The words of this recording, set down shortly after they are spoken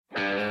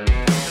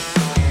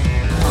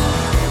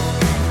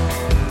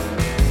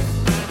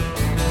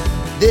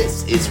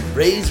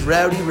Raise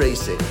Rowdy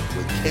Racing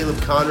with Caleb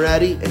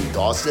Conradi and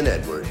Dawson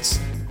Edwards.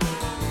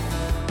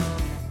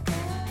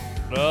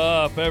 What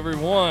up,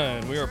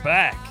 everyone? We are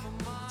back.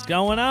 What's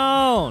going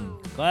on?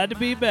 Glad to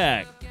be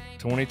back.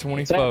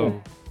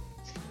 2024.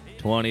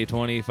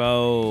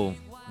 2024.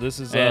 This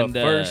is And,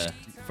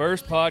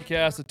 first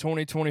podcast of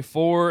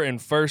 2024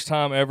 and first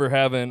time ever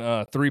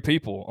having three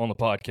people on the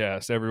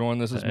podcast. Everyone,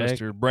 this is Heck.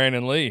 Mr.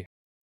 Brandon Lee.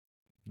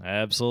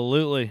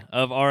 Absolutely.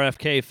 Of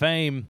RFK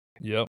fame.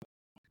 Yep.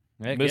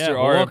 Heck Mr. yeah,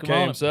 well, welcome RFK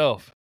on.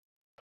 himself.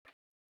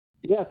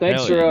 Yeah,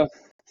 Hell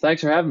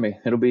thanks for having me.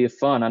 It'll be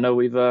fun. I know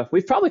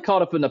we've probably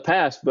caught up in the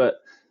past, but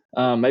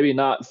maybe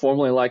not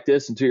formally like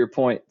this. And to your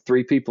point,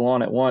 three people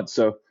on at once.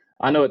 So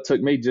I know it took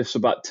me just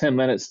about 10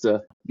 minutes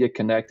to get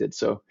connected.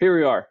 So here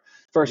we are.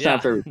 First time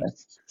for everything.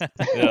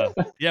 Yeah.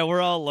 Yeah,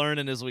 we're all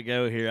learning as we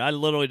go here. I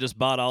literally just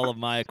bought all of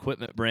my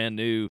equipment brand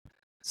new.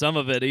 Some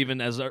of it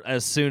even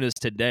as soon as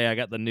today. I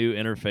got the new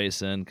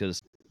interface in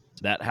because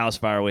that house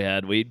fire we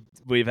had,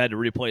 we've had to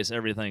replace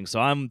everything. So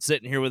I'm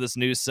sitting here with this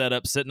new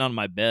setup, sitting on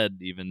my bed,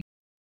 even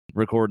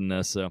recording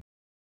this. So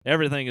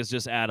everything is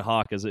just ad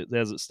hoc as it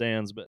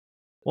stands, but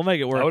we'll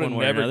make it work. I would have one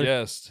way or never another.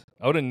 guessed.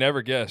 I would have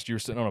never guessed you were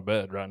sitting on a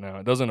bed right now.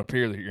 It doesn't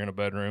appear that you're in a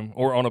bedroom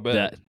or on a bed.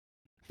 That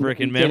freaking You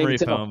can't memory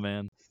even tell. foam,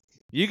 man.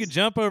 You could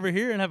jump over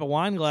here and have a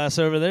wine glass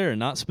over there and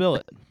not spill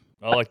it.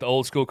 I like the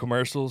old school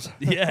commercials.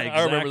 Yeah,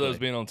 I remember exactly. those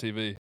being on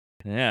TV.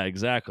 Yeah,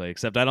 exactly.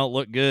 Except I don't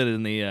look good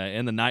in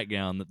the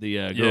nightgown that the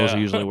girls Yeah. are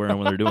usually wearing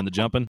when they're doing the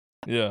jumping.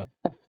 Yeah.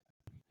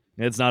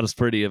 It's not as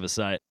pretty of a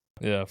sight.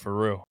 Yeah, for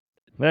real.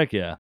 Heck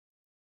yeah.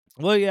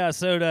 Well, yeah,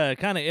 so to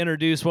kind of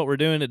introduce what we're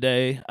doing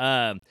today,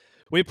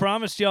 we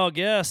promised y'all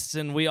guests,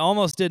 and we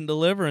almost didn't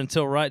deliver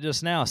until right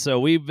just now. So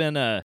we've been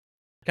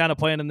kind of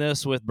planning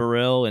this with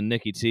Burrell and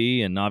Nikki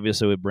T, and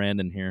obviously with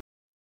Brandon here.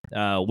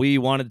 We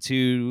wanted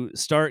to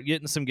start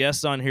getting some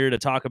guests on here to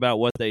talk about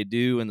what they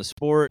do in the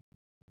sport.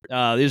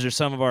 These are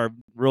some of our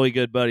really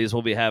good buddies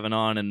we'll be having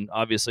on, and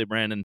obviously,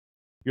 Brandon,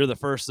 you're the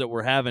first that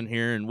we're having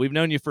here, and we've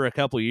known you for a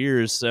couple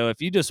years. So if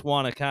you just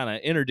want to kind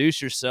of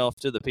introduce yourself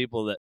to the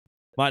people that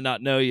might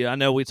not know you, I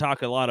know we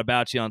talk a lot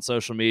about you on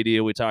social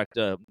media. We talked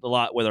a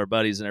lot with our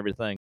buddies and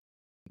everything.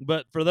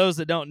 But for those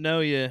that don't know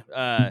you,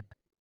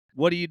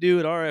 what do you do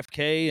at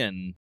RFK,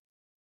 and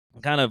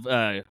kind of,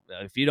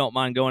 if you don't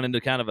mind going into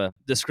kind of a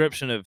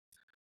description of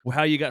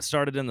how you got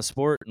started in the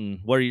sport and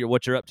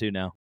what you're up to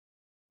now.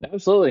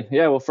 Absolutely.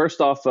 Yeah. Well,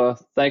 first off,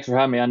 thanks for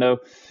having me. I know,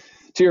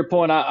 to your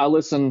point, I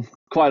listen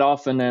quite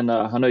often, and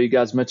I know you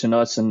guys mentioned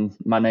us and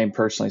my name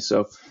personally,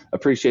 so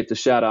appreciate the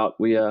shout out.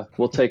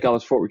 We'll take all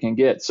the support we can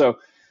get. So,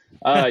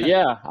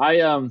 yeah,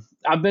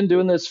 I've been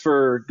doing this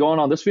for going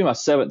on. This will be my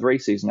 7th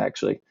race season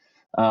actually,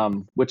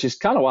 which is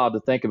kind of wild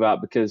to think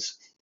about because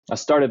I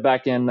started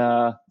back in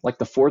like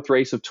the 4th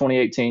race of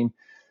 2018,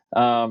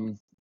 and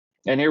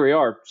here we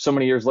are. So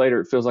many years later,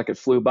 it feels like it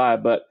flew by,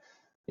 but.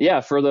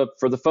 Yeah, for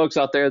the folks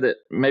out there that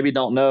maybe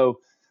don't know,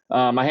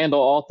 I handle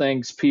all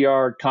things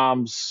PR,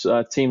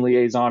 comms, team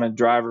liaison, and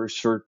drivers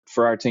for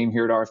our team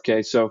here at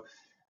RFK. So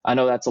I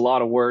know that's a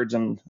lot of words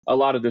and a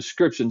lot of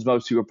descriptions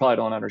most people probably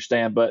don't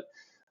understand. But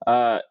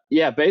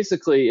yeah,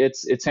 basically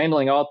it's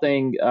handling all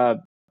thing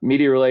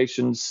media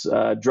relations,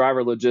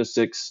 driver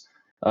logistics,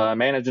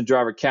 managing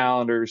driver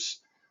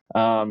calendars.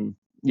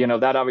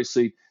 That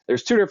obviously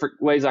there's two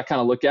different ways I kind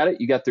of look at it.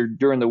 You got their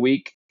during the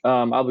week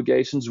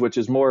obligations, which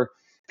is more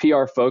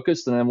PR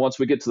focused, and then once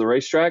we get to the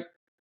racetrack,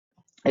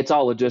 it's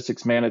all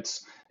logistics, man.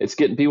 It's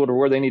getting people to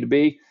where they need to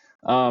be.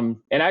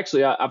 And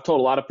actually, I've told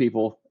a lot of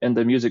people in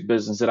the music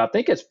business that I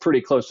think it's pretty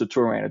close to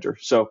tour manager.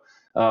 So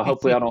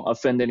hopefully, I don't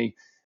offend any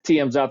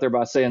TMs out there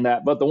by saying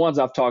that. But the ones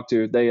I've talked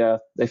to,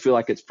 they feel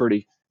like it's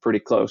pretty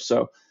close.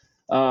 So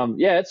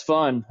yeah, it's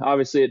fun.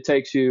 Obviously, it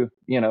takes you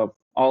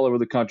all over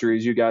the country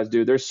as you guys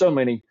do. There's so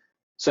many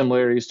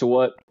similarities to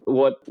what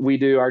we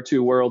do, our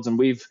two worlds, and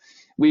we've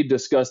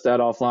discussed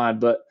that offline,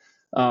 but.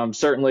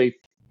 Certainly,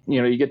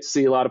 you get to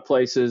see a lot of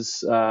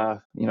places.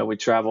 We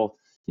travel,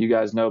 you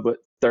guys know, but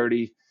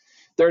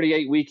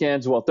 38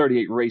 weekends,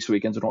 38 race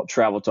weekends. We don't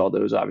travel to all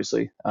those,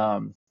 obviously.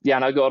 And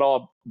I go at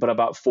all, but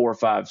about 4 or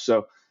 5.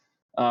 So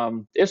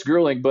it's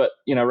grueling, but,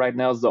 right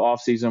now is the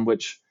off season,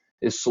 which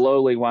is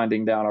slowly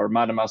winding down. I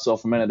reminded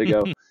myself a minute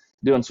ago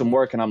doing some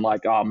work, and I'm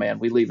like, oh man,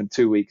 we leave in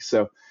 2 weeks.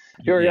 So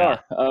here we are.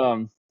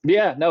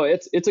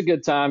 It's a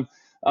good time.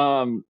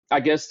 I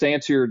guess to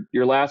answer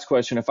your last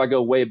question, if I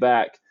go way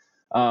back,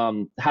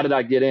 how did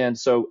I get in?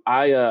 So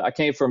I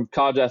came from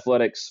college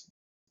athletics,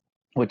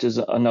 which is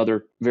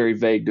another very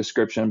vague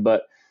description,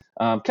 but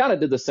kind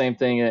of did the same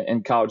thing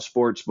in college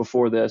sports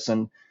before this.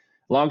 And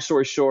long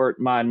story short,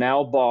 my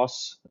now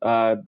boss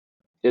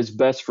is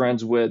best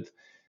friends with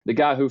the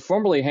guy who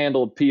formerly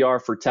handled PR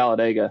for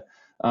Talladega.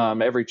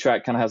 Every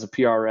track kind of has a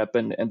PR rep,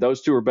 and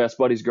those two were best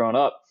buddies growing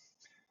up.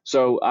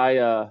 So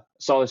I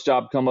saw this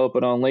job come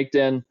open on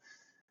LinkedIn.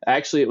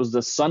 Actually, it was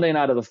the Sunday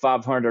night of the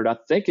 500. I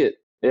think it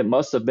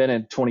must have been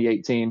in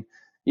 2018.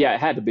 Yeah,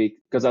 it had to be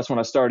because that's when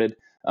I started.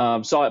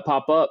 Saw it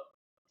pop up,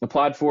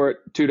 applied for it.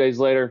 2 days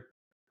later,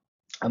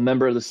 a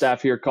member of the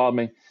staff here called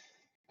me. He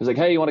was like,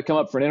 hey, you want to come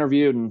up for an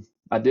interview? And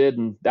I did,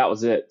 and that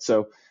was it.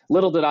 So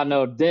little did I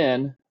know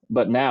then,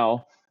 but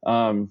now,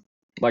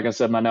 like I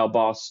said, my now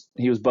boss,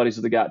 he was buddies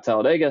with the guy at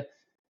Talladega.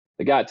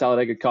 The guy at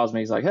Talladega calls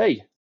me. He's like,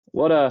 "Hey,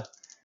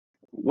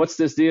 what's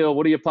this deal?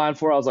 What are you applying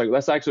for?" I was like,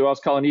 "That's actually what I was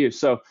calling you."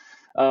 So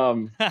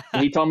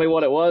he told me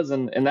what it was,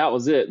 and that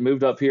was it.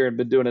 Moved up here and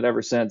been doing it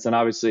ever since. And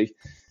obviously,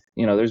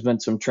 there's been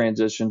some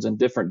transitions and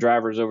different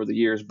drivers over the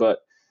years, but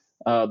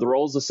the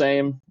role's the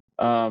same.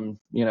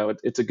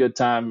 It's a good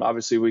time.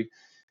 Obviously, when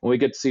we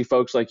get to see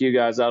folks like you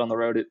guys out on the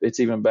road, it's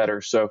even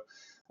better. So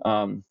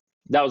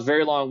that was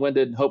very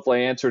long-winded. Hopefully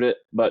I answered it,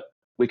 but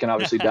we can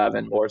obviously dive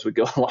in more as we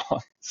go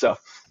along. So,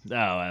 no,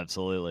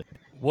 absolutely.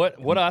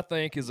 What I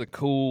think is a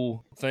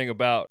cool thing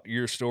about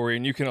your story,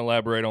 and you can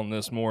elaborate on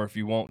this more if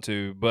you want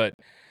to, but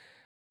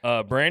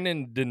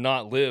Brandon did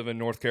not live in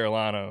North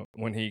Carolina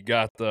when he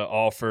got the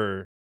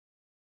offer,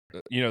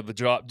 the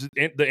job,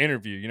 the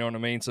interview, you know what I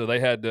mean? So they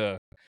had to,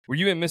 were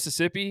you in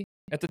Mississippi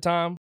at the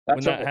time when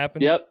that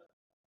happened? Yep.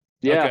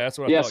 Yeah. Okay, that's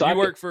what I thought. So you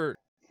worked for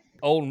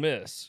Ole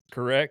Miss,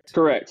 correct?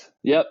 Correct.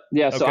 Yep.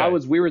 Yeah. So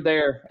Okay. we were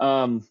there.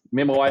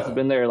 Me and my wife have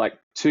been there like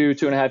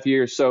 2.5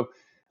 years. So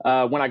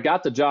when I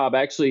got the job,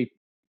 actually,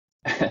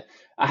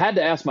 I had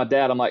to ask my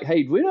dad, I'm like,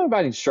 "Hey, do we know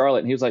anybody in Charlotte?"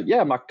 And he was like,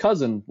 "Yeah, my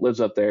cousin lives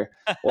up there."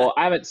 Well,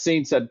 I haven't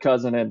seen said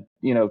cousin in,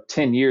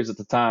 10 years at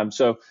the time.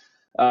 So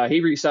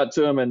he reached out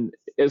to him, and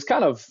it was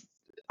kind of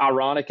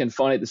ironic and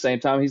funny at the same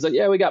time. He's like,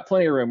 "Yeah, we got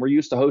plenty of room. We're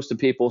used to hosting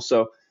people."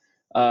 So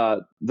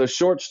the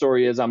short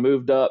story is I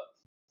moved up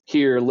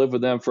here, lived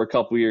with them for a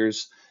couple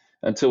years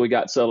until we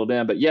got settled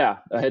in. But yeah,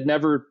 I had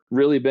never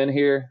really been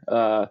here.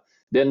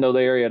 Didn't know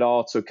the area at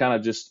all. So kind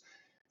of just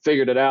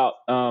figured it out.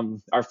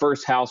 Our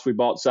first house we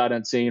bought sight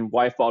unseen.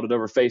 Wife bought it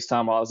over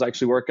FaceTime while I was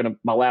actually working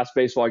my last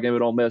baseball game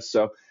at Ole Miss.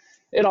 So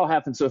it all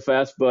happened so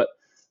fast. But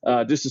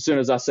just as soon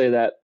as I say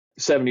that,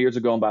 7 years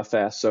are going by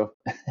fast. So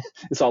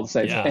it's all the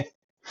same thing.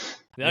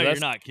 No, you're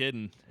not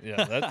kidding.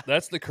 Yeah,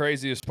 that's the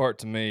craziest part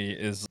to me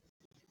is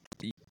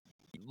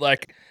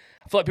like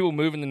I feel like people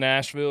moving to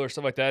Nashville or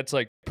stuff like that. It's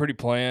like pretty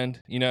planned,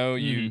 You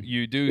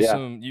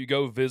do you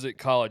go visit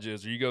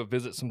colleges or you go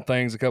visit some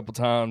things a couple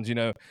times.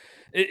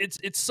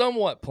 It's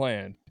somewhat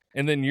planned.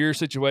 And then your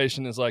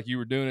situation is like you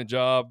were doing a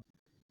job,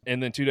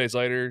 and then 2 days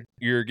later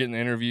you're getting the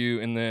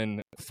interview, and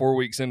then 4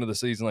 weeks into the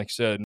season, like you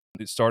said,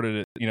 it started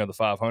at the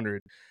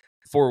 500.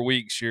 4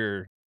 weeks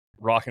you're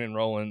rocking and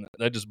rolling.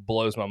 That just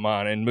blows my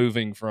mind. And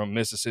moving from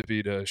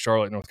Mississippi to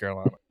Charlotte, North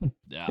Carolina.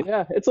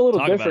 Yeah, it's a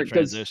little Talk different about a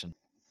transition.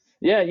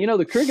 Yeah,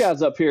 the crew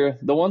guys up here,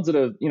 the ones that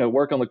have,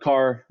 work on the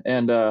car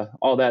and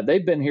all that,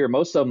 they've been here,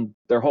 most of them,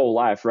 their whole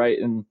life, right?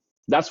 And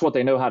that's what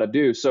they know how to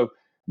do. So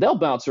they'll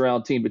bounce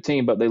around team to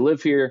team, but they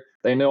live here.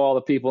 They know all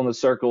the people in the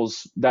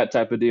circles, that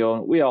type of deal.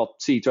 And we all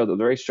see each other at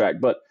the racetrack.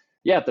 But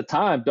yeah, at the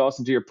time,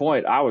 Dawson, to your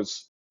point, I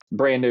was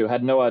brand new,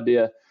 had no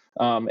idea.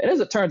 And as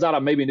it turns out, I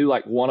maybe knew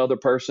like one other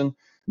person,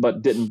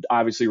 but didn't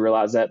obviously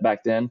realize that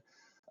back then.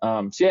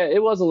 So yeah,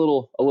 it was a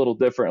little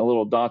different, a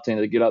little daunting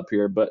to get up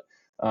here, but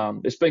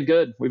it's been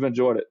good. We've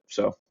enjoyed it.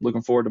 So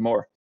looking forward to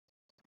more.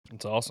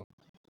 It's awesome.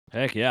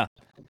 Heck yeah.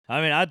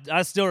 I mean,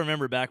 I still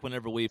remember back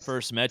whenever we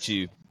first met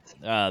you.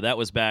 That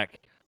was back,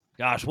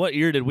 gosh, what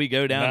year did we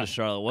go down to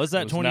Charlotte? Was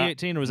that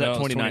 2018 or was that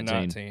 2019?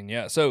 2019,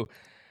 yeah. So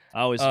I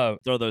always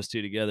throw those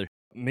two together.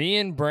 Me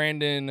and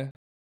Brandon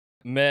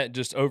met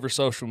just over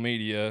social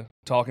media,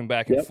 talking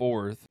back and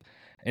forth.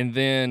 And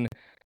then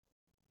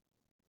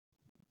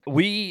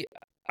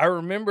I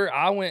remember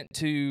I went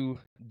to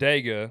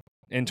Dega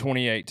in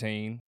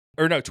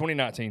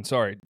 2019,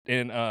 sorry.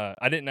 And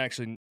I didn't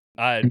actually,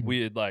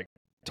 we had like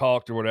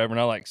talked or whatever, and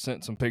I like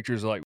sent some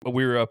pictures of like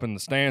we were up in the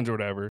stands or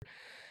whatever.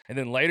 And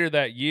then later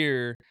that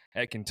year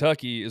at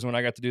Kentucky is when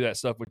I got to do that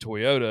stuff with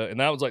Toyota. And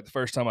that was like the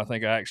first time I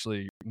think I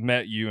actually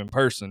met you in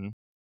person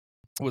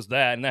was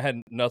that. And that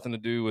had nothing to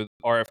do with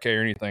RFK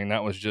or anything.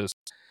 That was just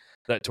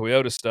that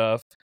Toyota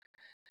stuff.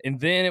 And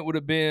then it would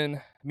have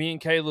been me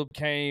and Caleb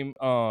came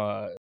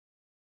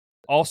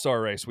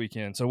All-Star race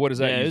weekend. So what is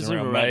that? Yeah, it was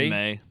around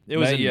May. It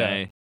was in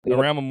May.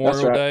 Around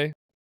Memorial Day.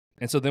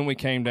 And so then we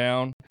came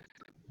down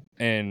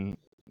and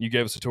you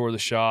gave us a tour of the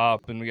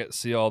shop and we got to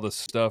see all the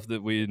stuff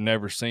that we had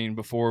never seen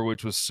before,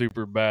 which was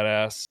super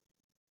badass.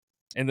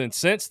 And then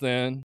since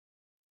then,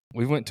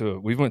 we went to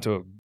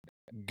a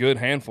good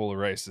handful of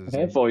races.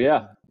 Yeah.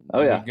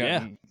 Oh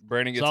yeah.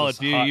 Brandon gets solid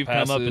few. You've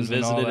come up and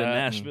visited in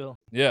Nashville.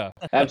 Yeah.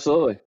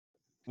 Absolutely.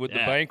 With the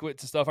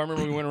banquets and stuff. I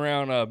remember we went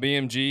around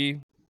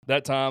BMG.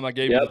 That time I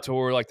gave you the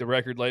tour, like the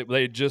record label.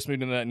 They had just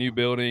moved into that new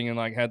building and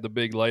like had the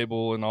big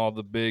label and all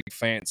the big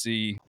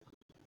fancy.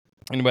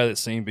 Anybody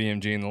that's seen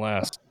BMG in the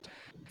last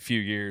few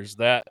years,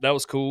 that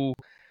was cool.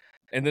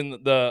 And then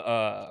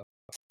the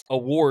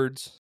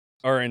awards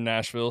are in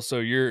Nashville, so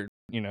you're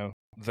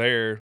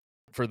there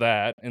for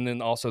that. And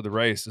then also the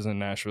race is in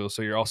Nashville,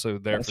 so you're also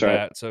there for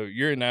that. So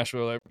you're in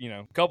Nashville, a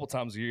couple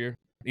times a year.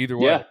 Either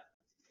way.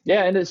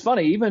 Yeah, and it's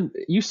funny, even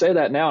you say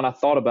that now, and I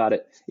thought about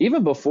it.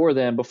 Even before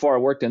then, before I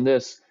worked in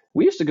this,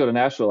 we used to go to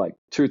Nashville like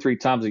 2 or 3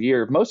 times a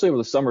year, mostly over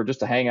the summer just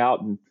to hang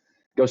out and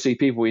go see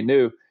people we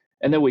knew.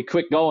 And then we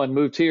quit going,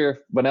 moved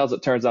here, but now as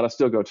it turns out, I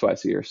still go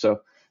twice a year.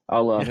 So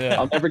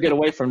I'll never get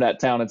away from that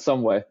town in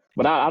some way.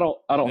 But I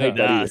don't hate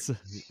that either.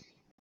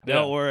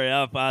 Don't worry,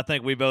 I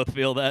think we both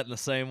feel that in the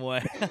same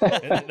way.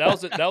 And that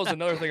was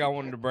another thing I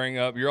wanted to bring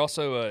up. You're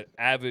also an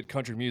avid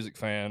country music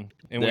fan,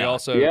 and we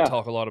also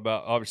talk a lot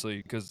about,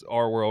 obviously, because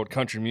our world,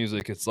 country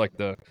music, it's like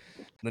the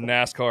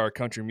NASCAR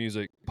country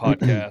music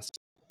podcast.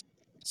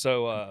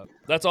 So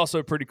that's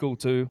also pretty cool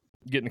too.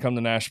 Getting to come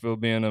to Nashville,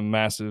 being a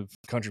massive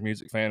country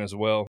music fan as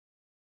well.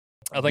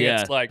 I think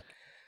it's like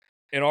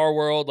in our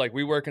world, like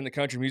we work in the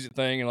country music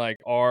thing, and like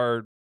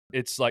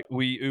it's like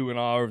we ooh and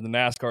ah over the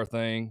NASCAR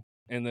thing.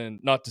 And then,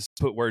 not to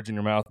put words in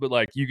your mouth, but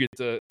like you get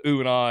to ooh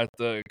and ah at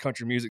the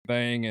country music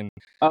thing, and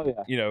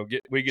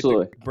we get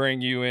to bring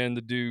you in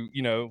to do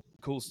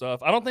cool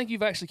stuff. I don't think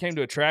you've actually came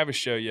to a Travis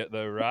show yet,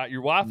 though, right?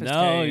 Your wife has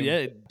came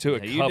to a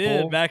couple. You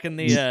did back in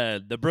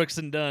the Brooks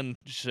and Dunn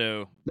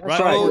show.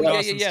 That's right. Before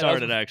Dawson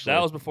started, actually.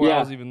 That was before I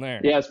was even there.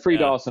 Yeah, it's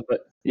pre-Dawson,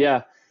 but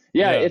yeah,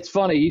 it's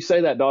funny you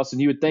say that, Dawson.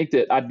 You would think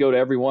that I'd go to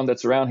every one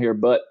that's around here,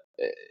 but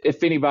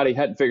if anybody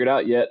hadn't figured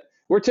out yet,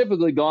 we're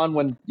typically gone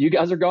when you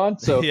guys are gone.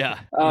 So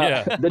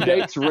the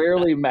dates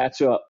rarely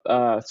match up.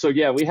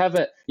 We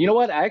haven't, you know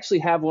what? I actually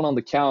have one on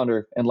the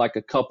calendar in like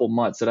a couple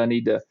months that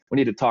we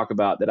need to talk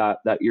about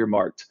that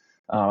earmarked.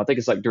 I think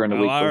it's like during the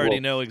week. I already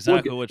know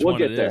exactly which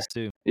one it is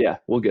too. Yeah,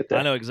 we'll get there.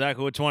 I know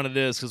exactly which one it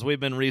is because we've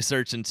been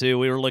researching too.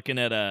 We were looking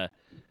at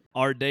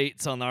our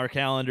dates on our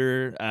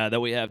calendar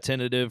that we have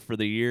tentative for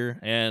the year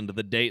and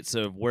the dates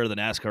of where the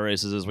NASCAR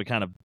races is. We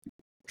kind of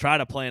try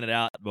to plan it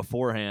out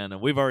beforehand,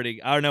 and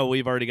I know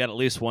we've already got at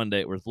least one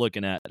date worth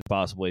looking at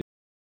possibly.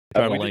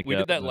 We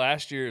did that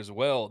last year as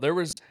well. There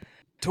was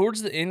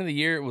towards the end of the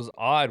year, it was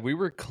odd. We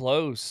were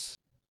close,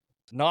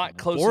 not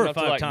close 4 or enough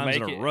 5 to like times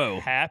make in a it row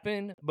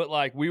happen, but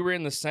like we were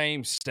in the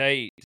same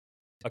state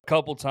a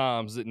couple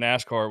times that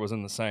NASCAR was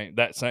in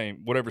that same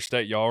whatever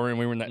state y'all were in.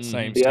 We were in that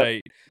same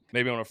state,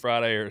 maybe on a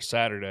Friday or a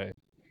Saturday.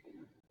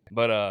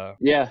 But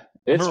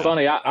it's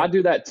funny. I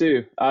do that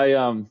too.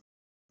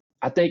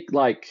 I think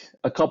like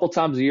a couple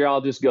times a year,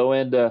 I'll just go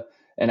into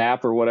an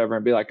app or whatever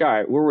and be like, all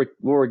right, where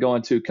we're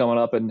going to coming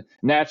up. And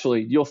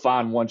naturally you'll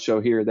find one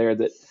show here or there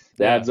that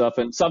adds up.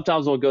 And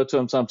sometimes we'll go to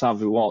them.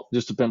 Sometimes we won't.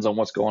 Just depends on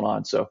what's going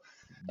on. So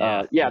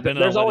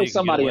there's always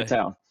somebody in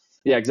town.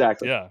 Yeah,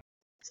 exactly. Yeah.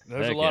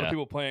 There's a lot of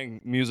people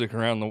playing music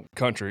around the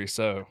country.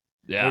 So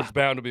there's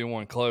bound to be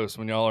one close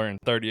when y'all are in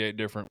 38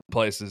 different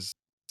places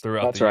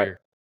throughout the year.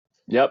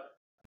 Yep.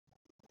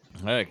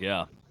 Heck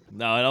yeah.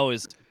 No, it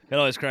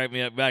always cracked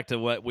me up back to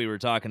what we were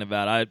talking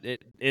about.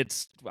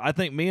 I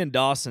think me and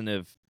Dawson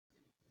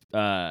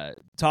have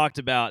talked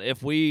about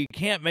if we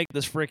can't make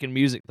this freaking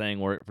music thing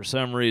work for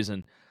some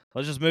reason,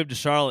 let's just move to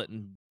Charlotte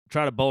and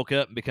try to bulk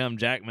up and become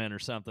Jackman or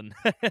something.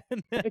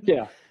 And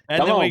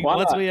then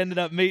once we ended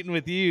up meeting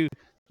with you,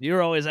 you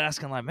were always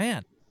asking like,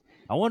 man,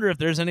 I wonder if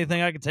there's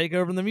anything I could take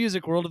over in the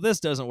music world if this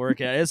doesn't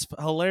work out. It's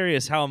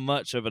hilarious how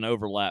much of an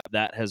overlap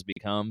that has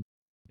become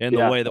in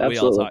the way that we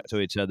all talk to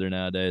each other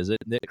nowadays. It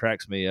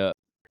cracks me up.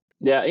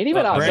 Yeah, and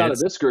even outside of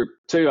this group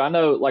too, I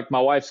know like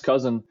my wife's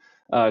cousin,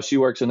 she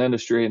works in the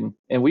industry,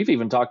 and we've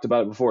even talked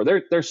about it before.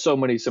 There's so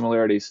many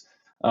similarities,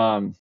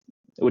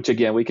 which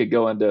again we could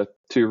go into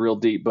too real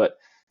deep, but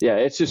yeah,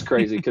 it's just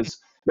crazy because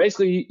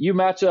basically you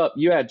match up,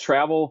 you add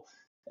travel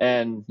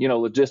and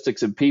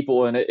logistics and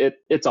people, and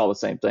it's all the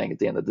same thing at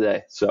the end of the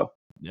day. So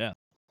yeah.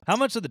 How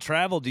much of the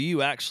travel do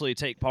you actually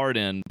take part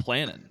in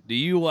planning? Do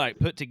you like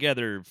put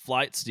together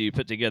flights? Do you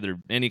put together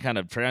any kind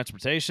of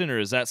transportation, or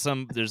is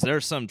there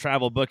some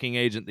travel booking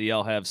agent that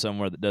y'all have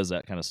somewhere that does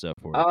that kind of stuff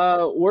for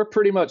you? We're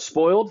pretty much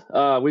spoiled.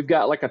 We've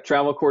got like a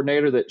travel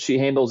coordinator that she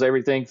handles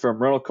everything from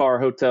rental car,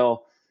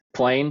 hotel,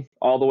 plane,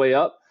 all the way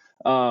up.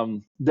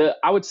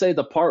 I would say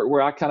the part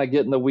where I kind of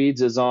get in the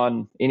weeds is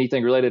on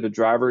anything related to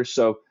drivers.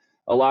 So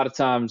a lot of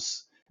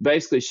times,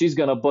 basically, she's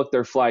going to book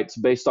their flights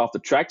based off the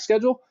track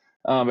schedule.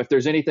 If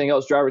there's anything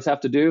else drivers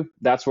have to do,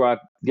 that's where I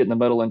get in the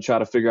middle and try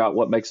to figure out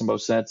what makes the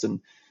most sense and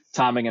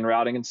timing and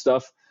routing and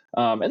stuff.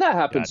 And that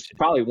happens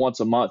probably once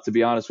a month, to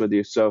be honest with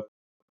you. So,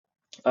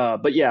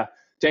 but yeah,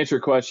 to answer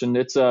your question,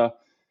 it's a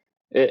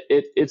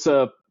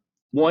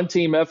one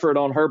team effort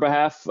on her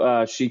behalf.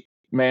 She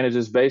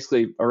manages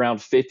basically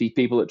around 50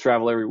 people that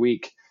travel every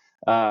week.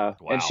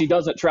 And she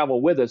doesn't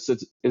travel with us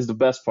is the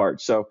best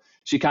part. So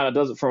she kind of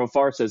does it from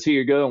afar, says, here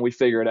you go, and we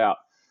figure it out.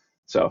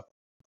 So.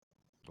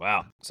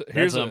 Wow, so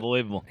that's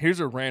unbelievable. Here's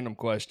a random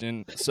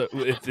question. So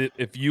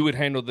if you would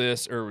handle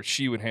this or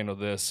she would handle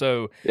this.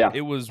 So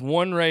it was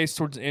one race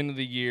towards the end of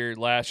the year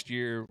last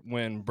year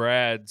when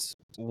Brad's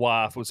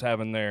wife was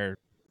having their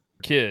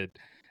kid.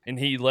 And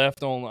he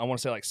left on, I want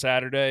to say like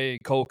Saturday.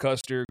 Cole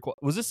Custer.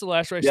 Was this the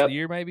last race of the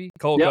year maybe?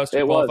 Cole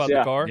Custer qualified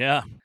the car?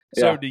 Yeah.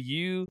 So did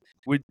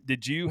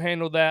you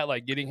handle that,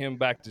 like getting him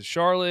back to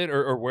Charlotte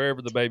or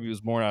wherever the baby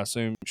was born? I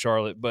assume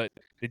Charlotte, but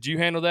did you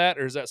handle that,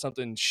 or is that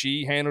something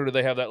she handled? Or do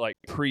they have that like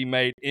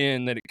pre-made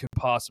in that it could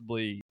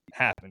possibly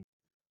happen?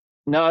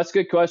 No, that's a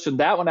good question.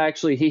 That one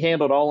actually he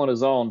handled all on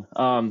his own.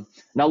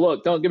 Now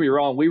look, don't get me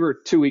wrong. We were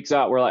 2 weeks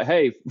out. We're like,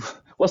 hey,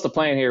 what's the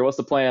plan here? What's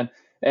the plan?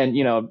 And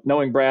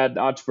knowing Brad,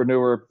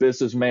 entrepreneur,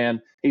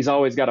 businessman, he's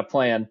always got a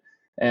plan.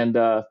 And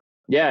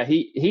yeah,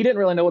 he didn't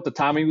really know what the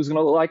timing was going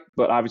to look like,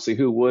 but obviously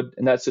who would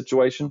in that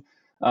situation.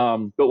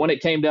 But when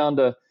it came down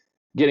to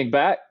getting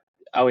back,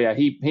 oh yeah,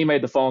 he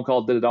made the phone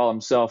call, did it all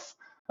himself.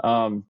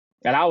 And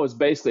I was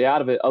basically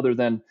out of it, other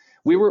than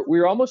we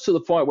were almost to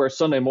the point where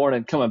Sunday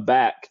morning coming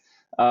back,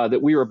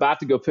 that we were about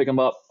to go pick him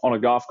up on a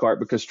golf cart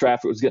because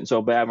traffic was getting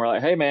so bad. And we're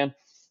like, hey man,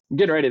 I'm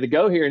getting ready to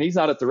go here, and he's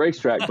not at the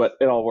racetrack, but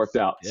it all worked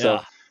out. Yeah.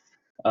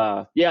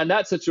 So yeah, in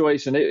that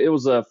situation, it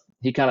was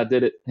he kind of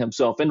did it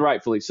himself, and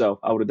rightfully so.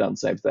 I would have done the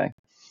same thing.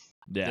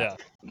 Yeah.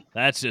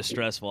 That's just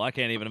stressful. I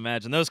can't even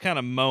imagine. Those kind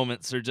of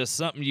moments are just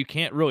something you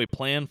can't really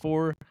plan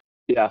for.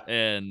 Yeah.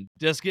 And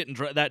just getting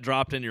that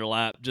dropped in your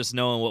lap, just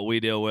knowing what we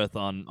deal with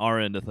on our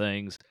end of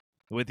things.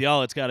 With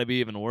y'all, it's got to be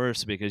even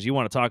worse, because you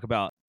want to talk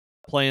about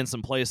playing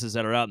some places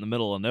that are out in the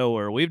middle of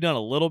nowhere. We've done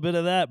a little bit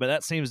of that, but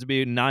that seems to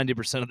be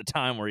 90% of the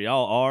time where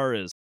y'all are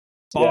as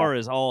far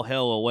as all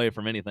hell away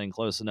from anything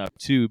close enough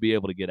to be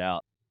able to get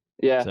out.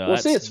 Yeah. So well,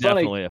 see, it's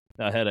funny. Definitely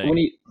a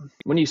headache.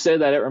 When you say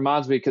that, it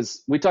reminds me,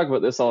 because we talk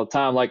about this all the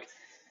time. Like,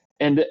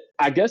 and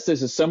I guess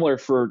this is similar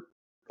for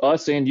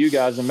us and you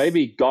guys, and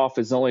maybe golf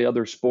is the only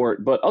other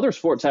sport, but other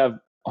sports have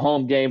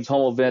home games,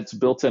 home events,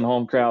 built-in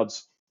home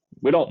crowds.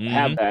 We don't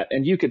have that.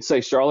 And you could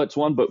say Charlotte's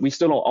one, but we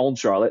still don't own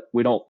Charlotte.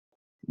 We don't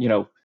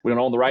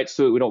own the rights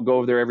to it. We don't go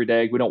over there every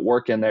day. We don't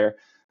work in there.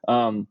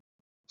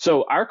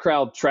 So our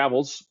crowd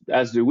travels,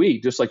 as do we,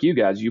 just like you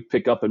guys. You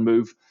pick up and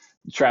move.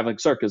 Traveling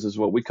circus is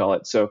what we call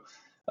it. So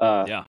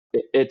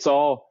it's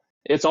all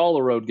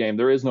a road game.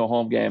 There is no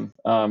home game.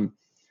 And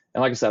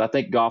like I said, I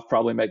think golf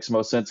probably makes the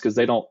most sense because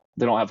they don't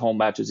have home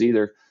matches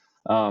either.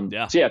 So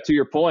yeah, to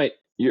your point,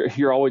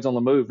 you're always on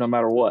the move no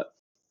matter what.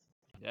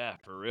 Yeah,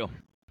 for real.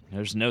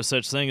 There's no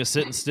such thing as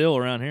sitting still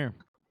around here.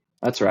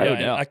 That's right.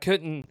 Yeah, I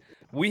couldn't.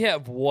 We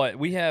have what?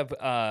 We have,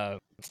 I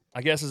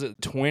guess, is it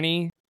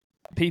 20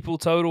 people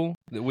total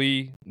that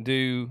we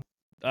do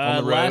on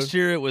the road? Last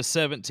year it was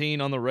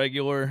 17 on the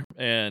regular,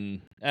 and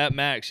at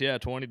max,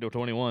 20 to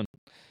 21.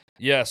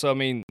 Yeah, so I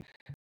mean,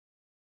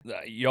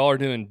 y'all are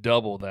doing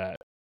double that.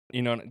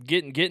 You know,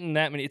 getting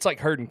that many, it's like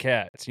herding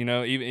cats. You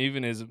know,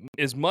 even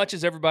as much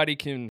as everybody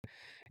can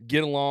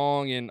get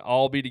along and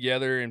all be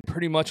together and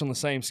pretty much on the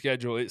same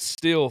schedule, it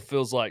still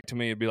feels like, to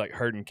me, it'd be like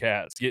herding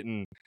cats,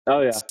 getting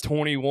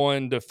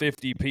 21 to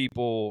 50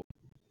 people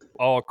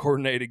all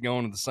coordinated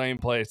going to the same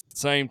place at the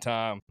same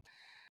time.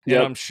 And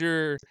I'm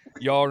sure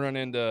y'all run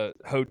into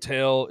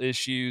hotel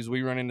issues.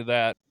 We run into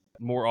that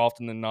more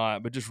often than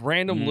not, but just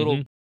random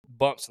little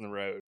bumps in the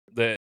road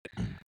that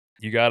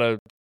you got to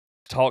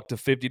talk to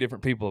 50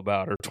 different people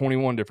about, or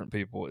 21 different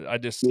people. I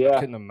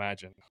couldn't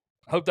imagine.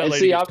 Hope that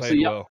lady gets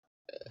paid well.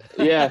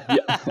 Yeah.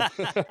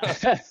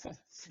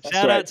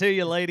 Shout out to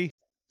you, lady.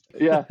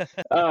 Yeah.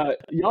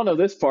 Y'all know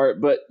this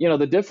part, but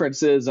the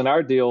difference is in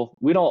our deal,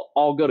 we don't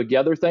all go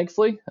together,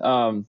 thankfully.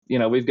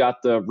 We've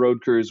got the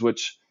road crews,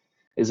 which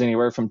is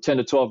anywhere from 10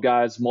 to 12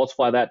 guys,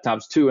 multiply that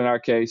times 2 in our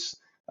case.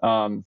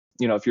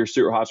 If you're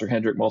Stuart Haas or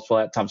Hendrick,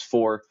 multiply that times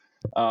 4.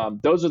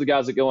 Those are the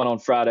guys that go in on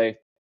Friday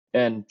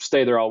and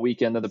stay there all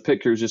weekend. Then the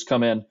pit crews just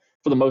come in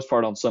for the most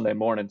part on Sunday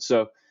morning.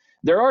 So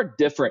there are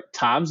different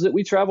times that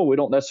we travel. We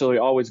don't necessarily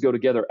always go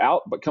together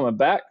out, but coming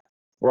back,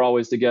 we're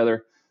always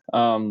together.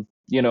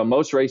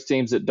 Most race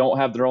teams that don't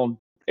have their own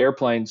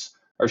airplanes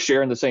are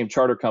sharing the same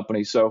charter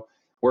company. So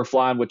we're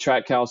flying with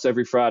Trackhouse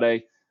every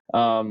Friday.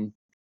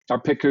 Our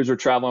pit crews are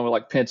traveling with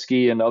like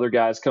Penske and other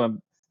guys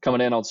coming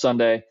in on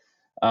Sunday.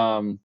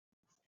 And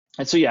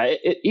so,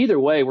 either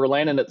way, we're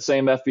landing at the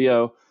same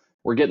FBO.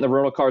 We're getting the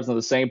rental cars in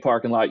the same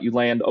parking lot. You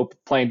land,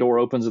 plane door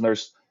opens, and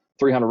there's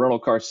 300 rental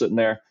cars sitting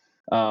there.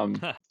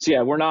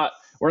 We're not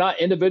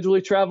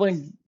individually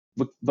traveling,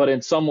 but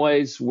in some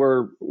ways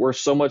we're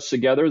so much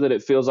together that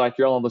it feels like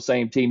you're all on the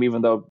same team,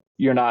 even though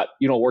you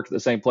don't work at the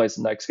same place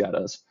the next guy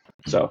does.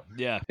 So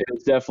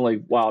it's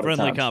definitely wild.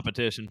 Friendly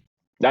competition.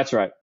 That's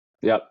right.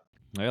 Yep.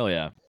 Hell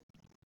yeah.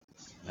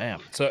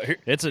 Damn. So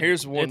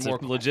here's one more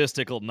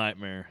logistical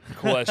nightmare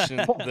question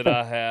that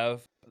I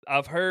have.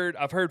 I've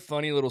heard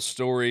funny little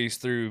stories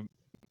through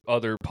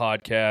other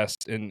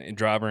podcasts and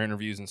driver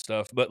interviews and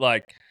stuff, but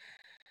like,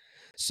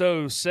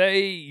 so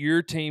say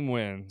your team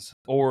wins,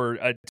 or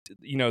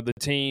the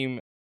team,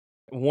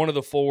 one of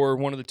the 4,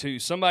 one of the 2,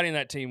 somebody in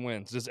that team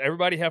wins. Does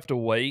everybody have to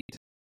wait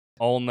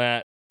on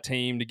that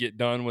team to get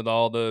done with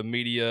all the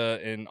media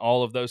and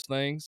all of those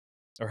things,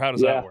 or how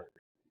does that work?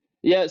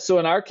 Yeah. So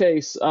in our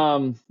case,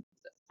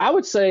 I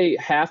would say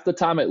half the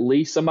time at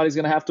least somebody's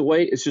going to have to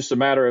wait. It's just a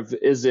matter of,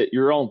 is it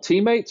your own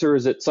teammates or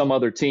is it some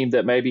other team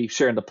that may be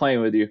sharing the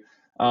plane with you?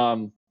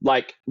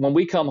 Like when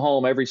we come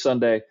home every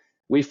Sunday,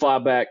 we fly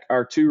back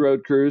our 2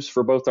 road crews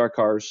for both our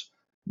cars,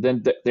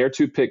 then their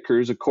 2 pit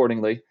crews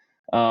accordingly.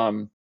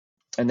 And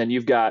then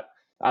you've got,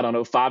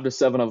 5 to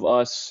 7 of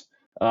us,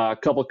 a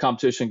couple of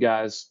competition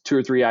guys, 2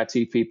 or 3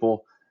 IT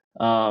people,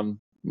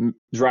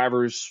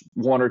 drivers,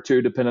 1 or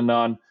 2, depending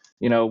on,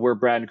 where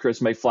Brad and Chris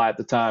may fly at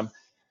the time.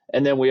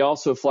 And then we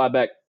also fly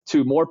back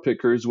 2 more pit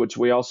crews, which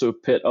we also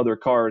pit other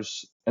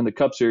cars in the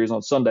Cup Series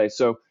on Sunday.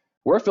 So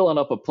we're filling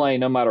up a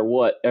plane no matter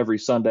what every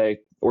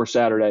Sunday or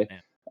Saturday.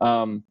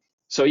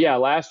 So yeah,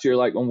 last year,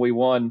 like when we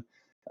won,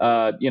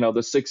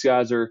 the 6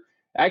 guys are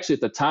actually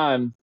at the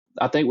time,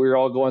 I think we were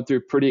all going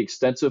through pretty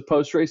extensive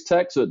post-race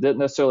tech, so it didn't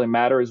necessarily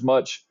matter as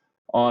much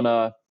on,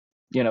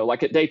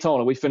 like at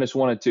Daytona, we finished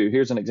 1 and 2.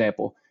 Here's an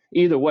example.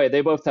 Either way,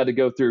 they both had to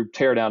go through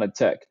teardown and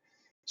tech.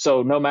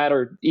 So no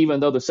matter,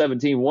 even though the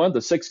 17 won,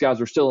 the 6 guys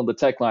were still in the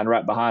tech line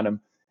right behind them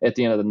at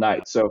the end of the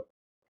night. So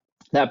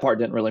that part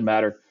didn't really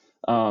matter.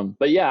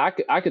 But yeah,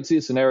 I could see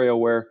a scenario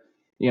where,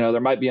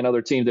 there might be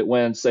another team that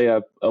wins, say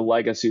a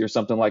Legacy or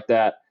something like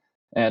that,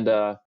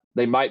 and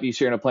they might be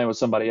sharing a plane with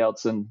somebody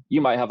else, and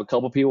you might have a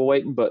couple people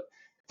waiting, but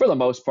for the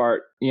most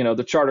part,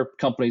 the charter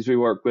companies we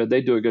work with,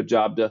 they do a good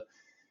job to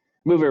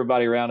move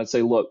everybody around and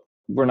say, look,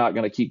 we're not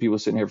going to keep people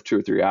sitting here for 2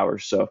 or 3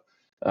 hours. So,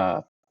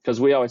 because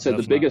we always said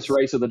the biggest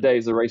race of the day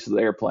is the race of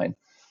the airplane.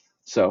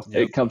 So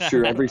it comes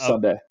true every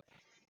Sunday.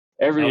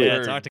 Every week.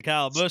 Yeah, talk to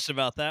Kyle Busch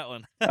about that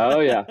one. Oh,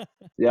 yeah.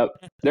 Yep.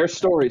 There's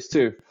stories,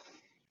 too.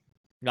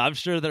 I'm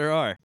sure there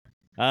are.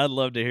 I'd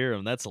love to hear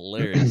them. That's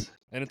hilarious.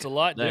 And it's a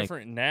lot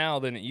different now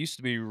than it used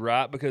to be,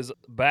 right? Because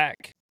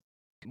back,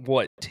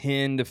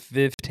 10 to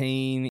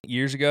 15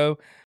 years ago,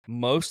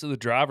 most of the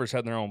drivers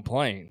had their own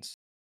planes,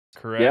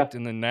 correct? Yeah.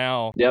 And then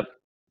now,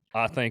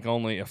 I think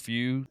only a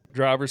few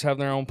drivers have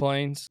their own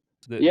planes.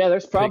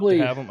 There's probably,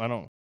 have them. I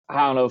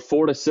don't know,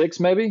 4 to 6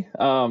 maybe.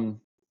 And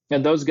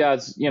those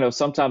guys,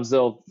 sometimes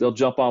they'll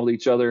jump on with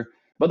each other.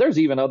 But there's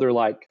even other,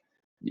 like,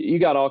 you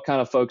got all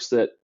kind of folks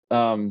that,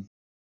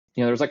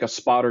 there's like a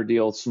spotter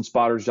deal. Some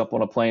spotters jump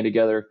on a plane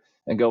together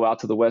and go out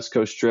to the West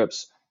Coast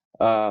trips.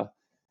 And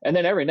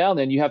then every now and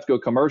then you have to go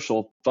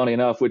commercial, funny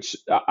enough, which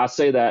I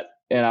say that,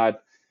 and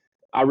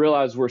I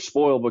realize we're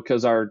spoiled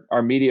because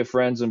our media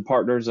friends and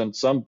partners and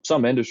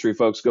some industry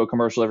folks go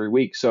commercial every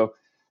week. So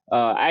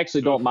I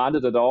actually don't mind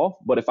it at all.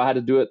 But if I had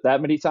to do it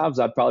that many times,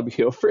 I'd probably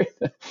be over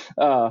it.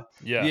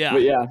 Yeah.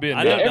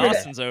 I know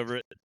Dawson's over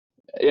it.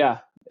 Yeah.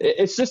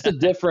 It's just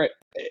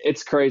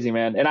it's crazy,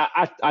 man. And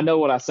I know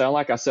what I sound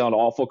like. I sound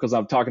awful because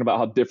I'm talking about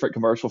how different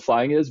commercial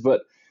flying is,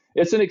 but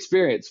it's an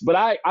experience. But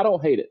I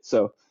don't hate it.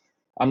 So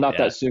I'm not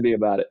that snooty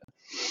about it.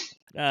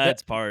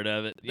 That's part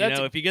of it.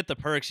 If you get the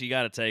perks, you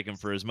got to take them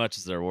for as much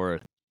as they're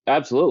worth.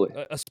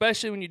 Absolutely.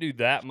 Especially when you do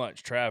that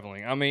much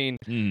traveling. I mean,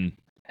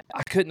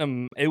 I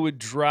couldn't, it would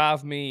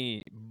drive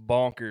me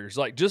bonkers.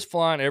 Like, just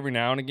flying every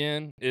now and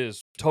again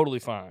is totally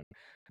fine.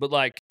 But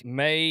like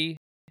May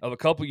of a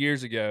couple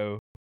years ago,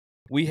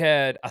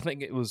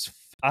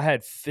 I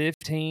had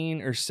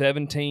 15 or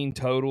 17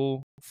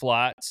 total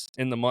flights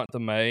in the month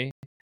of May.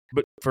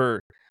 But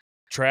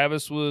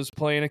Travis was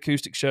playing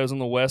acoustic shows on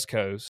the West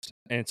Coast.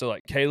 And so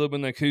like Caleb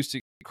and the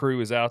acoustic crew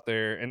is out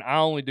there, and I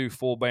only do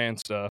full band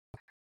stuff.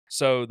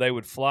 So they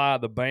would fly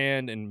the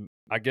band and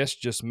I guess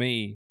just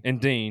me and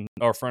Dean,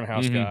 our front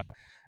house guy.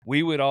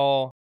 We would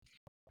all,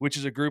 which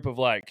is a group of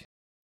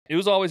it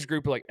was always a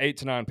group of 8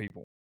 to 9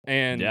 people.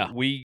 And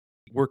we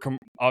were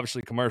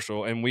obviously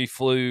commercial, and we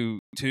flew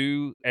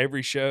to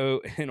every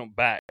show and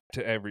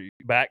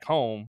back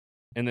home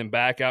and then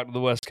back out to the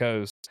West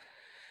Coast.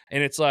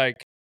 And it's like,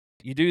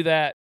 you do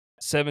that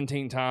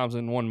 17 times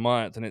in 1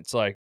 month, and it's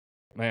like,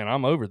 man,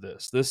 I'm over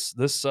this. This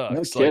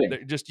sucks. No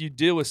kidding. You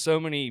deal with so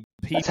many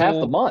people. That's half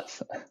the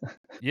month.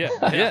 Yeah,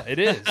 it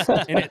is.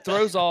 And it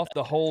throws off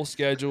the whole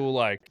schedule.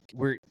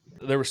 We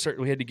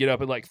had to get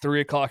up at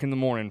 3:00 in the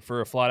morning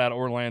for a flight out of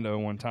Orlando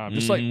one time.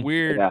 Just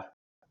weird. Yeah.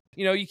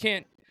 You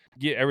can't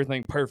get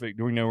everything perfect,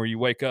 where you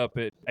wake up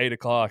at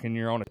 8:00 and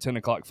you're on a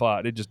 10:00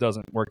 flight. It just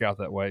doesn't work out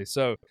that way.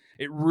 So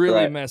it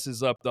really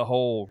messes up the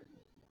whole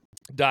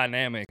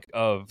dynamic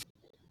of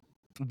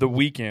the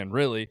weekend,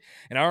 really.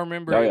 And I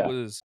remember it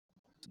was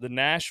the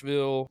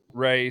Nashville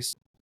race.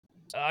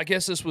 I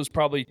guess this was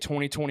probably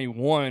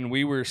 2021.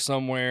 We were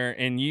somewhere,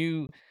 and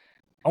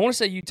I want to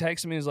say you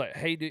texted me and was like,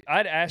 hey, dude,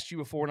 I'd asked you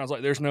before, and I was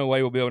like, there's no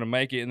way we'll be able to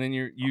make it. And then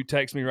you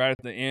text me right at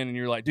the end, and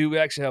you're like, dude, we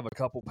actually have a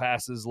couple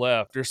passes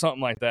left or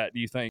something like that. Do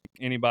you think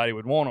anybody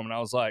would want them? And I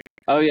was like,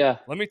 oh, yeah.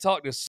 Let me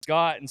talk to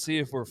Scott and see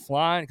if we're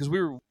flying, because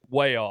we were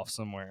way off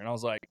somewhere. And I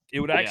was like, it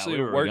would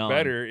actually work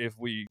better if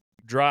we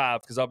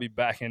drive, because I'll be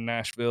back in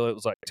Nashville. It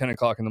was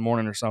 10:00 in the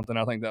morning or something.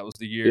 I think that was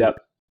the year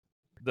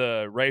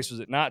the race was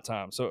at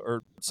nighttime,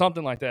 or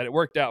something like that. It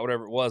worked out,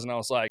 whatever it was. And I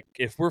was like,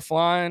 if we're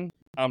flying,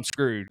 I'm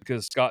screwed,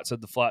 because Scott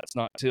said the flight's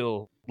not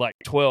till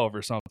 12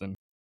 or something.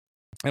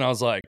 And I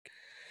was like,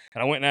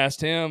 and I went and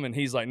asked him, and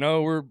he's like,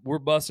 no, we're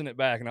busting it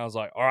back. And I was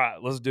like, all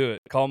right, let's do it.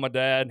 Called my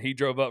dad. He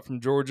drove up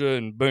from Georgia,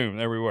 and boom,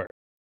 there we were.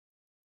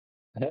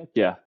 Heck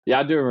yeah.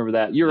 Yeah, I do remember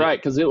that. You're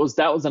right, because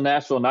that was a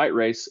Nashville night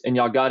race, and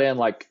y'all got in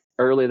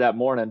early that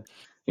morning.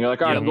 You're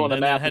like, all right, I'm going to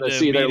Napa to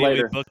see you there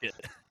later. Book it.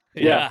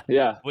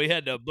 Yeah. We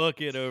had to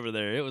book it over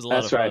there. It was a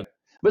lot of fun. That's right.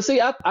 But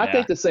see, I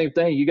think the same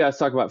thing. You guys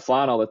talk about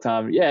flying all the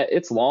time. Yeah,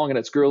 it's long and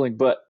it's grueling,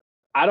 but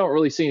I don't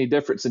really see any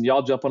difference in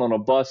y'all jumping on a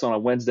bus on a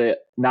Wednesday at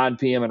 9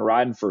 p.m. and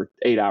riding for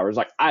 8 hours.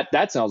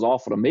 That sounds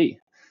awful to me,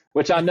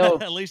 which I know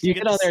at least you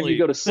get on there and you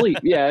go to sleep.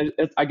 Yeah,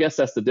 I guess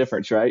that's the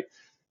difference, right?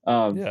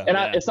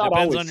 It's not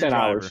always 10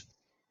 hours.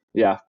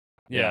 Yeah.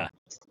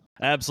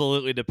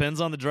 Absolutely.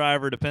 Depends on the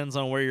driver, depends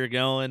on where you're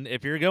going.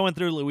 If you're going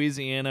through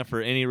Louisiana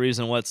for any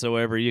reason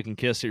whatsoever, you can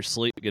kiss your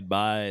sleep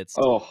goodbye.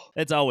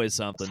 It's always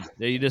something.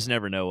 You just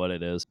never know what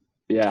it is.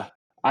 Yeah.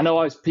 I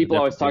know people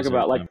always talk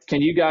about, like, can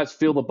you guys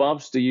feel the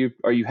bumps? Are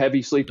you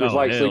heavy sleepers,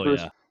 light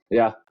sleepers?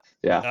 Yeah.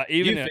 Yeah.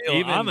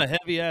 I'm a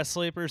heavy ass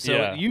sleeper, so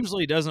it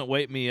usually doesn't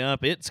wake me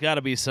up. It's got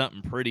to be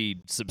something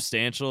pretty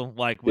substantial.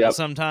 Like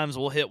sometimes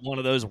we'll hit one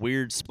of those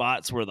weird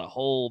spots where the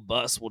whole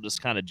bus will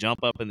just kind of jump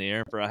up in the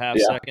air for a half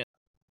second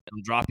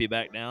and drop you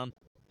back down.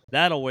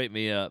 That'll wake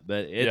me up,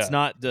 but it's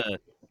not the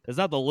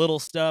little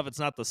stuff. It's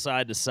not the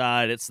side to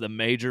side. It's the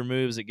major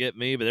moves that get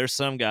me. But there's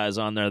some guys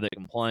on there that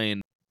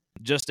complain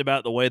just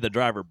about the way the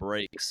driver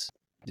brakes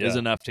is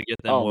enough to get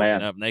them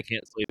woken up, and they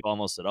can't sleep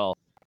almost at all.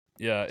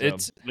 Yeah,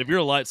 so if you're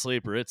a light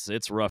sleeper, it's a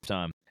rough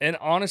time. And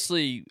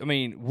honestly, I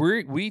mean,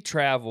 we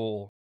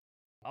travel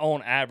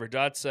on average.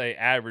 I'd say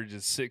average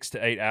is 6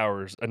 to 8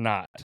 hours a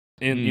night,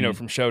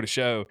 from show to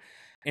show.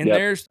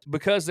 And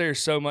because there's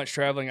so much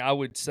traveling, I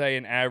would say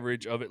an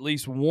average of at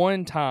least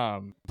one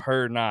time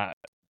per night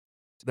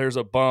there's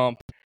a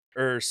bump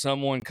or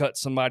someone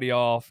cuts somebody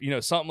off,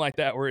 something like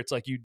that, where it's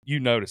like you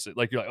notice it,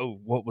 like you're like, oh,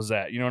 what was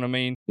that? You know what I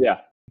mean? Yeah.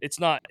 It's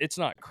not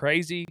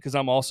crazy because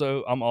I'm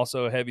also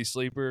a heavy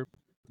sleeper,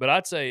 but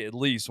I'd say at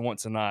least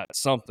once a night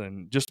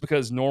something, just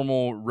because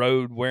normal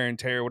road wear and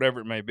tear,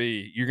 whatever it may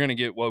be, you're gonna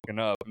get woken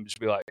up and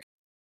just be like,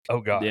 oh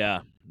God.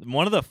 Yeah.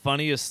 One of the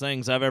funniest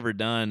things I've ever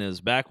done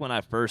is back when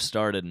I first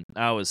started,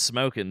 I was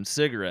smoking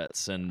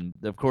cigarettes, and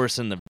of course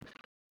in the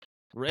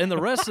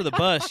rest of the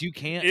bus you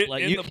can't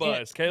the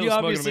bus.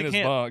 Caleb's smoking them in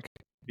his bunk.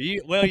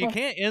 You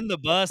can't in the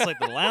bus. Like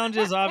the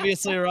lounges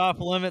obviously are off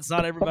limits.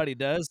 Not everybody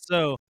does.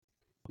 So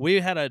we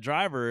had a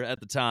driver at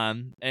the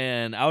time,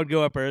 and I would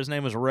go up there. His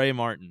name was Ray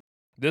Martin.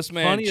 This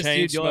man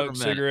chain smoked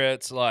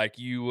cigarettes like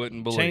you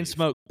wouldn't believe. Chain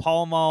smoked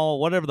Pall Mall,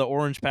 whatever the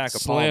orange pack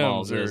of Pall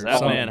Malls is.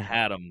 That man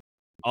had them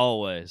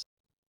always.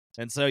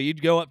 And so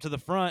you'd go up to the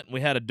front, and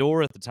we had a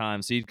door at the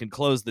time, so you could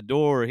close the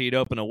door, he'd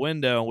open a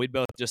window, and we'd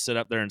both just sit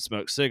up there and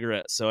smoke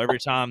cigarettes. So every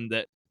time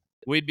that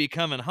we'd be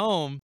coming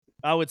home,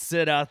 I would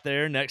sit out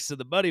there next to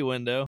the buddy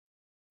window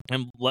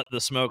and let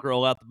the smoke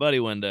roll out the buddy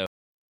window.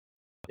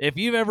 If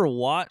you've ever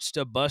watched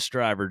a bus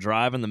driver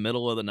drive in the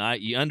middle of the night,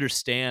 you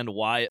understand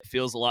why it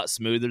feels a lot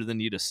smoother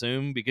than you'd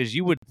assume, because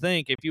you would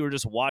think if you were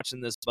just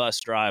watching this bus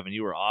drive and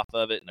you were off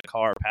of it in a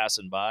car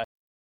passing by,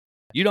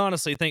 you'd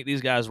honestly think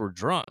these guys were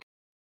drunk.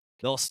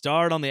 They'll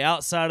start on the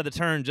outside of the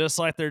turn just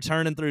like they're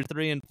turning through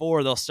 3 and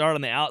 4. They'll start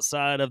on the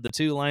outside of the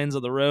 2 lanes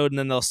of the road, and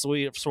then they'll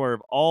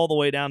swerve all the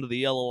way down to the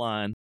yellow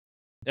line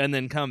and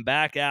then come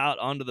back out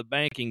onto the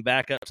banking,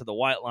 back up to the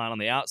white line on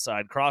the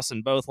outside,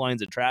 crossing both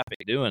lanes of traffic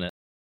doing it.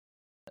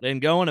 Then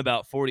going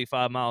about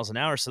 45 miles an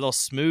hour, so they'll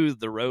smooth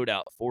the road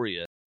out for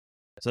you.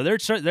 So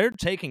they're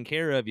taking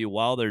care of you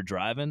while they're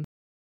driving,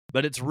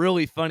 but it's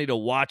really funny to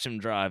watch them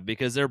drive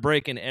because they're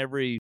breaking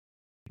every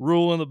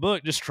rule in the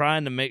book, just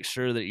trying to make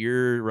sure that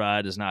your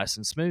ride is nice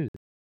and smooth.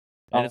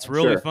 And it's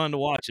really fun to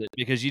watch it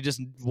because you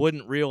just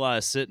wouldn't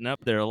realize sitting up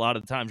there. A lot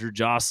of the times you're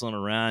jostling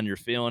around, you're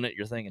feeling it,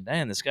 you're thinking,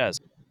 damn, this guy's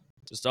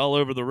just all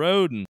over the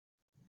road and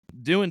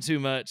doing too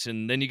much.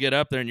 And then you get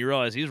up there and you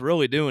realize he's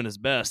really doing his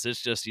best.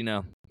 It's just,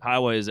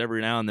 highways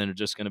every now and then are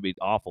just going to be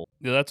awful.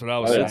 Yeah, that's what I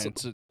was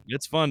saying.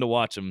 It's fun to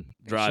watch them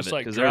drive it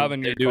because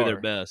they do their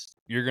best.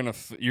 You're gonna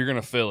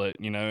feel it,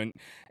 And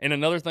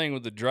another thing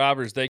with the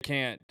drivers, you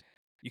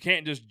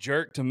can't just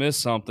jerk to miss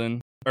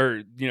something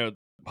or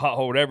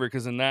pothole whatever,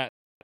 because in that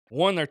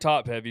one they're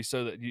top heavy,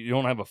 so that you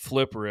don't have a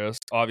flip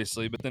risk,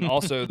 obviously. But then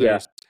also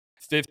there's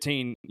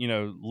 15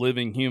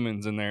 living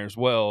humans in there as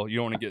well. You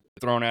don't want to get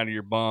thrown out of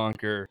your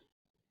bunk or.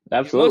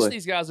 Absolutely. Most of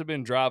these guys have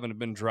been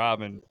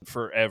driving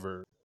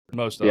forever.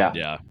 Most of them.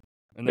 Yeah.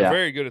 And they're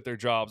very good at their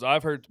jobs.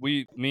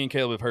 Me and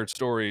Caleb have heard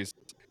stories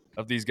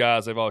of these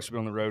guys. They've always been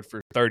on the road for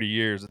 30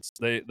 years.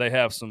 They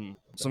have some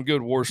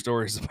good war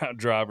stories about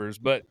drivers.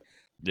 But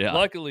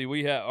luckily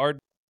we have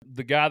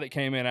the guy that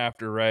came in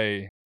after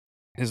Ray,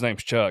 his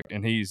name's Chuck,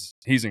 and he's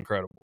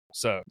incredible.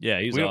 So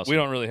he's awesome. We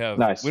don't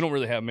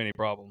really have many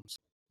problems.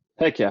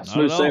 Heck yeah,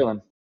 smooth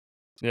sailing.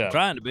 Yeah. I'm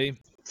trying to be.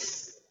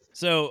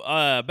 So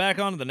back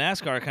onto the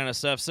NASCAR kind of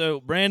stuff.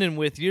 So Brandon,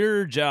 with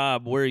your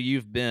job where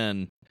you've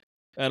been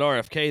at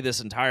RFK this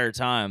entire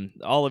time,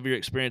 all of your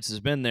experience has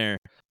been there.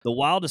 The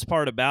wildest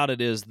part about it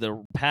is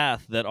the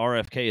path that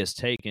RFK has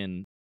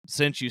taken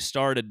since you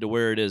started to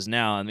where it is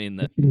now. I mean,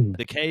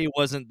 the K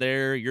wasn't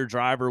there. Your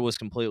driver was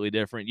completely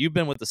different. You've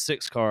been with the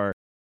 6 car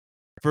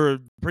for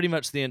pretty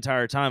much the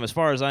entire time. As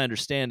far as I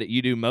understand it,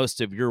 you do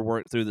most of your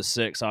work through the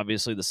 6.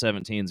 Obviously, the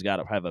 17's got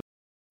to have a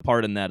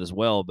part in that as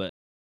well. But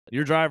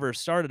your driver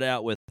started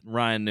out with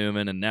Ryan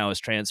Newman and now is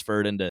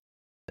transferred into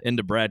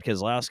Brad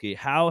Keselowski.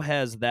 How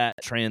has that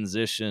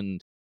transitioned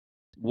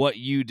what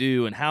you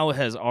do, and how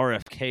has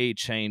RFK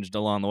changed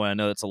along the way? I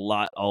know that's a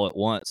lot all at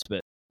once,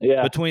 but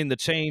between the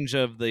change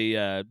of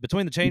the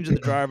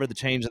driver, the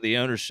change of the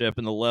ownership,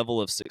 and the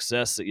level of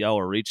success that y'all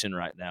are reaching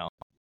right now,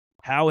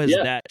 how has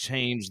that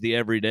changed the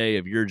everyday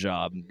of your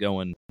job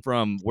going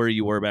from where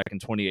you were back in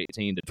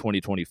 2018 to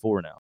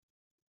 2024 now?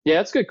 Yeah,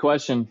 that's a good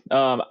question.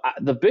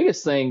 The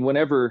biggest thing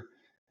whenever,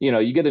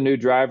 you get a new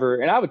driver,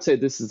 and I would say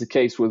this is the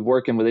case with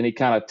working with any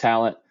kind of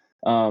talent,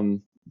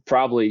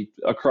 probably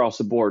across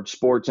the board,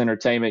 sports,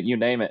 entertainment, you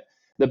name it.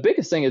 The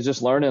biggest thing is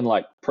just learning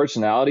like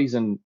personalities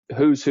and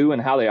who's who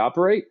and how they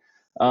operate.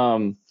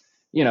 Um,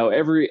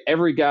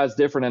 every guy's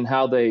different in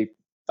how they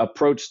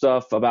approach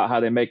stuff, about how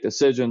they make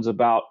decisions,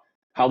 about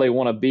how they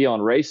want to be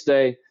on race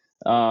day,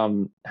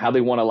 how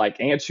they want to like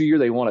answer you.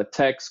 They want to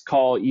text,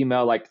 call,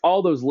 email, like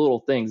all those little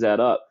things add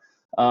up.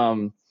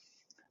 Um,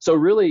 so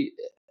really,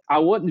 I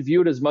wouldn't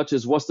view it as much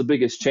as what's the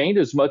biggest change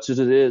as much as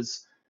it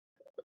is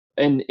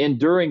and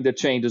enduring the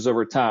changes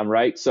over time,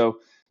 right? So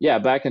yeah,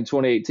 back in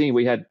 2018,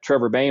 we had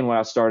Trevor Bayne when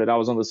I started. I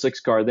was on the 6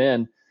 car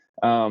then.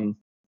 Um,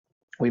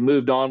 we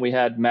moved on. We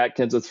had Matt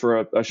Kenseth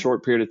for a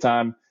short period of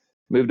time,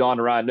 moved on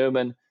to Ryan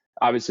Newman,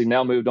 obviously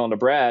now moved on to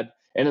Brad.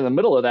 And in the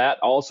middle of that,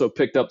 I also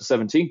picked up the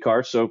 17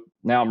 car. So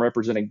now I'm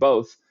representing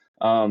both,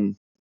 and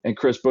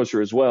Chris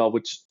Buescher as well,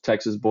 which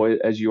Texas boy,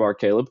 as you are,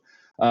 Caleb.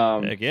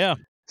 Heck yeah.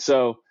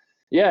 So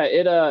yeah,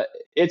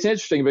 it's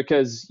interesting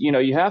because,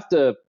 you have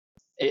to,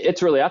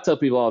 it's really, I tell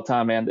people all the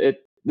time, man,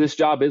 this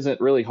job isn't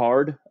really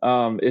hard.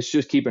 It's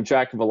just keeping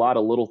track of a lot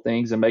of little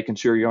things and making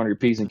sure you're on your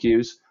P's and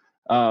Q's.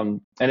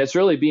 And it's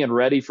really being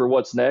ready for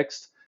what's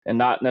next and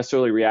not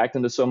necessarily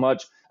reacting to so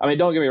much. I mean,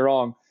 don't get me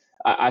wrong.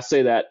 I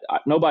say that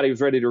nobody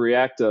was ready to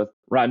react to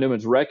Ryan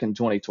Newman's wreck in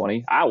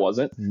 2020. I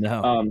wasn't.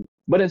 No.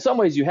 But in some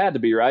ways you had to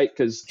be, right?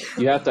 Because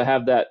you have to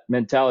have that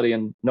mentality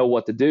and know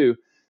what to do.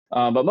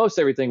 But most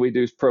everything we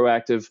do is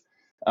proactive.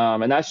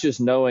 And that's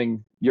just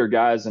knowing your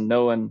guys and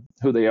knowing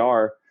who they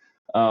are.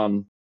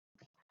 There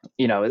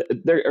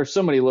are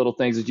so many little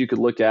things that you could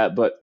look at.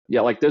 But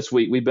yeah, like this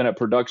week, we've been at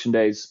production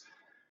days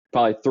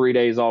probably 3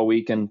 days all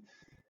week. And,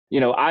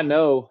 I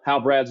know how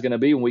Brad's going to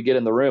be when we get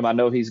in the room. I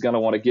know he's going to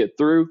want to get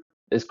through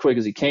as quick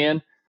as he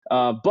can.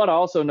 But I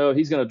also know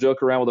he's going to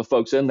joke around with the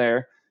folks in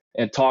there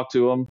and talk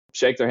to them,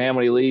 shake their hand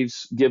when he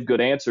leaves, give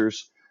good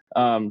answers.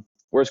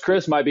 Whereas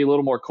Chris might be a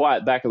little more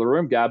quiet back of the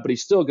room guy, but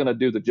he's still going to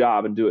do the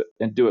job and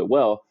do it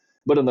well.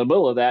 But in the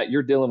middle of that,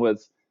 you're dealing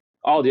with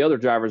all the other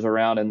drivers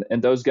around,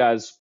 and those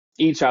guys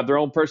each have their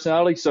own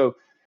personality. So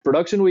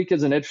production week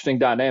is an interesting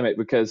dynamic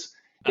because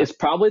it's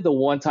probably the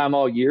one time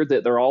all year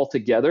that they're all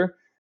together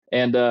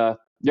and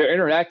they're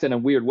interacting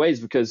in weird ways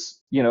because,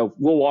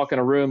 we'll walk in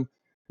a room,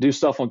 do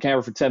stuff on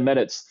camera for 10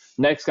 minutes.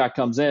 Next guy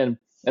comes in,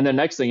 and then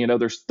next thing you know,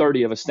 there's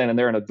 30 of us standing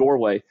there in a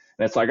doorway.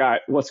 And it's like, all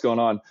right, what's going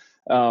on?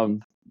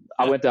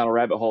 I went down a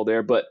rabbit hole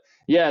there. But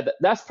yeah,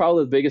 that's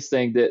probably the biggest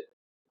thing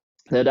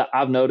that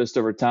I've noticed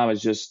over time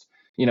is just,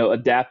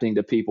 adapting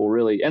to people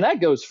really. And that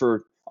goes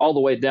for all the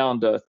way down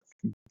to,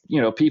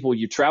 people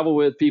you travel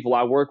with, people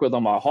I work with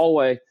on my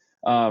hallway,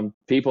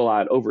 people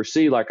I'd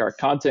oversee, like our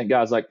content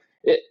guys, like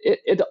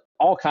it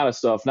all kind of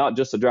stuff, not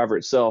just the driver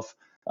itself.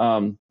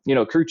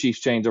 Crew chiefs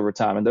change over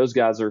time, and those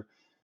guys are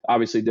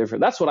obviously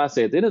different. That's what I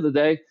say. At the end of the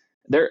day,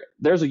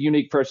 there's a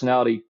unique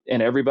personality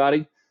in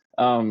everybody.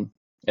 And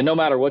no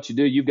matter what you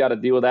do, you've got to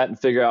deal with that and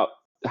figure out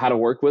how to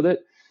work with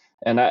it.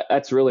 And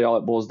that's really all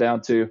it boils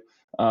down to.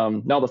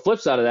 Now, the flip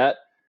side of that,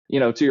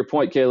 to your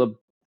point, Caleb,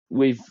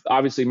 we've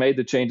obviously made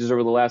the changes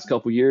over the last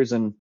couple of years,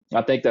 and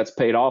I think that's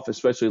paid off,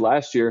 especially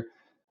last year.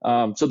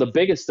 So the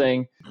biggest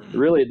thing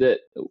really that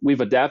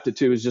we've adapted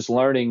to is just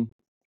learning,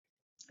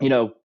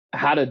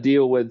 how to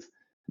deal with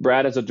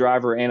Brad as a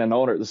driver and an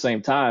owner at the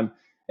same time.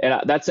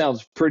 And that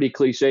sounds pretty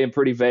cliche and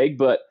pretty vague,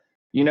 but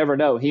you never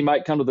know. He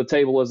might come to the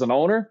table as an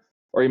owner,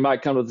 or he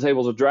might come to the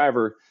table as a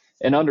driver,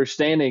 and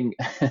understanding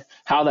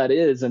how that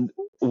is and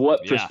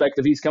what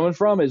perspective he's coming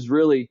from is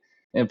really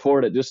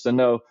important, just to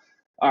know,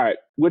 all right,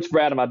 which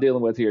Brad am I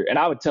dealing with here? And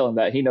I would tell him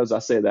that. He knows I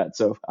say that,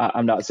 so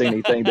I'm not saying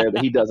anything there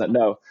that he doesn't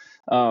know.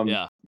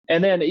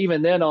 And then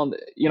even then on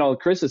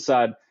Chris's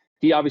side,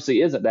 he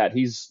obviously isn't that.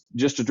 He's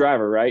just a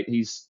driver, right?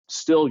 He's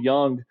still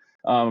young,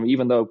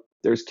 even though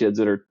there's kids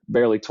that are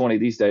barely 20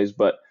 these days.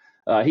 But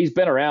he's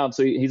been around,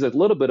 so he's a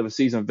little bit of a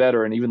seasoned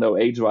veteran, even though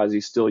age-wise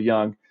he's still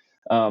young.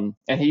 And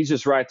he's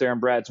just right there in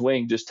Brad's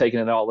wing, just taking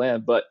it all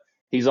in. But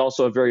he's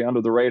also a very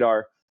under the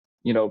radar,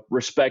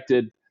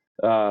 respected,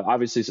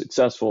 obviously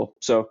successful.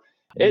 So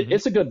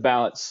it's a good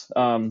balance.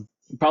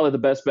 Probably the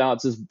best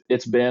balance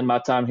it's been my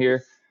time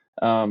here.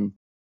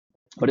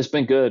 But it's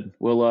been good.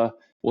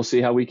 We'll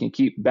see how we can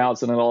keep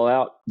balancing it all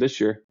out this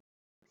year.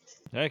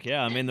 Heck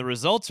yeah. I mean, the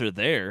results are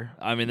there.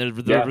 I mean,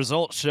 the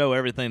results show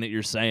everything that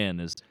you're saying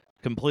is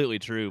completely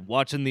true.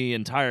 Watching the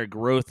entire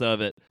growth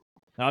of it,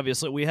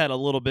 obviously we had a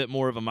little bit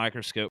more of a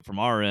microscope from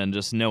our end,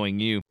 just knowing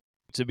you,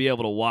 to be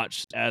able to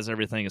watch as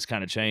everything has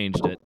kind of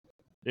changed.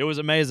 It was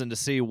amazing to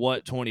see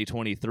what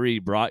 2023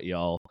 brought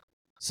y'all.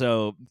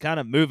 So kind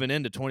of moving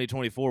into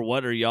 2024,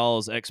 what are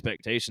y'all's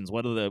expectations?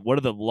 What are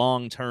the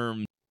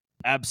long-term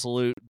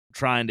absolute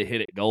trying to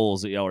hit it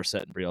goals that y'all are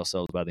setting for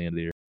yourselves by the end of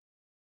the year?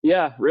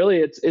 Yeah, really,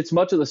 it's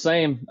much of the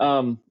same.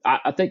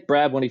 I think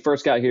Brad, when he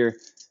first got here,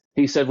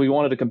 he said we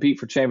wanted to compete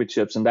for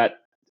championships, and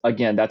that,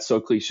 again, that's so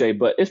cliche,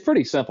 but it's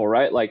pretty simple,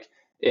 right? Like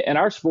in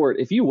our sport,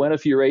 if you win a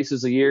few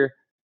races a year,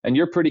 and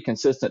you're pretty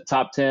consistent,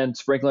 top 10,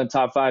 sprinkling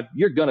top 5,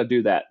 you're going to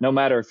do that no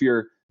matter if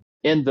you're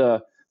in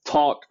the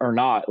talk or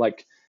not.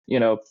 Like,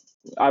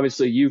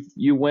 obviously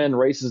you win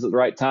races at the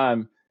right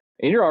time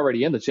and you're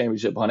already in the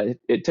championship hunt.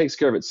 It takes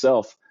care of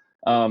itself.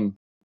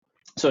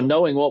 So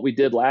knowing what we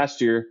did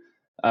last year,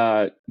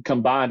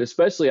 combined,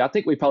 especially, I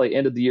think we probably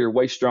ended the year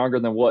way stronger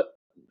than what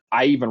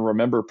I even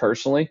remember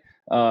personally.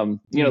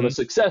 The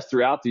success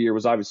throughout the year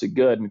was obviously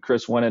good, and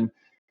Chris winning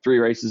 3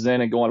 races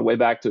in and going way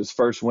back to his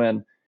first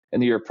win in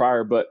the year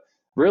prior. But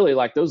really,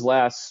 like those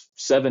last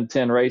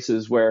 7-10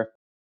 races where,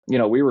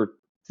 we were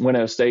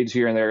winning a stage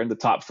here and there in the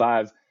top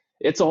 5,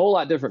 it's a whole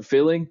lot different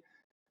feeling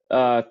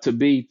to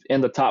be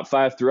in the top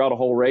 5 throughout a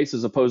whole race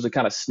as opposed to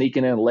kind of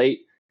sneaking in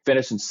late,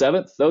 finishing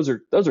 7th. Those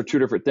are 2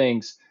 different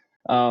things.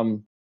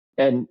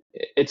 And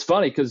it's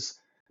funny because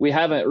we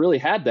haven't really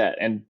had that,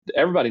 and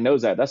everybody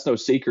knows that. That's no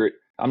secret.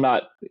 I'm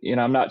not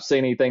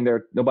saying anything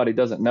there nobody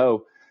doesn't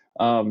know.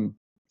 So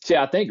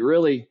yeah, I think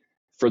really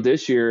for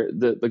this year,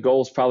 the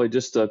goal is probably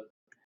just to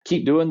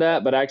keep doing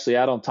that, but actually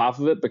add on top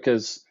of it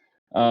because,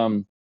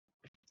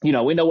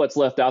 we know what's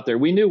left out there.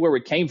 We knew where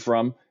we came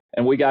from,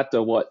 and we got to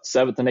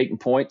 7th and 8th in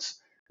points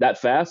that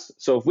fast.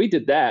 So if we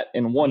did that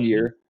in 1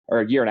 year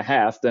or a year and a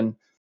half, then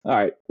all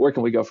right, where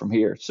can we go from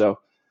here? So,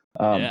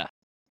 yeah.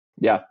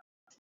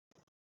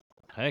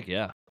 Heck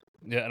yeah.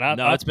 Yeah, and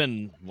it's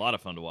been a lot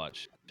of fun to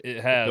watch. It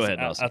has. Go ahead,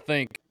 Dawson. I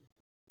think,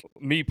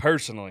 me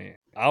personally,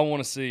 I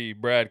want to see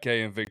Brad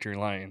K in victory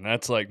lane.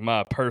 That's like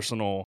my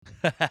personal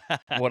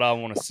what I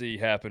want to see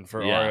happen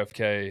for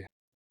RFK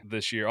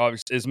this year.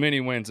 Obviously, as many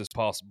wins as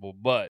possible,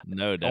 but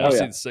no doubt. I want to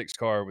see the 6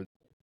 car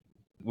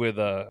with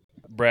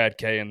Brad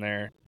K in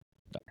there.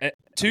 And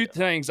 2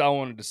 things I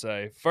wanted to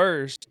say.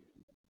 First,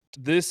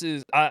 this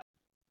is I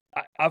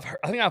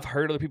think I've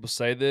heard other people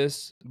say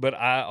this, but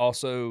I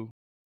also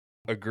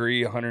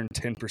agree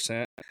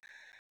 110%.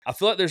 I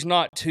feel like there's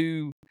not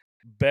 2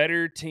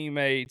 better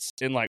teammates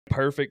in like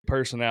perfect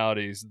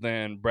personalities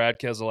than Brad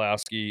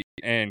Keselowski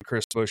and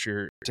Chris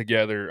Buescher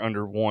together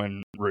under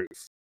one roof.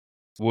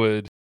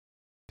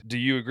 Do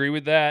you agree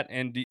with that?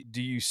 And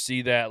do you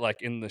see that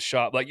like in the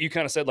shop? Like you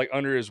kind of said, like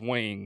under his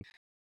wing.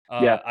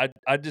 I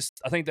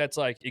think that's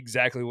like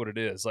exactly what it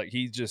is. Like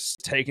he's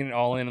just taking it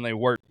all in and they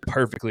work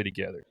perfectly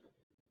together.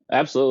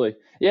 Absolutely.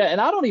 Yeah. And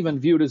I don't even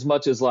view it as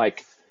much as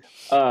like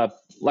a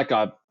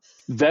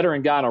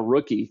veteran guy and a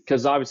rookie,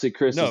 because obviously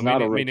Chris is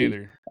not a rookie. Me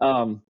neither.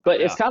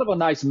 But it's kind of a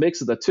nice mix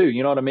of the 2.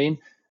 You know what I mean?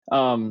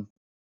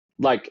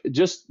 Like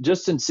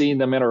just in seeing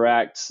them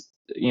interact,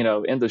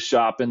 in the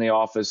shop, in the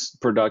office,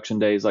 production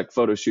days, like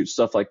photo shoots,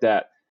 stuff like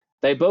that.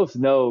 They both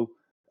know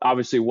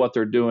obviously what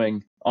they're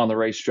doing on the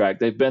racetrack.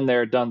 They've been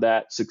there, done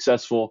that,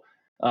 successful.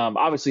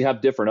 Obviously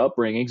have different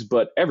upbringings,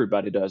 but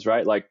everybody does,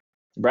 right? Like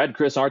Brad and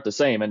Chris aren't the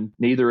same, and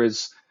neither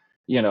is,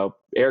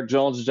 Eric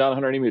Jones and John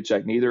Hunter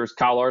Nemechek. Neither is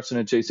Kyle Larson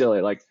and Chase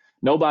Elliott. Like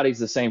nobody's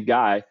the same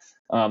guy.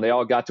 They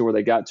all got to where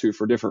they got to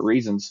for different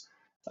reasons.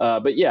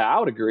 But yeah, I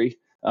would agree.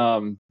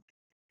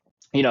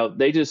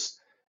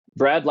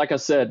 Brad, like I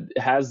said,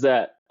 has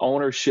that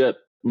ownership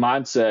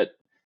mindset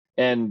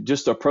and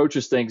just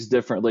approaches things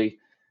differently.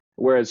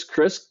 Whereas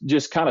Chris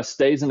just kind of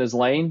stays in his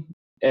lane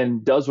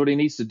and does what he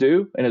needs to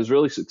do and is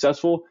really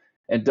successful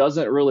and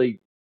doesn't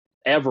really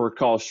ever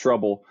cause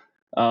trouble.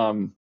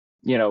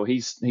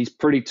 He's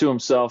pretty to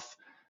himself.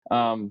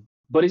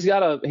 But he's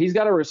got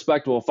a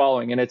respectable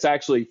following, and it's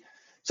actually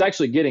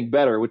getting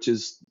better, which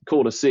is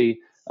cool to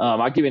see.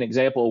 I'll give you an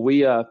example.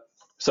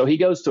 So he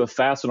goes to a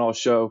Fastenal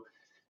show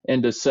in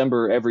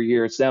December every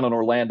year. It's down in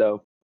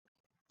Orlando,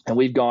 and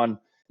we've gone,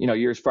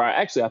 years prior.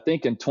 Actually, I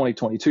think in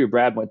 2022,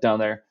 Brad went down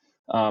there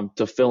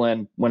to fill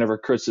in whenever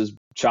Chris's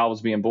child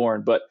was being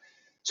born. But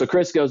so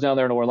Chris goes down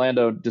there in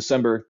Orlando,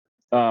 December.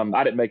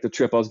 I didn't make the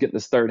trip. I was getting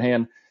this third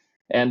hand,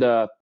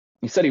 and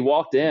he said he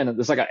walked in, and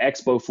there's like an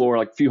expo floor,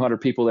 like a few hundred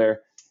people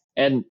there.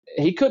 And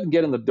he couldn't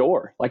get in the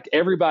door. Like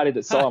everybody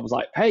that saw him was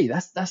like, "Hey,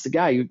 that's the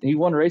guy. He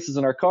won races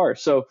in our car."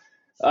 So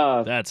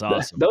that's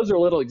awesome. Those are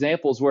little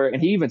examples where,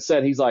 and he even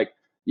said, he's like,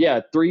 "Yeah,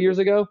 3 years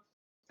ago,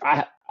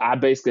 I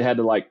basically had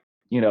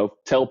to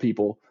tell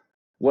people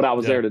what I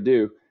was there to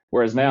do.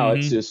 Whereas now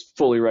it's just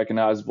fully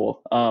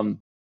recognizable."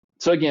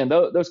 So again,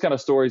 those kind of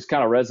stories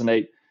kind of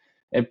resonate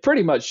and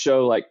pretty much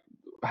show like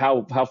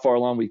how far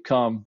along we've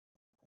come.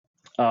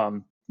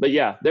 But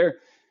yeah, they're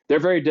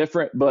very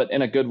different, but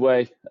in a good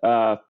way.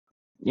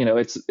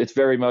 It's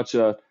very much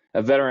a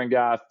veteran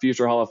guy,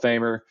 future Hall of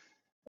Famer,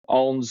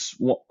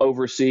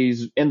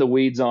 oversees in the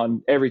weeds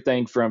on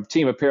everything from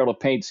team apparel to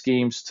paint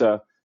schemes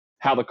to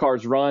how the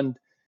cars run.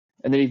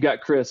 And then you've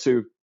got Chris,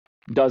 who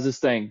does his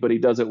thing, but he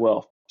does it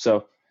well.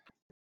 So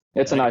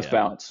it's a nice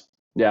balance.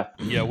 Yeah.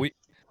 Yeah. I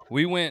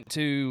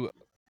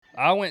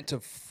went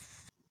to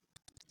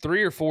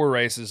 3 or 4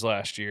 races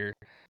last year,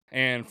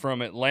 and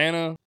from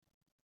Atlanta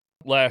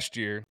last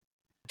year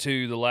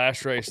to the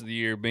last race of the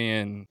year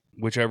being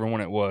whichever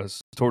one it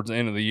was towards the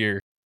end of the year,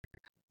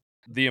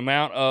 the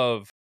amount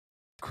of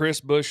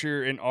Chris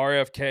Buescher and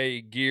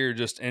RFK gear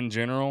just in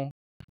general.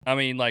 I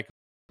mean, like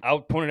I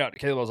pointed out to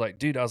Caleb, I was like,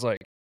 dude,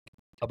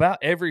 about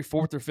every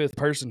 4th or 5th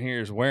person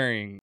here is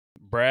wearing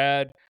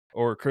Brad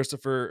or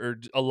Christopher or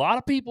a lot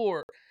of people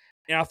are,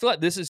 and I feel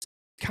like this is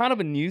kind of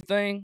a new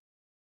thing.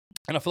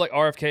 And I feel like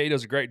RFK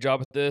does a great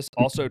job at this.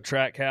 Also,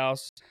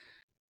 Trackhouse,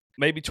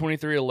 maybe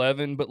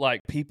 2311, but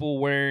like people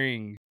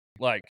wearing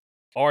like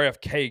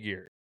RFK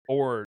gear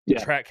or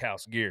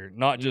Trackhouse gear,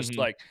 not just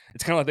like,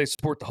 it's kind of like they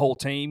support the whole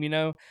team, you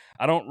know?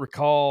 I don't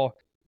recall,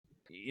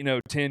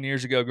 10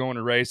 years ago going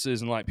to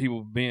races and like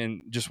people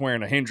being just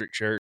wearing a Hendrick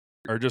shirt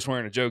or just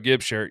wearing a Joe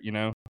Gibbs shirt,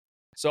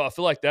 So I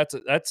feel like that's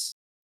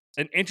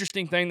an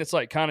interesting thing that's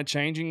like kind of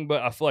changing,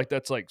 but I feel like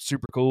that's like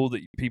super cool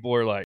that people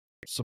are like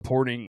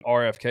supporting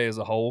RFK as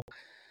a whole.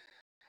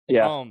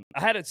 Yeah.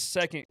 I had a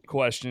second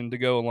question to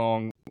go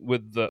along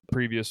with the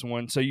previous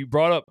one. So you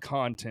brought up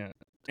content,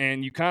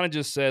 and you kind of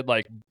just said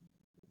like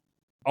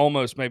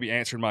almost maybe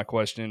answered my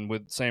question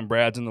with saying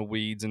Brad's in the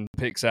weeds and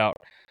picks out,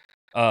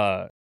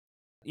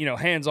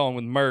 hands on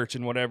with merch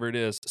and whatever it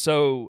is.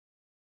 So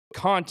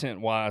content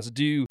wise,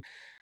 do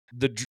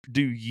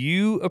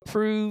you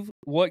approve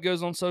what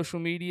goes on social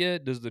media?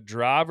 Does the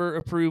driver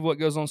approve what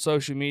goes on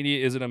social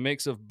media? Is it a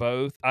mix of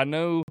both? I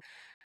know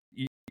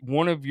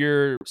one of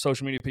your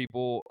social media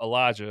people,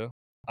 Elijah,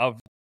 I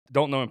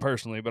don't know him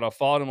personally, but I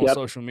followed him on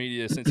social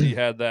media since he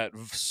had that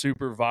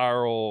super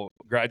viral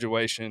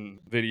graduation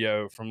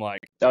video from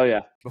like,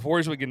 before he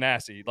was with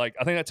Ganassi. Like,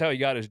 I think that's how he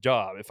got his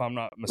job, if I'm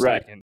not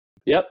mistaken. Right.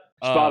 Yep.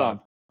 Spot on.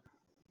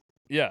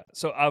 Yeah.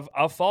 So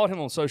I've followed him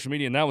on social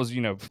media, and that was,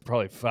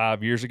 probably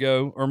 5 years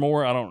ago or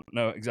more. I don't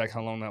know exactly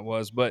how long that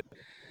was, but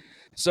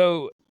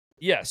so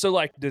yeah. So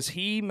like, does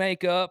he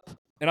make up?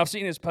 And I've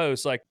seen his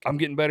posts, like, I'm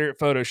getting better at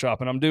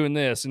Photoshop and I'm doing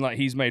this. And like,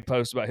 he's made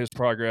posts about his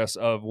progress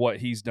of what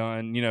he's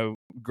done,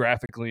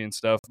 graphically and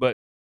stuff. But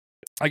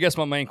I guess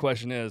my main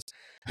question is,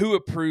 who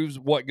approves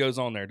what goes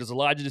on there? Does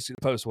Elijah just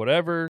post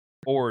whatever,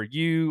 or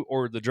you,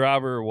 or the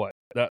driver, or what?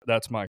 That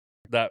is my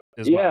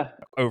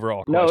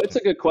overall question. No, it's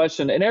a good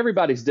question. And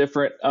everybody's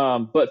different.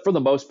 But for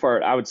the most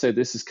part, I would say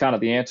this is kind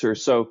of the answer.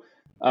 So,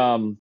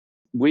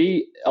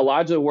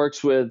 Elijah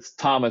works with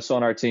Thomas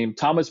on our team.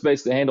 Thomas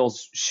basically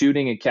handles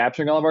shooting and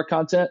capturing all of our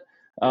content.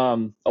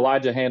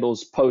 Elijah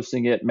handles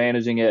posting it,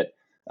 managing it,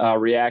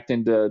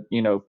 reacting to,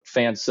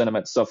 fan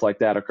sentiment, stuff like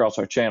that across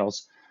our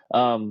channels.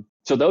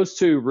 So those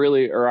two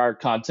really are our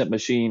content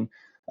machine.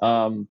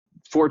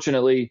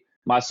 Fortunately,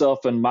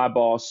 myself and my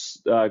boss,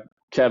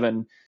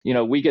 Kevin,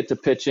 we get to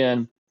pitch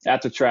in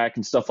at the track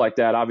and stuff like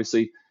that.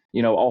 Obviously,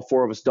 all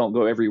four of us don't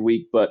go every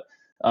week, but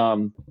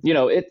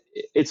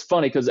it's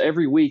funny because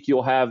every week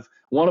you'll have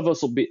one of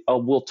us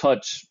will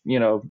touch,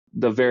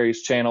 the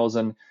various channels,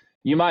 and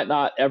you might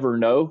not ever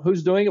know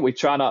who's doing it. We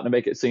try not to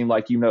make it seem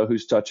like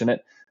who's touching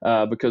it,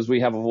 because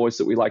we have a voice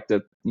that we like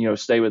to,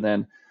 stay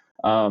within.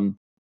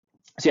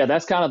 So yeah,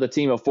 that's kind of the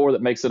team of four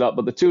that makes it up.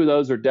 But the two of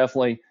those are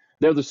definitely,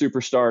 they're the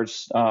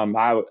superstars.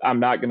 I'm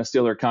not going to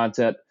steal their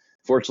content.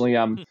 Fortunately,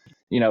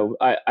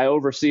 I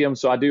oversee them,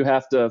 so I do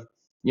have to,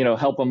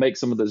 help them make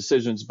some of the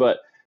decisions. But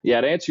yeah,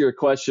 to answer your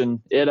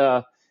question,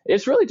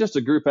 it's really just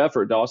a group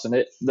effort,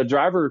 Dawson. The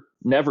driver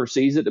never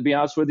sees it, to be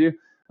honest with you.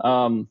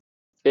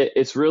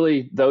 It's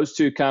really those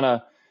two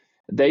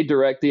they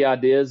direct the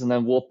ideas, and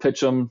then we'll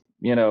pitch them,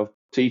 to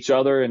each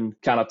other and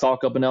kind of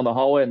talk up and down the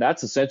hallway, and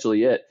that's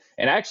essentially it.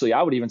 And actually,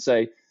 I would even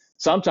say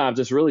sometimes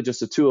it's really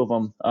just the two of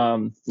them,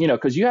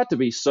 because you have to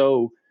be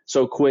so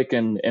quick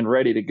and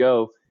ready to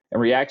go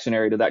and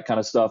reactionary to that kind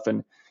of stuff.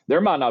 And there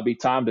might not be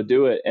time to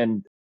do it.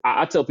 And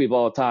I tell people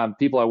all the time,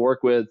 people I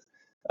work with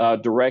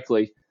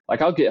directly,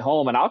 like I'll get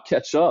home and I'll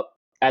catch up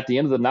at the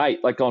end of the night,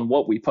 like on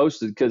what we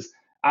posted, because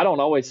I don't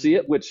always see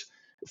it, which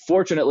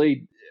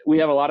fortunately we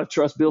have a lot of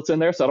trust built in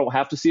there, so I don't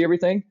have to see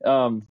everything.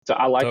 So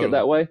I like it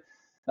that way.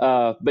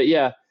 But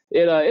yeah,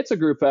 it's a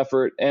group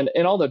effort. And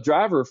on the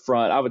driver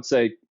front, I would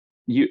say,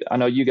 I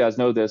know you guys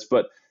know this,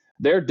 but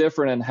they're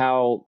different in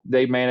how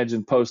they manage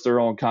and post their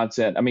own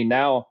content. I mean,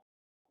 now,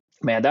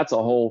 man, that's a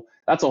whole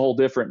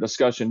different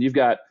discussion. You've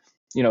got,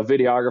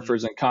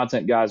 videographers and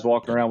content guys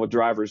walking around with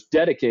drivers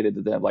dedicated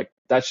to them. Like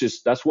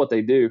that's what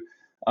they do.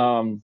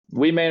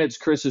 We manage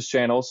Chris's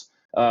channels.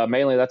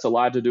 Mainly that's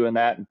Elijah doing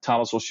that, and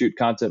Thomas will shoot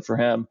content for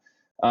him.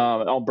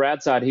 On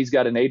Brad's side, he's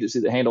got an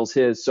agency that handles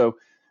his. So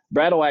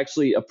Brad will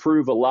actually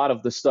approve a lot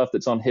of the stuff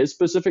that's on his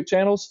specific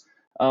channels.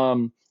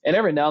 And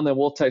every now and then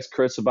we'll text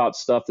Chris about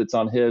stuff that's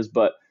on his,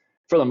 but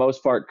for the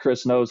most part,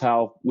 Chris knows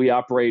how we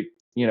operate,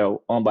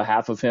 on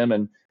behalf of him,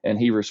 and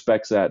he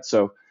respects that.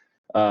 So,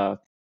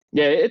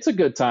 yeah, it's a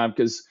good time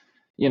because,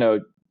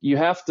 you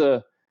have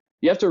to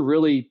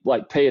really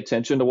like pay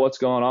attention to what's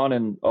going on.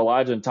 And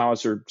Elijah and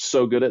Thomas are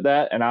so good at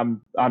that. And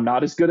I'm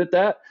not as good at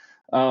that.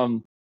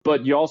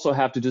 But you also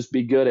have to just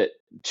be good at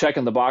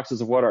checking the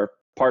boxes of what our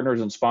partners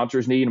and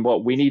sponsors need and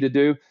what we need to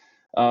do.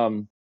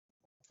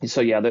 So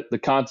yeah, the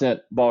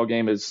content ball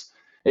game it's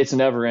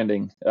never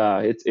ending.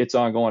 It's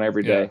ongoing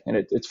every day, and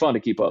it's fun to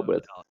keep up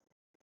with.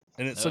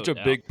 And it's such a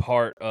big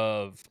part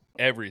of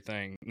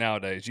everything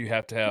nowadays. You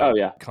have to have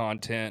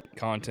content.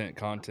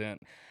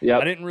 Yeah,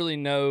 I didn't really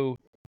know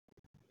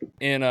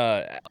in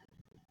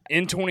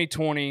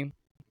 2020,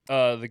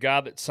 the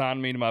guy that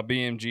signed me to my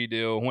BMG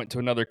deal went to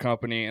another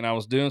company, and I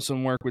was doing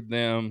some work with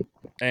them.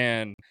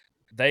 and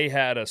they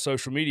had a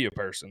social media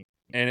person,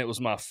 and it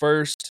was my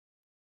first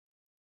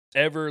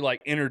ever like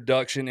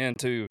introduction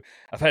into.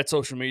 I've had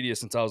social media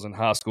since I was in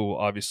high school,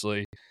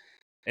 obviously,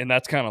 and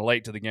that's kind of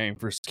late to the game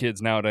for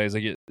kids nowadays.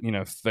 They get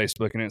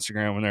Facebook and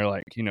Instagram when they're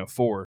like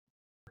 4,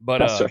 but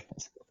That's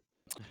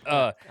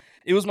right.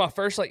 it was my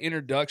first like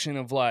introduction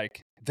of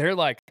like they're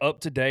like up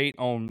to date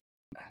on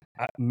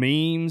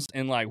memes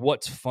and like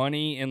what's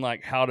funny and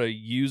like how to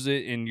use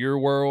it in your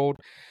world,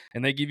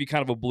 and they give you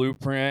kind of a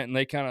blueprint, and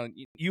they kind of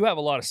you have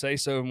a lot of say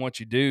so in what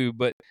you do,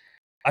 but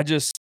I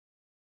just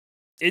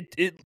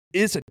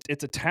it's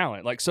a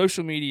talent. Like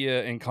social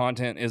media and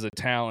content is a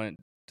talent,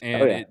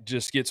 and it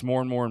just gets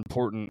more and more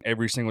important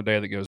every single day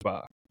that goes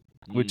by,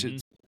 which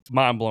is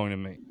mind blowing to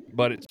me,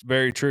 but it's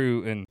very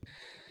true. And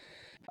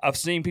I've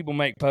seen people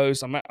make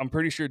posts. I'm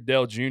pretty sure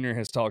Dell Jr.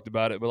 has talked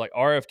about it, but like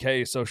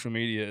RFK social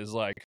media is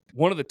like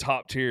one of the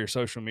top tier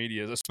social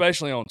medias,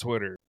 especially on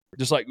Twitter.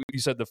 Just like you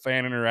said, the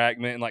fan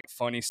interactment and like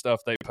funny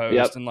stuff they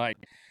post, and like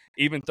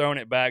even throwing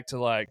it back to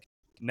like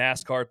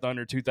NASCAR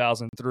Thunder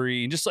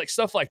 2003 and just like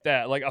stuff like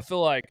that. Like I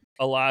feel like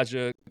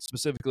Elijah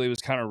specifically was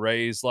kind of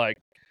raised like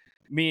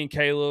me and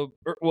Caleb,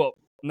 well,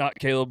 not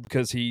Caleb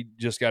because he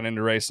just got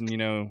into racing,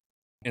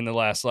 in the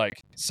last like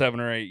 7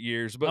 or 8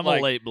 years. But I'm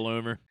like, a late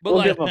bloomer. But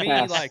we'll like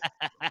me, like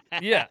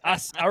yeah,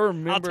 I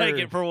remember. I'll take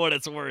it for what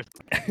it's worth.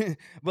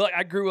 But like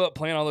I grew up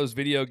playing all those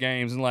video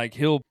games, and like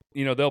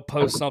they'll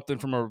post something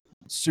from a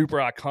super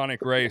iconic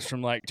race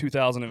from like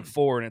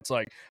 2004, and it's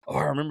like, oh,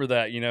 I remember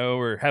that,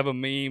 or have a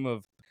meme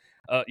of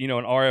an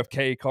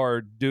RFK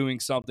car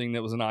doing something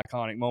that was an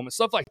iconic moment,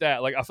 stuff like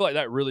that. Like I feel like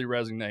that really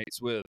resonates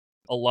with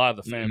a lot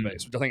of the fan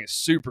base, which I think is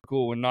super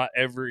cool. And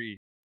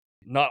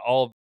not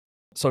all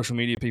social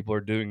media people are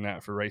doing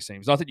that for race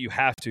teams. Not that you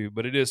have to,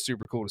 but it is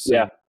super cool to see.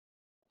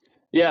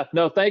 Yeah.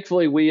 No,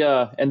 thankfully we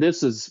and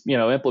this is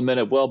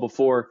implemented well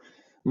before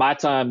my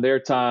time, their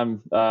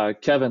time.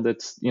 Kevin,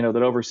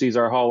 that oversees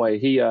our hallway.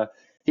 He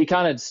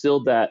kind of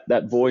instilled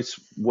that voice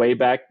way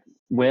back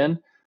when,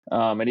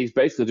 and he's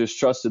basically just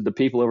trusted the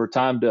people over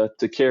time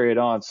to carry it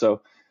on.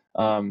 So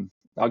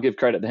I'll give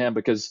credit to him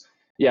because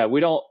we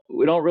don't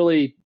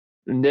really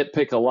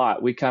nitpick a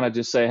lot. We kind of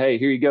just say, hey,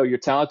 here you go, you're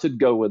talented,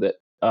 go with it.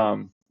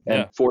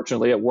 And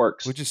fortunately it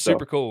works, which is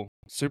super cool.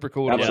 Super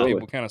cool to let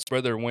people kind of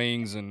spread their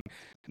wings and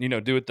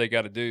do what they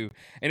got to do.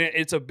 And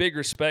it's a big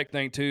respect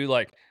thing too.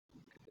 Like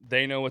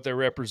they know what they're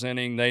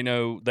representing. They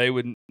know they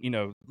wouldn't,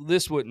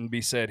 this wouldn't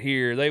be said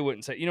here. They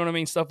wouldn't say, you know what I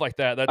mean? Stuff like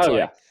that. That's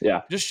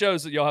just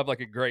shows that y'all have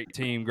like a great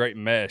team, great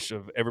mesh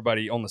of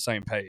everybody on the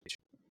same page.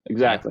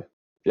 Exactly.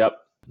 Yep.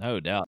 No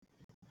doubt.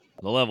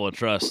 The level of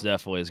trust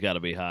definitely has got to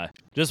be high.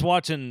 Just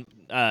watching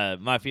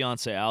my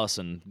fiance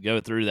Allison go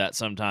through that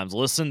sometimes,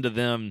 listen to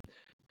them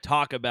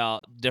talk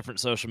about different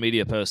social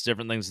media posts,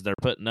 different things that they're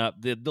putting up,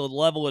 the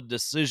level of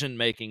decision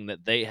making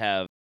that they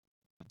have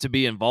to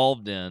be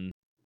involved in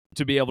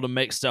to be able to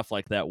make stuff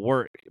like that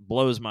work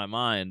blows my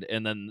mind.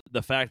 And then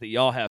the fact that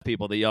y'all have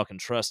people that y'all can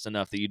trust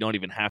enough that you don't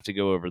even have to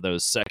go over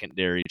those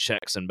secondary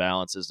checks and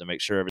balances to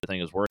make sure everything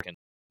is working.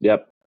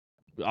 Yep.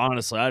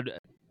 Honestly,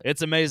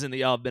 it's amazing that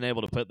y'all have been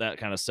able to put that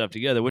kind of stuff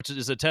together, which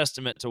is a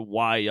testament to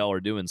why y'all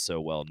are doing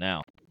so well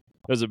now.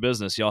 As a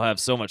business, y'all have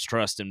so much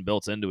trust and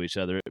built into each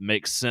other. It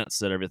makes sense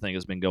that everything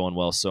has been going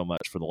well so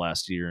much for the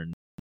last year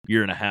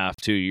and a half,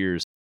 2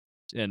 years,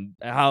 and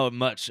how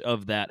much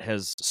of that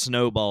has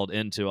snowballed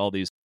into all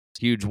these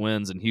huge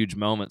wins and huge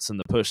moments and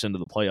the push into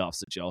the playoffs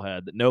that y'all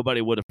had that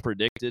nobody would have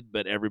predicted,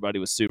 but everybody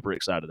was super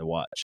excited to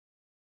watch.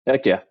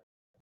 Heck yeah.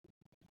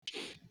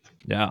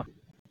 Yeah.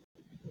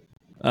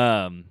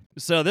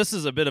 So this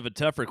is a bit of a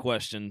tougher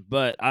question,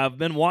 but I've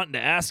been wanting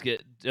to ask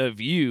it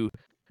of you.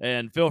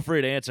 And feel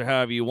free to answer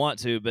however you want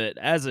to, but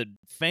as a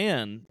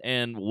fan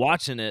and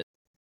watching it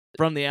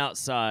from the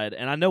outside,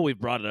 and I know we've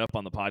brought it up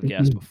on the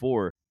podcast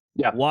before,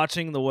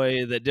 watching the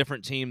way that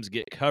different teams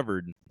get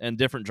covered and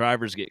different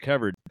drivers get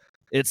covered,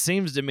 it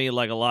seems to me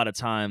like a lot of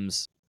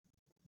times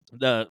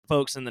the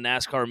folks in the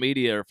NASCAR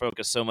media are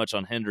focused so much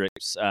on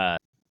Hendricks,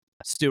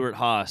 Stewart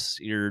Haas,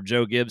 your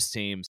Joe Gibbs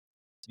teams.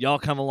 Y'all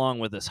come along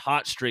with this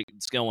hot streak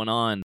that's going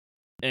on.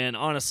 And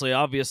honestly,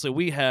 obviously,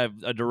 we have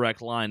a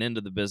direct line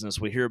into the business.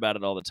 We hear about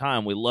it all the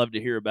time. We love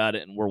to hear about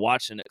it, and we're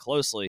watching it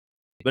closely.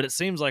 But it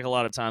seems like a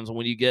lot of times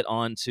when you get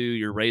onto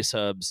your race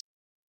hubs,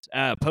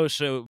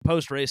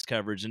 post-race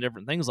coverage and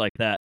different things like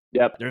that,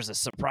 there's a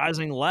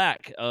surprising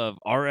lack of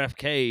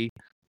RFK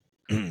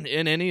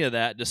in any of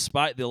that,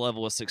 despite the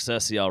level of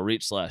success y'all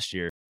reached last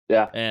year.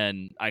 Yeah.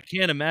 And I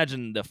can't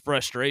imagine the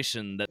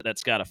frustration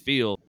that's got to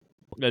feel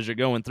as you're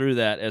going through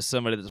that as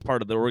somebody that's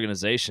part of the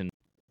organization.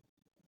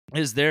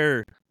 Is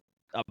that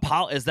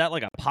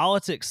like a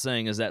politics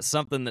thing? Is that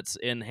something that's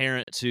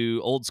inherent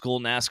to old school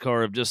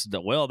NASCAR of just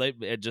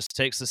it just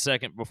takes a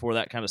second before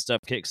that kind of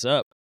stuff kicks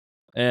up?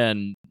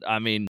 And I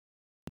mean,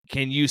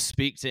 can you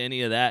speak to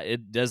any of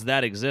that? Does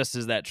that exist?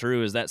 Is that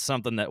true? Is that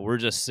something that we're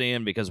just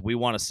seeing because we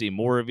want to see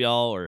more of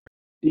y'all? Or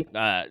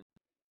no?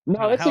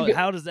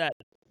 How does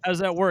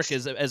that work?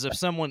 As if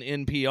someone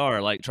in PR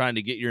like trying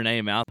to get your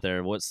name out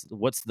there, what's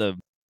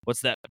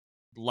that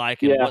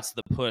like, and what's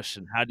the push,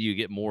 and how do you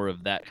get more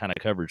of that kind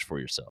of coverage for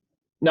yourself?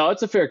 No,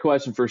 it's a fair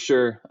question for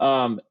sure.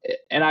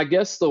 And I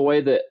guess the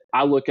way that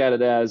I look at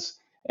it as,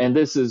 and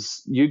this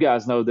is, you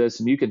guys know this,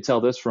 and you can tell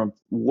this from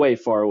way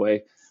far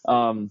away.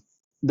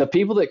 The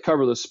people that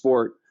cover the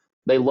sport,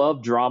 they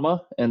love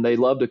drama, and they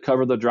love to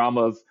cover the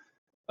drama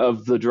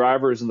of the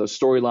drivers and the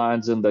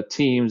storylines and the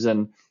teams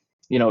and,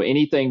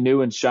 anything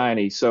new and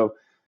shiny. So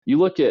you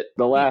look at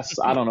the last,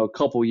 I don't know,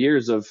 couple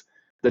years of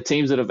the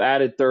teams that have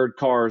added third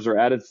cars or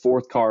added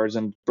fourth cars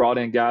and brought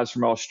in guys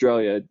from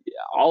Australia,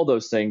 all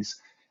those things.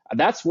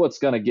 That's what's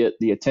going to get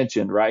the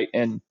attention, right?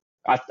 And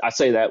I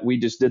say that we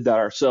just did that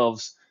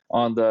ourselves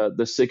on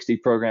the 60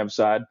 program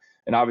side,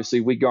 and obviously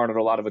we garnered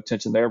a lot of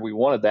attention there. We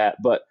wanted that,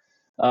 but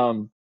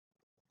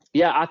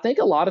I think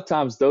a lot of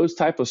times those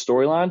type of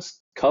storylines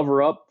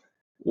cover up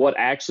what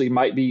actually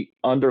might be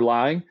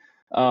underlying.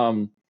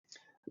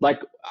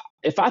 Like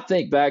if I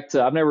think back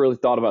to, I've never really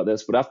thought about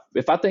this, but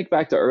if I think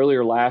back to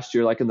earlier last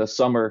year, like in the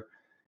summer,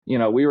 we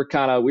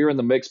were in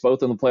the mix,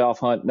 both in the playoff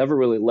hunt, never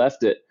really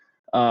left it.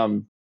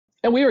 And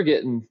we were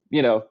getting,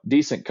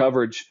 decent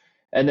coverage.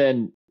 And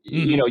then,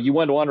 you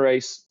win one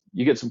race,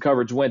 you get some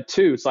coverage, win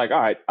two. It's like, all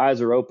right, eyes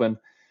are open.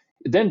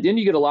 Then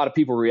you get a lot of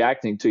people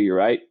reacting to you,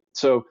 right?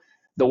 So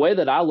the way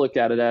that I look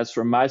at it as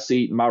from my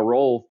seat and my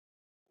role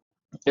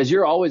is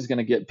you're always going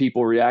to get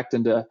people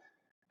reacting to,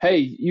 hey,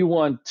 you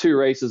won 2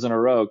 races in a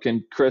row.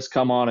 Can Chris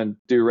come on and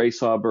do Race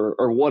Hub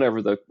or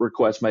whatever the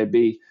request may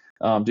be?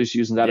 Just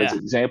using that as an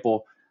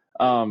example.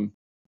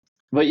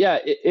 But yeah,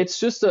 it's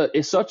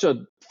such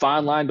a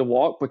fine line to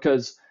walk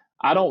because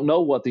I don't know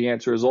what the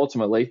answer is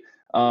ultimately.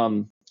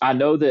 I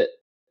know that,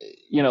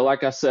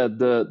 like I said,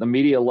 the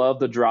media love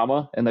the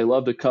drama and they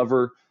love to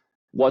cover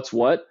what's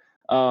what.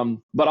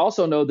 But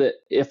also know that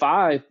if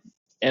I,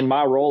 in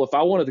my role, if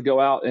I wanted to go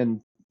out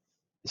and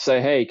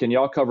say, hey, can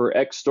y'all cover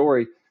X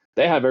story?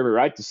 They have every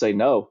right to say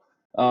no.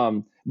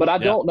 But I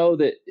don't know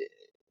that,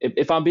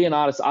 if I'm being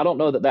honest, I don't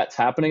know that that's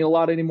happening a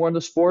lot anymore in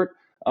the sport.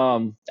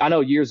 I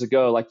know years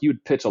ago, like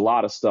you'd pitch a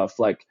lot of stuff.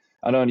 Like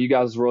I know in you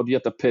guys' world, you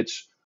have to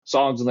pitch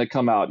songs when they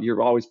come out.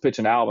 You're always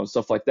pitching albums,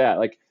 stuff like that.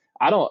 Like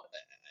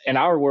in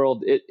our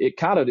world, it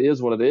kind of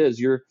is what it is.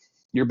 You're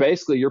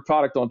basically, your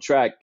product on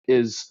track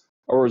is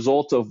a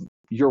result of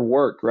your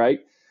work, right?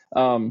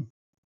 So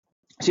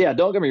yeah,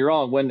 don't get me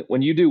wrong.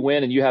 When you do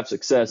win and you have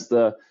success,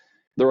 the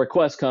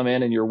requests come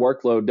in and your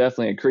workload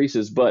definitely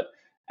increases. But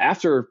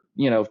after,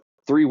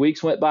 3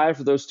 weeks went by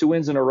for those 2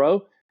 wins in a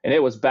row, and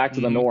it was back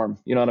to the norm.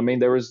 You know what I mean?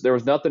 There was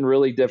nothing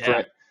really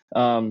different.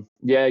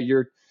 Yeah.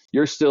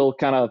 You're still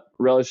kind of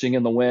relishing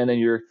in the win, and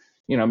you're,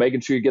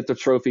 making sure you get the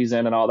trophies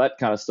in and all that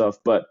kind of stuff.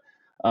 But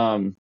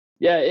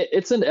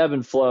it's an ebb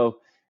and flow.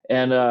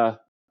 And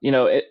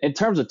in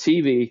terms of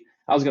TV,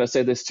 I was going to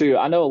say this too.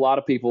 I know a lot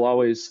of people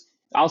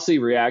I'll see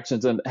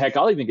reactions, and heck,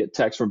 I'll even get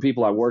texts from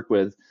people I work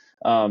with,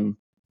 and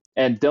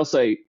they'll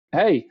say,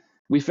 "Hey,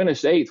 we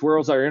finished 8th. Where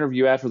was our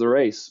interview after the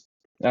race?"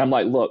 And I'm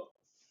like, "Look,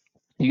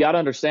 you got to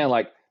understand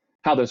like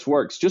how this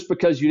works. Just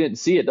because you didn't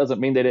see it doesn't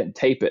mean they didn't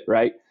tape it,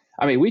 right?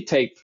 I mean, we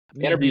tape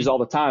interviews all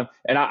the time,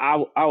 and I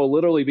will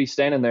literally be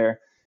standing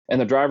there,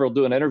 and the driver will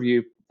do an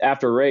interview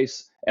after a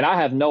race, and I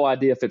have no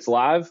idea if it's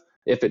live,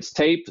 if it's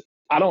taped.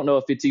 I don't know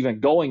if it's even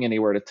going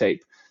anywhere to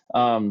tape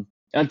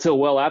until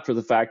well after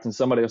the fact, and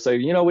somebody will say,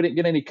 we didn't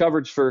get any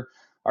coverage for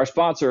our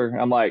sponsor.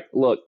 I'm like,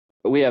 look,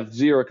 we have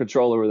zero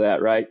control over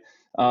that, right?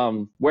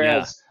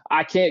 Whereas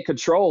I can't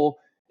control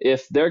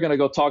if they're going to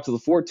go talk to the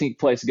 14th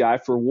place guy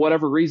for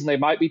whatever reason they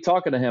might be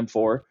talking to him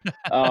for.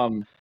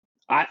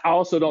 I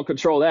also don't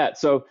control that.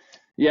 So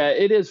yeah,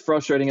 it is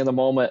frustrating in the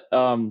moment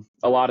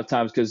a lot of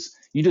times because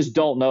you just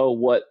don't know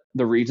what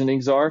the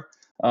reasonings are.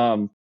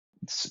 To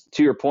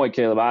your point,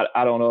 Caleb,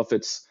 I don't know if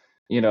it's,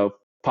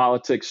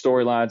 politics,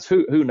 storylines,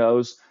 who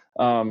knows?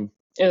 End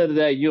of the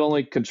day, you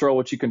only control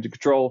what you can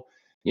control.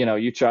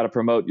 You try to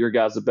promote your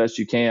guys the best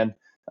you can.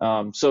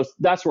 So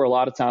that's where a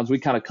lot of times we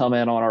kind of come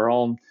in on our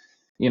own,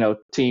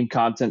 team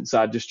content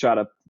side, just try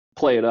to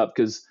play it up.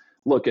 Because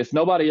look, if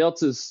nobody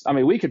else is,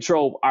 we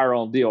control our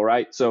own deal,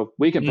 right? So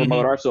we can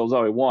promote ourselves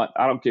all we want.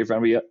 I don't care if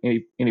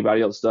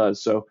anybody else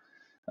does. So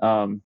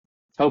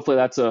hopefully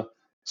that's a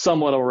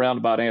somewhat of a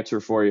roundabout answer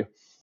for you.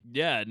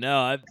 Yeah,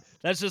 no,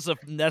 that's just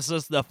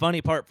the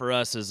funny part for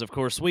us is, of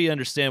course, we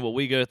understand what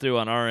we go through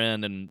on our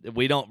end, and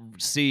we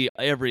don't see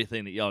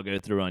everything that y'all go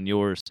through on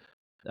yours.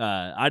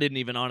 I didn't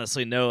even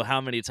honestly know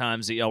how many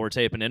times that y'all were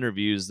taping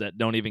interviews that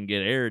don't even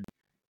get aired.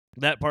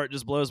 That part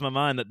just blows my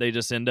mind that they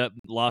just end up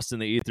lost in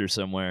the ether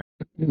somewhere.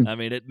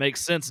 It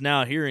makes sense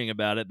now hearing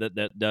about it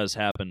that does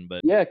happen,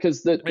 but yeah,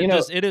 because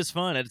it is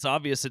fun. It's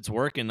obvious it's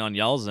working on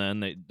y'all's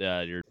end.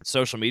 Your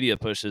social media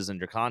pushes and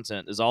your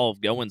content is all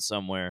going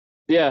somewhere.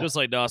 Yeah, just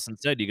like Dawson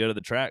said, you go to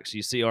the tracks,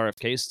 you see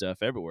RFK stuff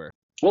everywhere.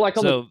 Well, like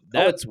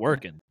that's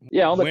working.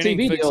 Yeah, on the winning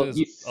TV fixes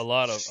deal, a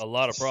lot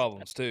of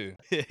problems too.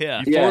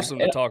 Yeah, you force them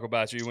to talk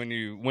about you when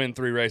you win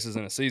 3 races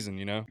in a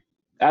season.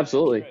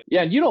 Absolutely.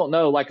 Yeah, and you don't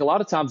know. Like a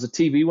lot of times, the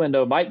TV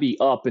window might be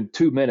up in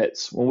 2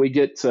 minutes when we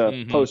get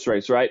to post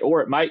race, right?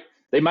 Or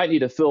they might need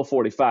to fill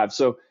 45.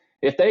 So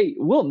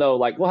we'll know,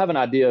 like we'll have an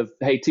idea of,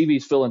 hey,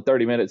 TV's filling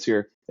 30 minutes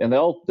here, and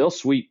they'll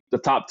sweep the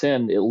top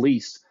 10 at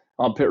least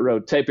on pit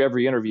road, tape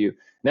every interview.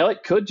 Now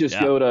it could just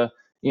go to,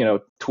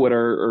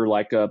 Twitter or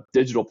like a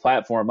digital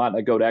platform, might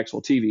not go to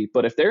actual TV.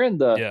 But if they're in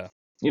the,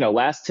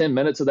 last 10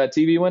 minutes of that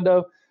TV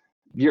window,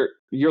 you're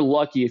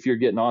lucky if you're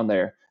getting on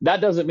there. That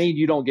doesn't mean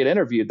you don't get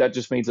interviewed. That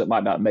just means it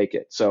might not make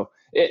it. So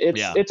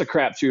it's a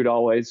crapshoot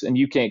always, and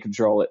you can't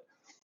control it.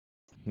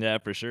 Yeah,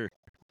 for sure.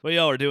 Well,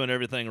 y'all are doing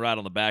everything right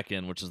on the back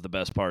end, which is the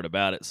best part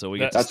about it. So we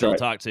get to still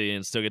talk to you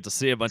and still get to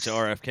see a bunch of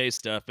RFK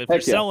stuff. If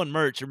you're selling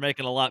merch, you're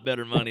making a lot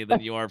better money than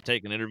you are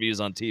taking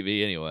interviews on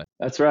TV anyway.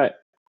 That's right.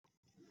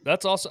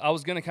 That's also, I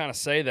was going to kind of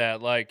say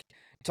that, like,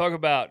 talk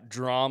about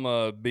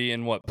drama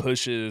being what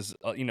pushes,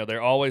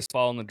 they're always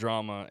following the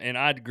drama. And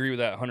I'd agree with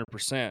that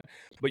 100%.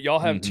 But y'all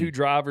have two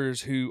drivers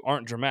who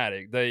aren't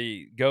dramatic.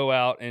 They go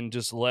out and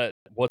just let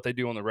what they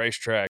do on the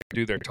racetrack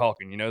do their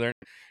talking.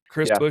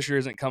 Chris Buescher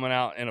isn't coming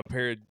out in a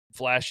pair of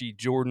flashy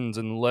Jordans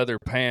and leather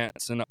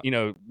pants and,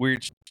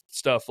 weird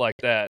stuff like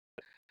that,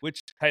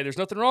 which, hey, there's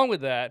nothing wrong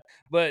with that.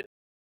 But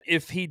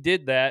if he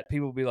did that,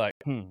 people would be like,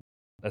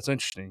 that's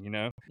interesting,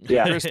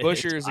 Yeah. Chris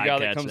Buescher is the guy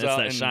that comes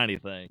out in shiny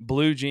thing,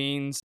 blue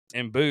jeans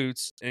and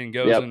boots and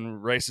goes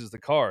and races the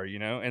car,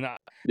 And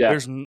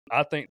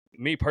I think,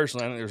 me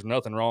personally, I think there's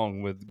nothing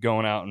wrong with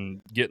going out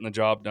and getting the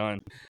job done.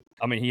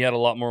 I mean, he had a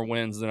lot more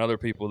wins than other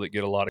people that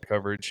get a lot of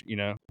coverage,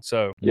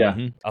 So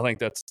I think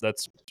that's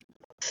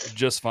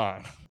just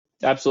fine.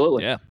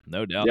 Absolutely. Yeah,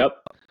 no doubt. Yep.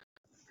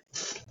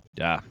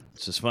 Yeah,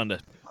 it's just fun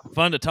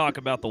to talk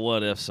about the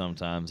what if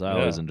sometimes. I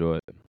always enjoy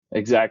it.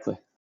 Exactly.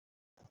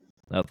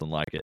 Nothing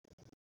like it,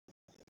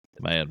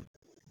 man.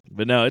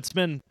 But no, it's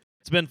been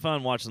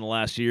fun watching the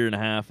last year and a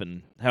half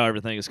and how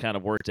everything has kind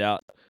of worked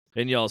out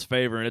in y'all's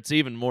favor. And it's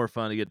even more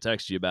fun to get to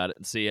text you about it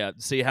and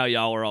see how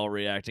y'all are all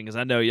reacting, because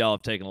I know y'all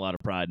have taken a lot of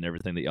pride in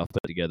everything that y'all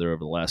put together over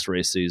the last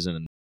race season,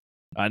 and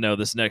I know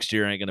this next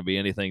year ain't going to be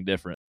anything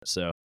different.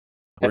 So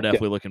we're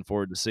definitely looking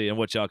forward to seeing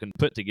what y'all can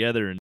put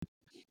together and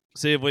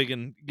see if we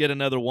can get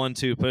another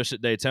 1-2 push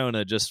at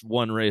Daytona just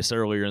one race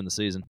earlier in the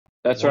season.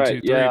 That's 1,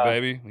 right. 2, 3,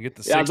 baby. We get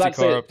the 60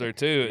 car up there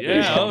too.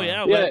 Yeah. Oh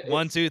yeah.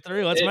 1, 2,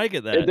 3. Let's make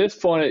it that. At this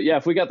point,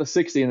 if we got the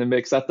 60 in the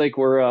mix, I think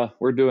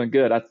we're doing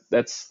good. I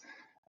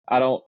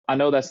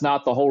know that's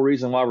not the whole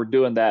reason why we're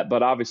doing that,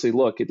 but obviously,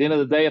 look, at the end of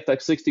the day, if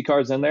that 60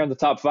 car's in there in the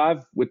top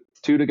 5 with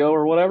 2 to go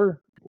or whatever,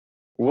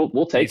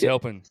 we'll take He's it.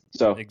 Helping.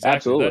 So exactly.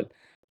 Absolutely.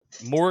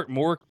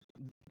 More.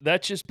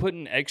 That's just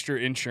putting extra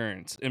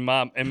insurance in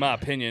my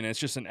opinion. It's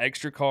just an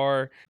extra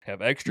car,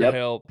 have extra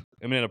help.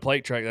 I mean, at a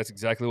plate track, that's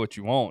exactly what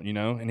you want,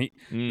 And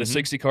the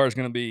 60 car is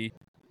going to be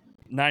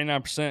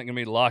 99% going to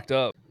be locked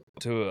up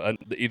to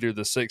either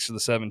the 6 or the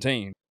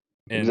 17.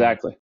 And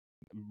exactly.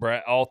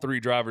 All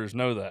 3 drivers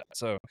know that.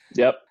 So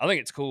I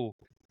think it's cool.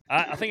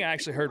 I think I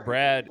actually heard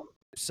Brad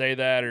say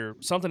that or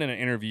something in an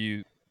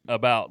interview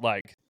about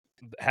like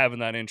having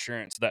that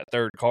insurance, that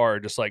third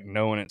car, just like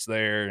knowing it's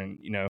there and,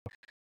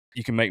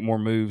 you can make more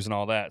moves and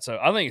all that. So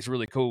I think it's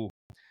really cool.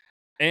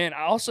 And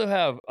I also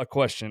have a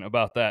question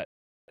about that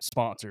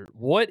sponsor.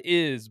 What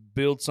is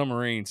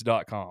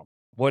buildsubmarines.com?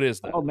 What is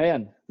that? Oh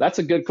man, that's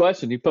a good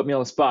question. You put me on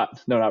the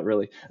spot. No, not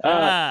really.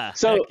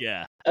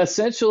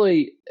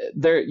 Essentially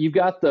you've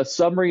got the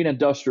submarine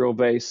industrial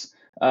base,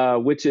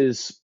 which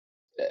is,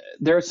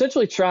 they're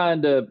essentially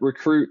trying to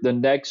recruit the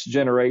next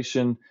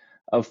generation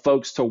of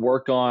folks to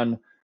work on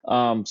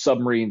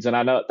submarines. And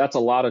I know that's a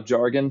lot of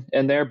jargon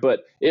in there,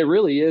 but it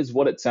really is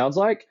what it sounds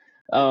like.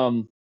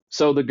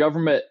 So the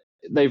government,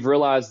 they've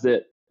realized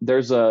that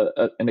there's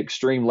an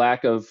extreme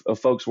lack of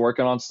folks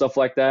working on stuff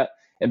like that.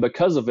 And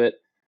because of it,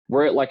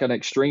 we're at like an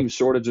extreme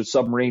shortage of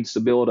submarines to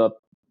be able to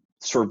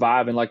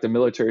survive in like the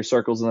military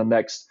circles in the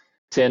next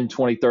 10,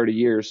 20, 30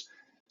 years.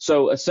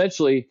 So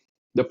essentially,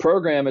 the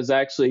program is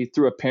actually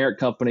through a parent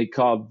company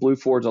called Blue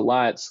Forge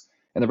Alliance,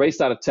 and they're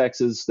based out of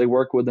Texas. They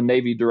work with the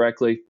Navy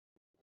directly.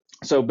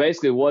 So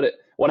basically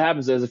what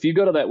happens is if you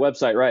go to that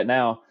website right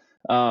now,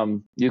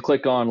 you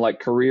click on like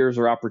careers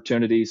or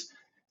opportunities,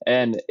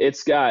 and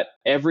it's got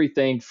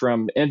everything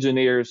from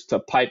engineers to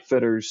pipe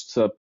fitters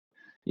to,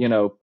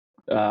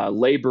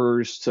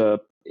 laborers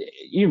to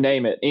you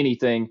name it,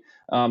 anything.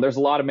 There's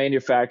a lot of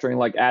manufacturing,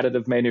 like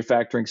additive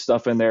manufacturing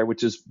stuff in there,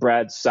 which is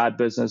Brad's side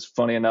business,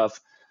 funny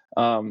enough.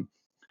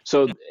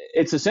 So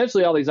it's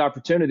essentially all these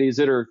opportunities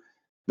that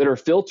are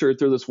filtered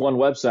through this one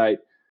website,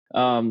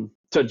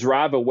 to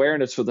drive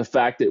awareness for the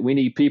fact that we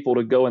need people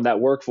to go in that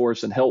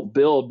workforce and help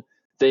build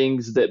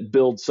things that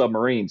build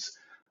submarines.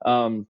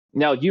 Now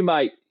you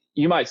might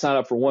sign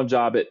up for one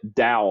job at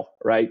Dow,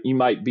 right? You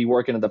might be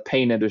working in the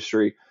paint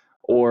industry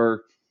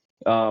or,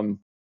 I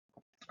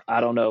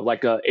don't know,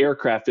 like a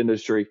aircraft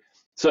industry.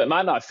 So it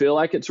might not feel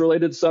like it's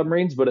related to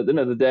submarines, but at the end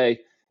of the day,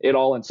 it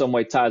all in some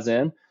way ties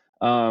in.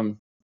 So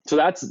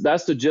that's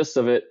the gist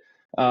of it.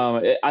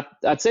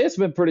 I'd say it's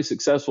been pretty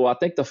successful. I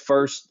think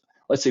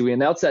we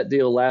announced that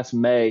deal last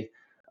May,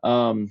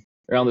 around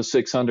the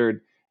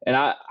 600, and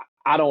I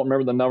don't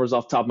remember the numbers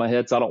off the top of my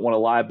head, so I don't want to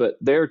lie, but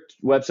their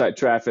website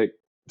traffic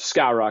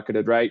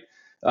skyrocketed, right?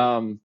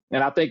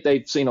 And I think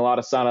they've seen a lot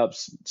of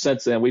signups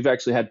since then. We've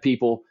actually had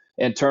people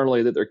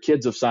internally that their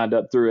kids have signed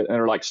up through it and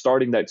are like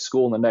starting that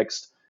school in the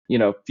next,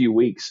 few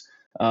weeks.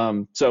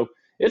 So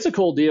it's a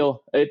cool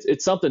deal.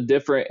 It's something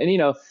different.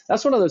 And,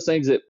 that's one of those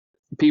things that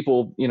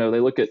people, they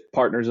look at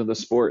partners of the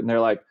sport and they're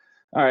like,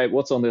 all right,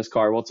 what's on this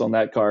car? What's on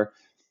that car?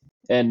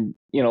 And,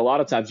 a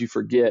lot of times you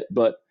forget,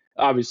 but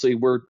obviously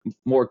we're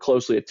more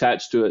closely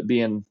attached to it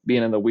being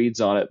in the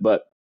weeds on it.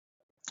 But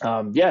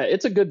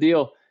it's a good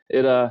deal.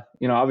 It,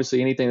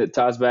 obviously anything that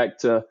ties back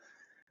to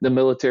the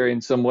military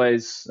in some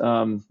ways,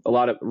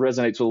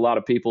 resonates with a lot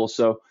of people.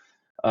 So,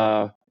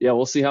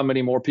 we'll see how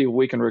many more people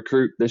we can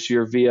recruit this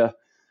year via,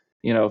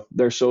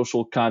 their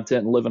social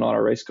content and living on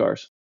our race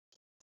cars.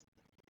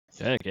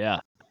 Heck yeah.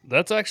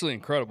 That's actually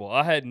incredible.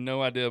 I had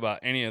no idea about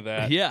any of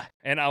that. Yeah.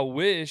 And I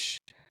wish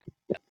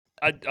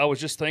I was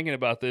just thinking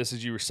about this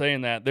as you were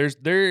saying that.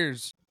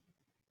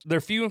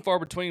 They're few and far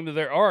between, but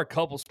there are a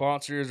couple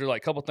sponsors or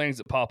like a couple things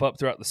that pop up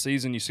throughout the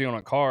season you see on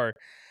a car.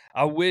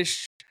 I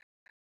wish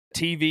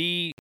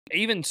TV,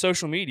 even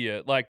social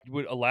media, like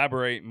would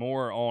elaborate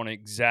more on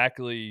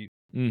exactly.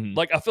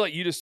 Like I feel like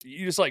you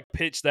just like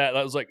pitched that.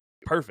 That was like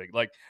perfect.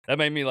 Like that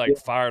made me like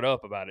fired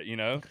up about it,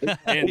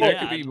 And there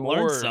could be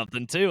more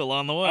something too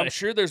along the way. I'm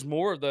sure there's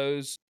more of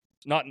those.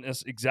 Not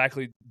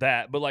exactly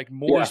that, but like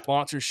more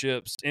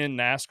sponsorships in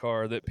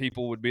NASCAR that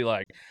people would be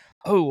like,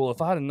 oh, well,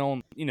 if I'd have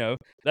known,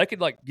 that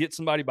could like get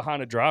somebody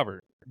behind a driver.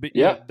 But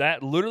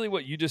that literally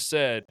what you just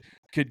said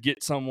could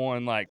get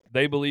someone like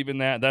they believe in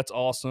that. That's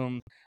awesome.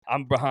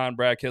 I'm behind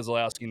Brad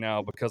Keselowski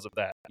now because of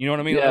that. You know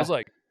what I mean? Yeah. I was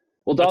like,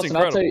 well, that's Dawson,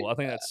 incredible. I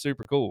think that's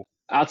super cool.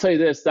 I'll tell you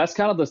this. That's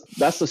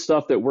that's the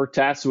stuff that we're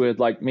tasked with.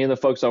 Like me and the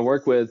folks I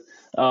work with.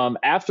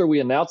 After we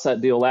announced that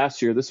deal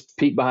last year, this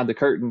peek behind the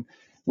curtain.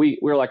 We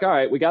were like, all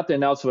right, we got the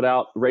announcement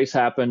out, race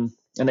happened,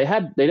 and they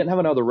didn't have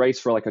another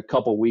race for like a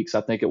couple weeks,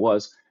 I think it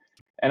was.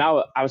 And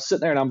I was sitting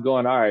there and I'm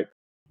going, all right,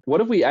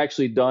 what have we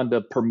actually done to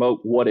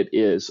promote what it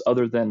is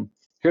other than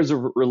here's a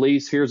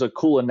release, here's a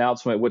cool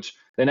announcement, which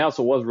the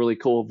announcement was really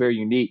cool, very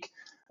unique.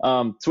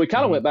 So we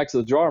kind of went back to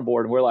the drawing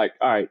board and we're like,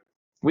 all right,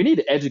 we need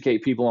to educate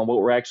people on what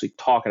we're actually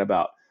talking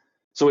about.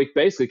 So we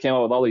basically came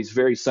up with all these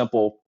very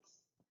simple,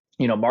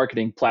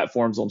 marketing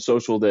platforms on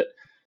social that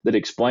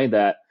explain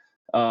that.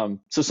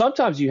 So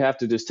sometimes you have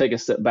to just take a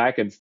step back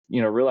and,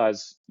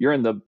 realize you're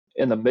in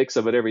the mix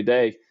of it every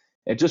day.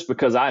 And just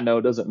because I know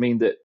doesn't mean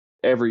that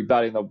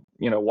everybody in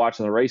the,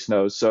 watching the race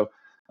knows. So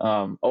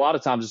a lot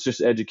of times it's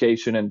just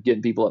education and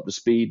getting people up to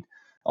speed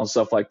on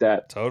stuff like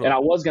that. Totally. And I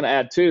was going to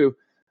add too,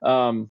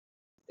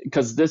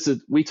 because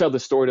we tell the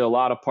story to a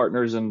lot of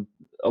partners and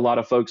a lot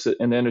of folks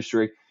in the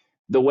industry.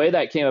 The way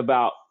that came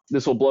about,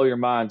 this will blow your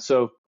mind.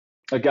 So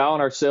a guy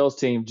on our sales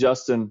team,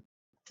 Justin,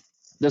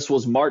 this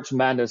was March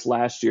Madness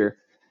last year.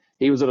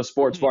 He was at a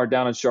sports bar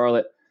down in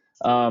Charlotte.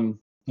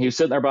 He was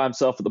sitting there by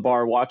himself at the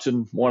bar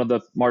watching one of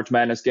the March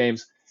Madness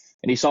games,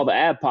 and he saw the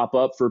ad pop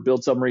up for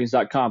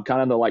buildsubmarines.com,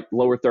 kind of in the like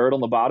lower third on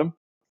the bottom.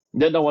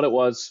 Didn't know what it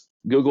was.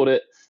 Googled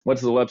it, went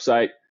to the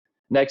website.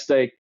 Next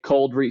day,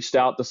 cold reached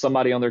out to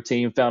somebody on their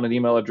team, found an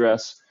email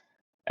address,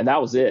 and that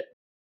was it.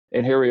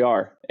 And here we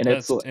are. And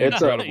it's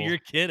you're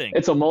kidding.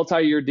 It's a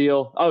multi-year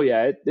deal. Oh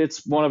yeah,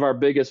 it's one of our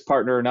biggest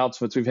partner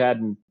announcements we've had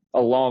in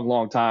a long,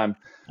 long time.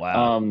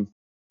 Wow.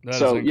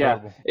 So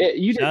yeah,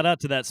 shout out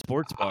to that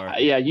sports bar.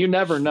 You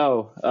never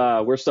know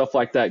where stuff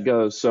like that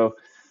goes. So,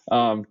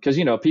 because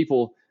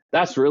people,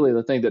 that's really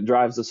the thing that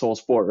drives this whole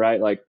sport, right?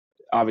 Like,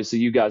 obviously,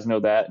 you guys know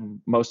that, and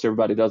most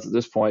everybody does at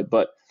this point.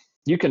 But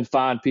you can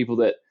find people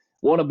that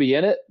want to be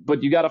in it,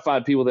 but you got to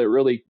find people that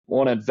really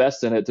want to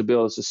invest in it to be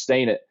able to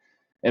sustain it.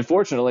 And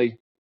fortunately,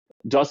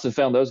 Justin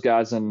found those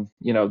guys, and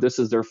this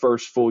is their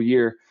first full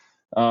year.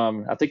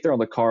 I think they're on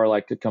the car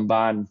like a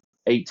combined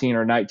 18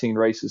 or 19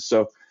 races.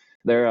 So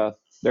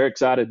they're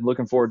excited and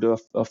looking forward to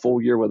a full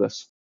year with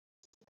us.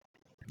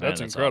 That's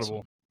incredible.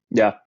 Awesome.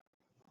 Yeah.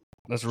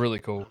 That's really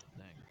cool.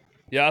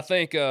 Yeah, I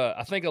think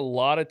a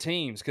lot of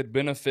teams could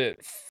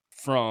benefit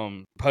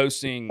from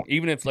posting,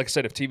 even if, like I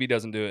said, if TV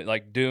doesn't do it,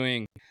 like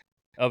doing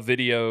a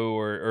video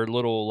or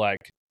little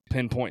like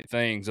pinpoint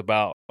things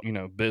about,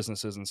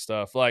 businesses and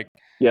stuff. Like,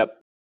 yep.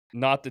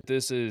 Not that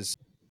this is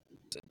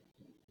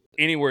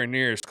anywhere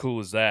near as cool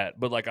as that,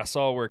 but like I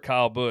saw where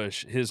Kyle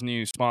Busch, his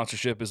new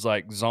sponsorship is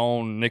like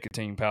Zone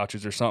nicotine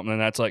pouches or something, and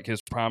that's like his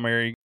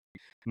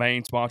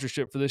main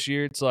sponsorship for this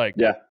year. It's like,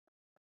 yeah,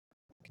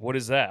 what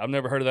is that? I've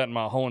never heard of that in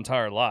my whole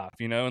entire life,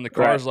 and the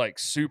car's like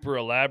super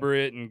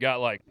elaborate and got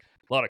like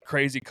a lot of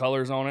crazy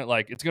colors on it.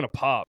 Like it's gonna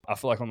pop, I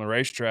feel like, on the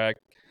racetrack.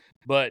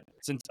 But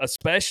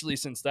especially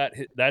since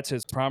that's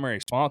his primary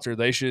sponsor,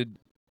 they should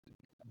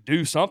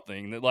do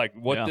something that like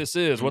what this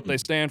is, what they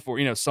stand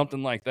for,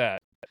 something like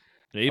that.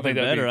 Even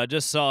better, I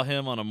just saw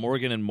him on a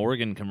Morgan &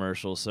 Morgan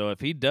commercial. So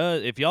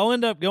if y'all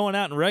end up going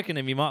out and wrecking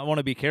him, you might want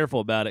to be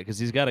careful about it because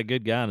he's got a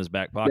good guy in his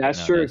back pocket.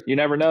 That's true. You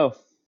never know.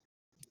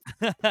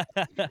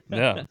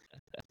 Yeah.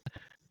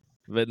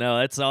 But no,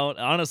 that's all.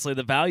 Honestly,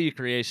 the value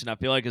creation, I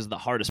feel like, is the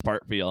hardest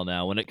part for y'all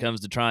now when it comes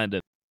to trying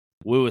to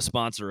woo a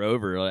sponsor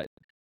over. Like,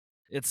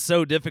 it's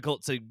so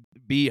difficult to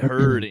be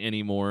heard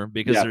anymore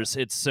because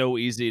it's so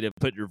easy to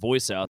put your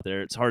voice out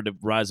there. It's hard to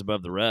rise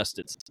above the rest.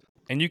 It's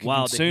and you can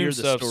wild to consume hear the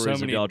stuff stories so of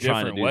many y'all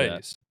trying to different do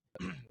ways.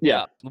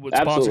 Yeah, with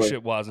absolutely.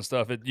 sponsorship wise and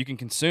stuff, you can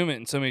consume it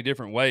in so many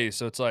different ways.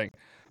 So it's like,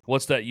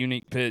 what's that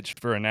unique pitch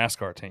for a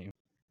NASCAR team?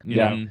 You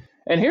know?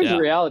 And here's the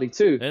reality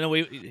too. And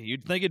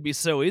you'd think it'd be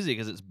so easy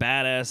because it's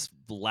badass,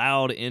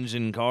 loud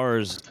engine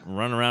cars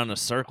running around in a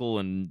circle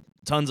and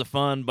tons of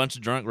fun, bunch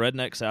of drunk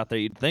rednecks out there.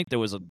 You'd think there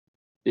was a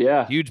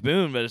huge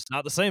boom, but it's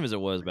not the same as it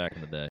was back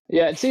in the day.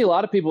 Yeah, and see, a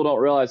lot of people don't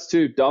realize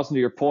too, Dawson, to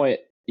your point,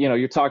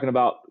 you're talking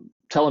about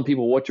telling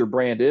people what your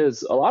brand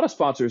is. A lot of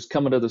sponsors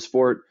come into the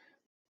sport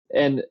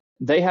and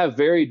they have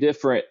very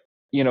different,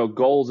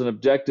 goals and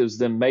objectives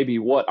than maybe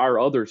what our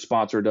other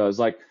sponsor does.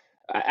 Like,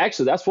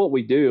 actually, that's what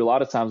we do a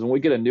lot of times when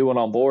we get a new one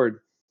on board.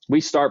 We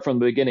start from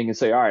the beginning and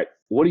say, all right,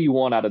 what do you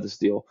want out of this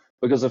deal?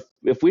 Because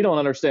if we don't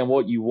understand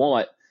what you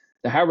want,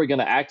 then how are we going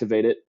to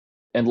activate it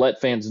and let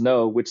fans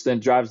know, which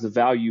then drives the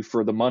value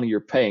for the money you're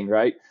paying,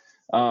 right?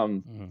 I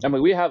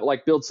mean, we have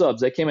like Build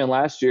Subs. They came in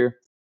last year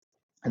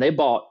and they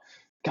bought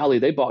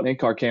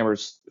in-car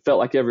cameras, felt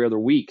like every other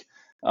week.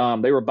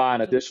 They were buying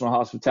additional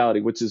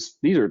hospitality,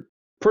 these are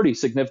pretty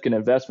significant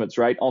investments,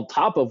 right? On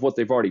top of what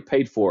they've already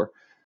paid for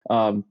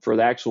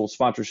the actual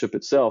sponsorship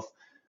itself.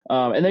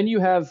 And then you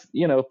have,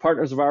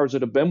 partners of ours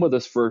that have been with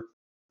us for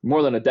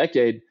more than a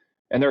decade,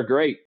 and they're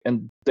great.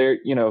 And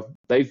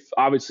they've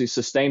obviously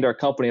sustained our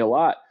company a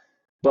lot,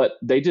 but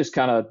they just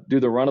kind of do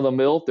the run of the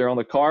mill. They're on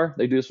the car,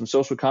 they do some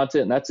social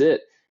content, and that's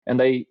it. And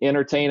they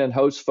entertain and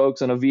host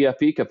folks in a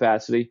VIP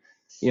capacity,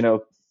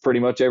 pretty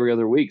much every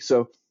other week.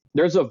 So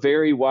there's a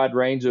very wide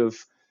range of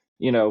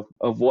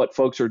what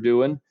folks are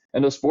doing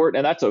in the sport,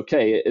 and that's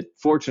okay.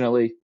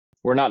 Fortunately,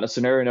 we're not in a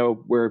scenario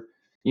where,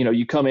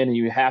 you come in and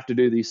you have to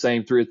do these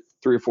same three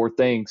or four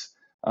things.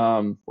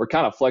 We're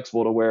kind of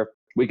flexible to where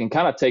we can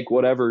kind of take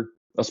whatever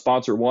a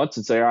sponsor wants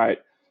and say, all right,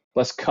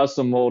 let's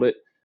custom mold it,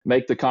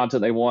 make the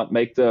content they want,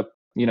 make the,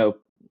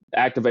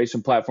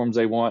 activation platforms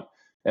they want,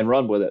 and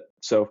run with it.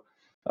 So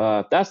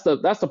that's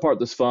the part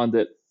that's fun,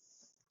 that,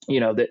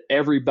 that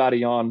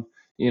everybody on,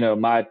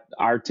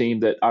 our team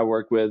that I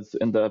work with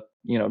in the,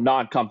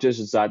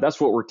 non-competition side,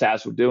 that's what we're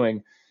tasked with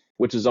doing,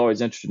 which is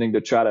always interesting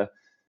to try to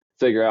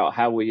figure out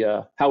how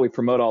we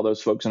promote all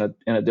those folks in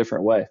a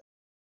different way.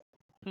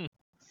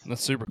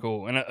 That's super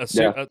cool.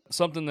 And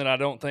something that I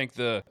don't think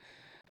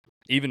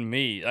even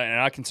me, and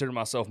I consider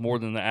myself more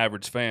than the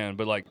average fan,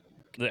 but like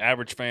the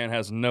average fan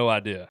has no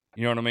idea.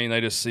 You know what I mean?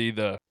 They just see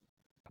the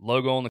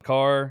logo on the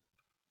car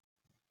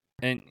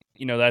and,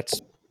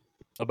 that's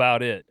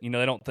about it. They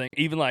don't think,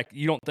 even like,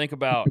 you don't think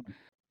about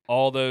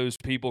all those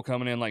people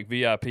coming in like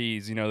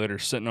VIPs, that are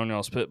sitting on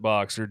y'all's pit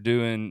box or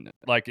doing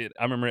like it.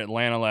 I remember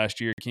Atlanta last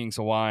year, Kings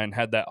of Wine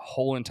had that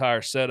whole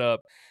entire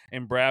setup,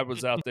 and Brad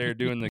was out there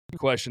doing the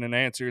question and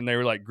answer, and they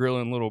were like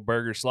grilling little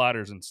burger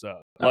sliders and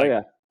stuff. Like, oh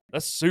yeah,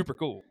 that's super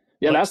cool.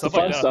 Yeah, like, that's the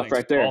fun stuff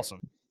right there. Awesome.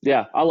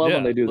 Yeah, I love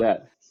when they do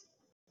that.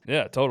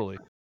 Yeah, totally.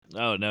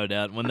 Oh, no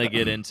doubt. When they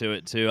get into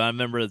it too, I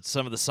remember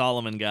some of the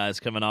Solomon guys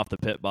coming off the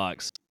pit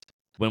box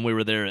when we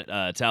were there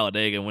at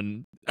Talladega.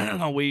 When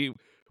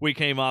we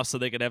came off so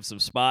they could have some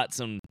spots,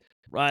 and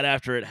right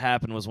after it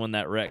happened was when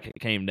that wreck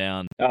came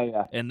down. Oh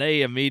yeah. And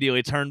they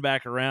immediately turned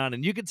back around,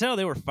 and you could tell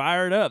they were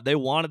fired up. They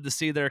wanted to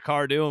see their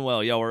car doing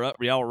well. Y'all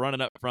were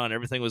running up front,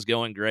 everything was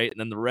going great, and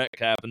then the wreck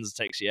happens,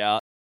 takes you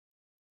out.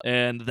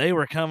 And they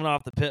were coming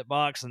off the pit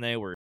box, and they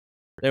were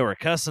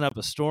cussing up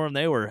a storm.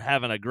 They were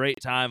having a great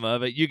time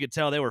of it. You could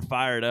tell they were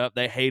fired up.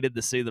 They hated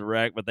to see the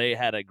wreck, but they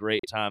had a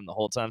great time the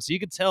whole time. So you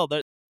could tell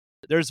that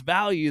there's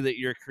value that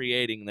you're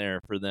creating there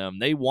for them.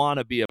 They want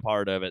to be a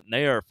part of it, and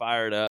they are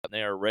fired up, and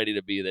they are ready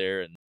to be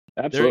there, and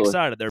they're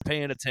excited. They're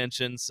paying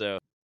attention, so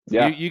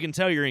you can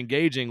tell you're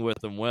engaging with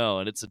them well,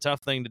 and it's a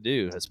tough thing to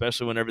do,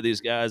 especially whenever these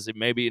guys have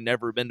maybe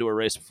never been to a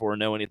race before,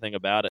 know anything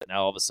about it.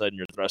 Now all of a sudden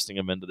you're thrusting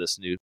them into this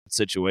new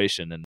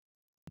situation, and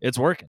it's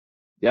working.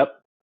 Yep,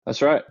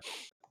 that's right.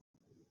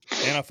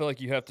 And I feel like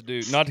you have to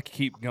do, not to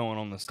keep going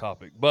on this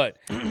topic, but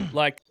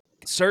like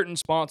certain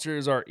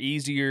sponsors are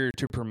easier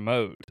to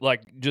promote,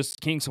 like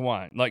just Kings of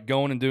Wine, like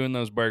going and doing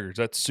those burgers.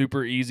 That's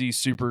super easy,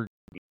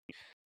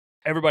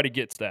 everybody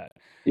gets that.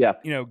 Yeah.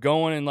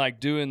 Going and like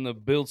doing the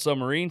Build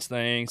Submarines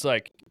thing, it's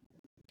like,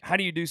 how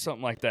do you do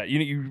something like that?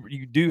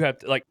 You do have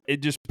to, like, it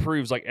just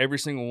proves like every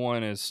single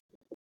one is,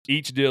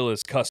 each deal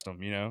is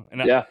custom,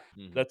 and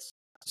that's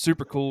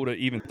super cool to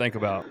even think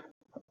about.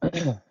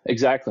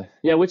 Exactly.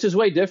 Yeah, which is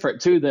way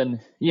different too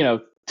than,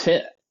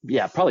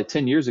 probably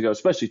 10 years ago,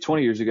 especially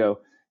 20 years ago.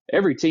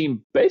 Every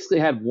team basically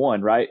had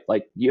one, right?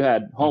 Like you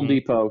had Home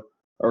Depot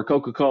or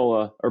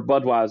Coca-Cola or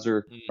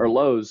Budweiser or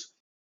Lowe's.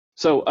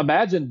 So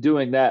imagine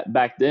doing that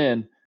back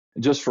then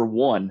just for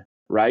one,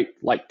 right?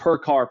 Like per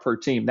car, per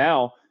team.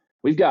 Now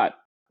we've got,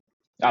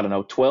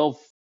 12,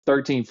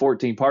 13,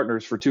 14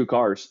 partners for 2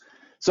 cars.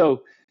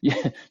 So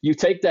you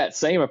take that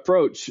same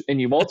approach and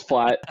you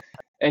multiply it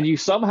and you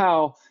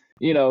somehow,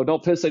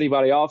 don't piss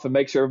anybody off and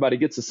make sure everybody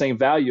gets the same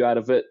value out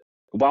of it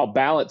while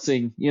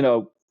balancing,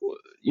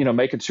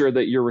 making sure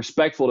that you're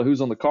respectful to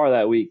who's on the car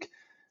that week.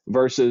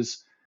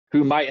 versus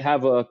who might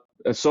have a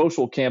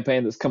social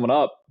campaign that's coming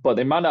up, but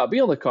they might not be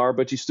on the card,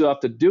 but you still have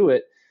to do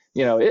it.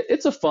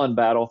 It's a fun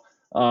battle.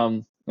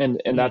 And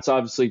that's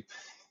obviously,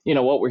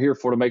 what we're here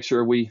for, to make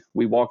sure we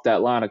walk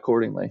that line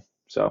accordingly.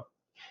 So.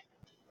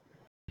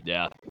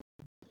 Yeah.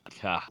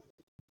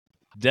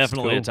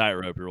 Definitely cool. a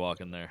tightrope you're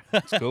walking there.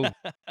 It's cool.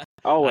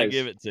 Always. I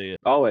give it to you.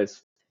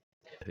 Always.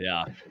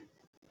 Yeah.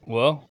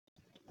 Well,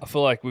 I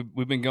feel like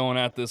we've been going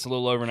at this a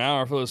little over an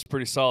hour. I feel it's a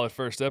pretty solid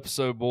first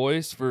episode,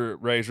 boys, for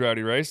Ray's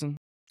Rowdy Racing.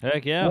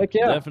 Heck yeah.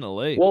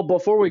 Definitely. Well,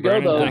 before we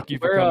Brandon, go, though, thank you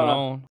for coming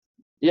on.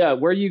 Yeah,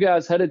 where are you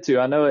guys headed to?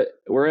 I know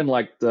we're in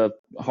like the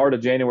heart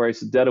of January. It's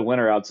the dead of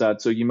winter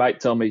outside, so you might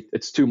tell me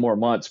it's 2 more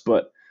months,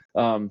 but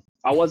I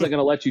wasn't going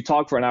to let you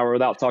talk for an hour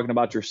without talking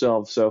about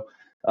yourselves. So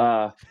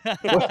where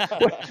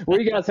are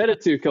you guys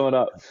headed to coming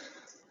up?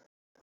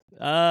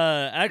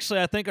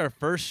 Actually, I think our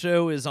first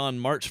show is on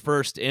March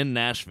 1st in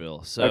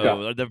Nashville.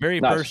 So the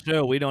very first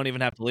show we don't even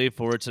have to leave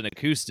for. It's an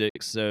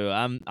acoustic. So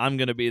I'm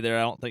going to be there.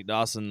 I don't think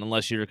Dawson,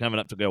 unless you're coming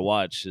up to go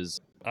watch,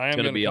 is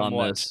going to be on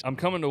this. I'm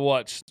coming to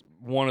watch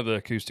one of the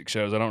acoustic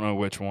shows. I don't know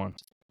which one.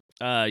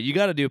 You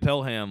got to do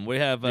Pelham. We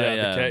have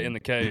in the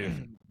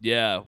cave.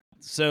 Yeah.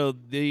 So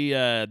the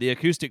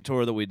acoustic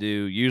tour that we do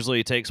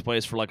usually takes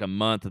place for like a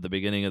month at the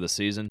beginning of the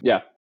season.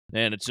 Yeah.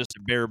 And it's just a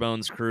bare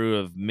bones crew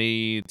of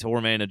me, tour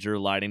manager,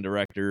 lighting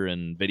director,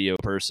 and video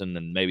person,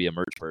 and maybe a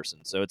merch person.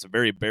 So it's a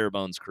very bare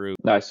bones crew.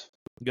 Nice.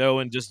 Go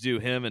and just do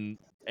him and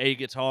a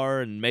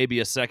guitar and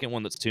maybe a second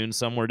one that's tuned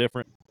somewhere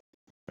different.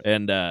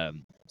 And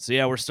so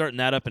yeah, we're starting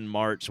that up in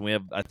March, and we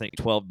have, I think,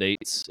 12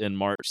 dates in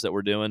March that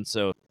we're doing.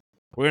 So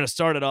we're going to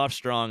start it off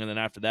strong, and then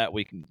after that,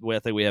 I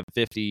think we have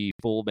 50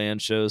 full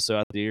band shows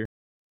throughout the year.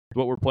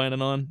 What we're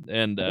planning on,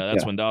 and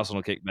that's when Dawson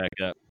will kick back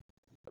up.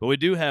 But we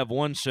do have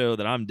one show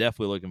that I'm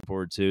definitely looking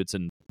forward to. It's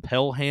in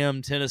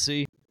Pelham,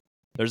 Tennessee.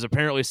 There's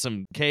apparently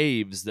some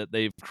caves that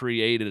they've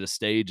created a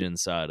stage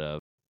inside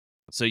of.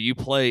 So you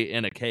play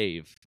in a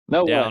cave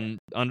down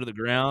under the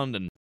ground,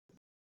 and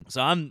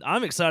so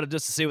I'm excited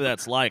just to see what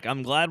that's like.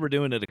 I'm glad we're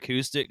doing it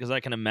acoustic because I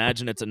can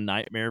imagine it's a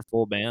nightmare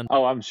full band.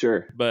 Oh, I'm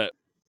sure. But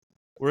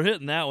we're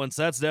hitting that one,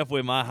 so that's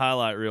definitely my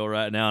highlight reel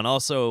right now. And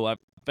also, I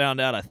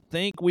found out I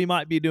think we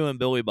might be doing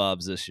Billy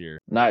Bob's this year.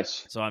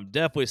 Nice. So I'm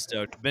definitely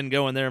stoked. Been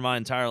going there my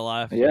entire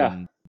life. Yeah.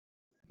 And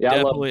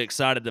definitely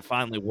excited to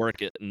finally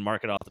work it and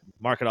mark it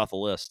off the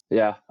list.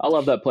 Yeah, I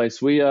love that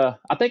place. I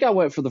think I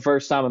went for the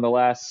first time in the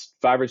last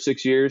 5 or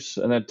 6 years,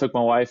 and then took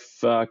my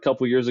wife a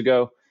couple years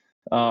ago.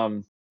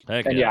 I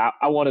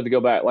wanted to go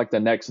back like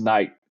the next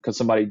night because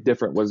somebody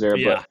different was there.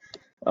 Yeah.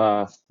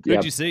 But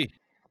who'd you see?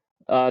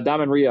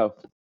 Diamond Rio.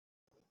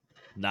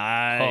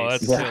 Nice. Oh,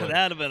 that's killer.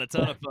 That'd have been a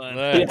ton of fun.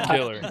 That's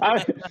killer.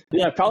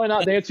 Probably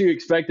not the answer you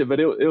expected, but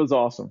it was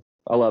awesome.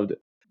 I loved it.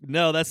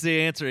 No, that's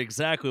the answer.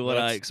 Exactly what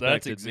I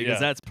expected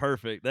because that's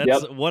perfect.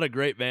 That's what a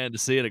great band to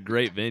see at a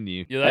great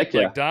venue. Yeah,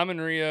 like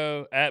Diamond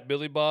Rio at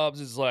Billy Bob's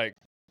is like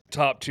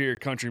top tier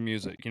country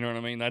music. You know what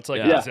I mean? That's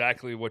like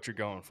exactly what you're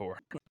going for.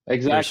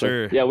 Exactly.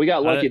 For sure. Yeah, we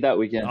got lucky that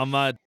weekend.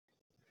 I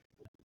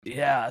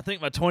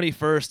think my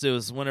 21st, it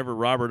was whenever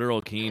Robert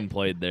Earl Keen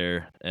played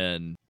there,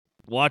 and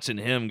watching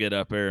him get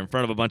up there in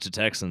front of a bunch of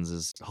Texans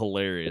is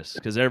hilarious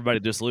because everybody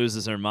just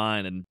loses their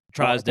mind and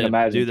tries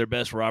to do their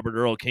best Robert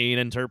Earl Keen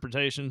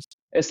interpretations.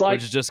 It's like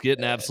just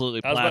getting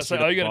absolutely plastered. I was about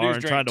to say, all you got to do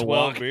is drink 12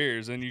 walk.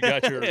 beers, and you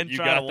got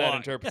that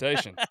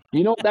interpretation.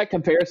 You know what that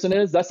comparison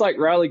is? That's like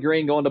Riley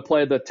Green going to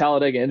play the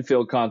Talladega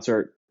infield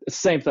concert. It's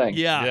the same thing.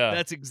 Yeah,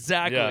 that's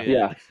exactly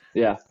it.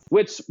 Yeah.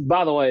 Which,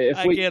 by the way,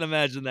 I can't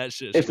imagine that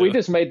shit. If we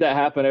just made that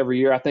happen every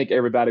year, I think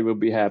everybody would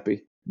be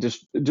happy.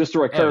 Just a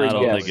recurring guest.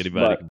 I don't think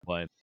anybody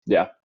complain.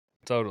 Yeah.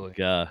 Totally.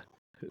 God.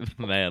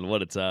 Man,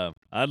 what a time.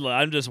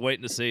 I'm just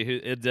waiting to see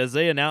who. Does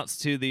they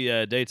announce who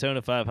the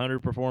Daytona 500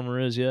 performer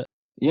is yet?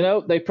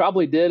 They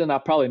probably did, and I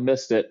probably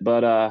missed it.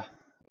 But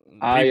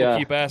people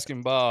keep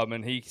asking Bob,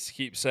 and he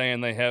keeps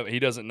saying he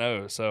doesn't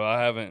know. So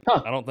I haven't.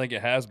 I don't think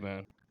it has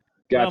been.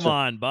 Gotcha. Come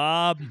on,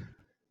 Bob.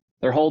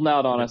 They're holding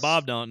out on us.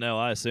 Bob don't know.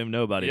 I assume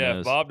nobody knows. Yeah,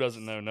 if Bob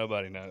doesn't know,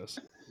 nobody knows.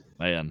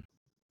 Man.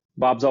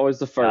 Bob's always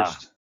the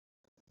first.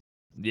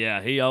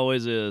 Yeah, he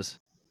always is.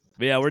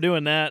 But yeah, we're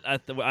doing that.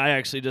 I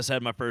actually just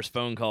had my first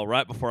phone call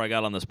right before I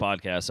got on this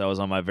podcast. I was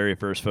on my very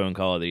first phone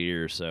call of the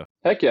year. So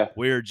heck yeah,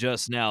 we're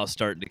just now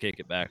starting to kick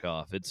it back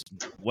off. It's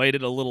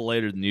waited a little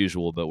later than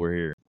usual, but we're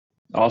here.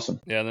 Awesome.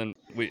 Yeah, then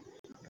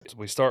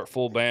we start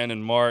full band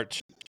in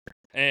March.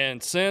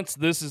 And since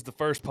this is the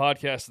first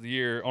podcast of the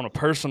year, on a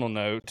personal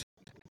note,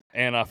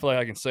 and I feel like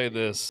I can say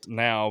this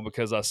now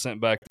because I sent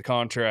back the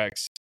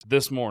contracts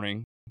this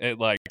morning at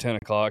like 10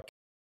 o'clock,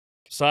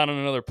 signing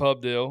another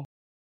pub deal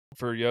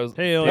for Yo's.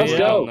 Let's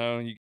go. Know,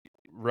 you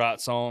write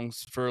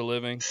songs for a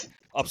living.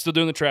 I'm still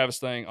doing the Travis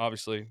thing,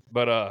 obviously,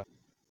 but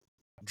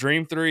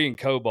Dream 3 and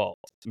Cobalt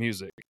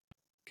Music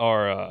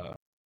are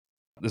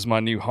this is my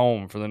new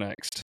home for the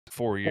next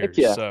 4 years. Heck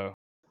yeah. So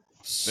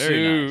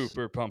Very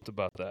super pumped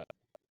about that.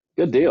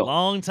 Good deal.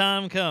 Long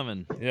time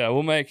coming. Yeah,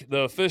 we'll make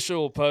the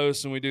official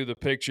post and we do the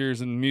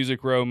pictures and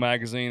Music Row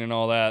magazine and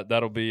all that.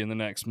 That'll be in the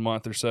next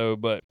month or so.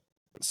 But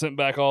sent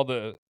back all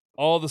the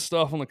all the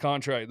stuff on the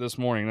contract this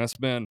morning.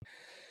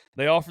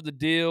 They offered the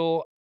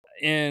deal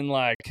in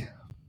like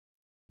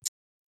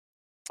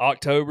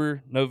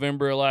October,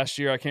 November of last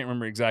year. I can't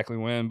remember exactly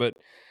when, but it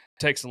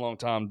takes a long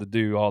time to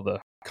do all the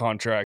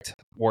contract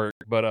work.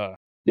 But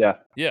yeah,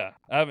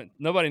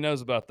 nobody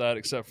knows about that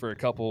except for a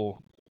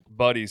couple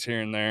buddies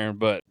here and there.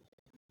 But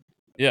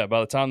yeah, by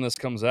the time this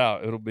comes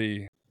out,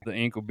 the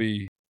ink will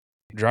be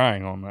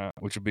drying on that,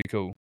 which would be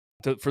cool.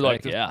 For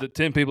like the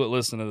 10 people that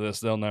listen to this,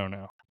 they'll know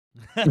now.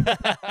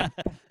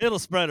 It'll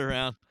spread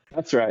around.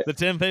 That's right. The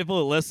 10 people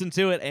that listen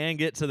to it and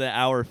get to the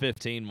hour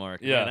 15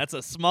 mark. Yeah. Man, that's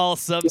a small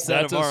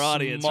subset of our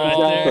audience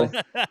right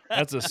there.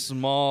 That's a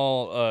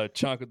small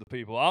chunk of the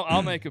people.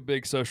 I'll make a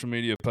big social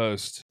media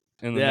post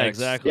in the next.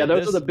 Exactly. Yeah,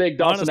 those are the big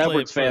Dawson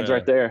Edwards fans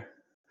right there.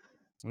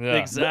 Yeah.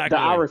 Exactly.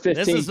 The hour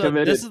 15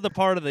 committed. This is the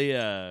part of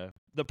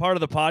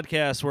the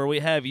podcast where we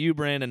have you,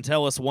 Brandon,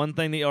 tell us one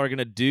thing that you are going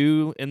to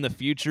do in the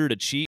future to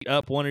cheat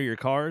up one of your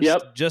cars.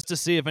 Yep. Just to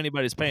see if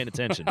anybody's paying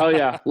attention. Oh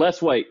yeah,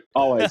 less weight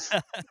always.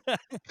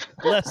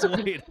 Less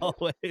weight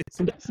always.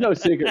 It's no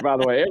secret, by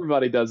the way.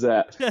 Everybody does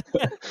that.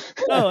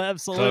 Oh,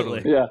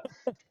 absolutely. Totally. Yeah.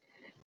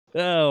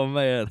 Oh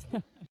man.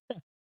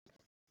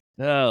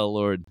 Oh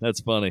Lord,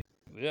 that's funny.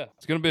 Yeah,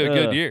 it's going to be a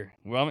good year.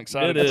 Well, I'm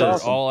excited for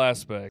awesome. all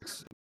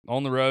aspects.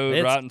 On the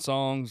road, writing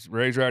songs,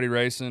 Raise Rowdy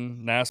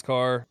Racing,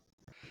 NASCAR.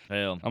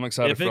 Hell, I'm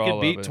excited for all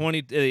of it. If it could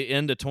beat the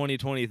end of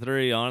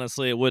 2023,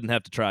 honestly, it wouldn't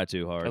have to try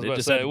too hard. I was about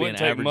to say, it wouldn't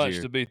take much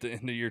to beat the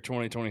end of year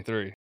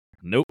 2023.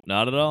 Nope,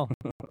 not at all.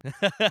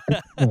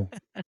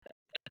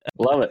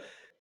 Love it.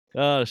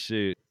 Oh,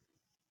 shoot.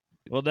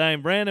 Well,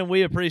 dang, Brandon,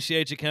 we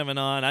appreciate you coming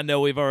on. I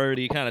know we've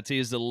already kind of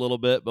teased it a little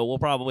bit, but we'll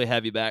probably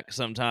have you back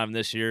sometime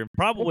this year,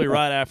 probably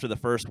right after the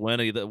first win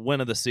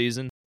of the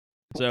season.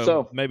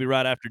 So maybe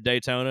right after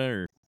Daytona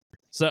or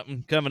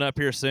something coming up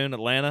here soon,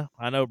 Atlanta.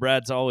 I know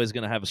Brad's always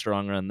going to have a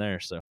strong run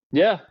there. So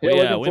we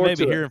may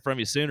be hearing from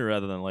you sooner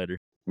rather than later.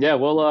 Yeah,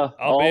 we'll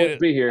always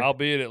be here. I'll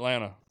be at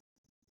Atlanta.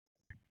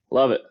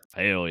 Love it.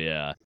 Hell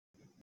yeah.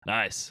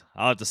 Nice.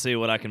 I'll have to see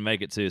what I can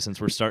make it to since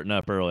we're starting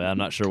up early. I'm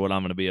not sure what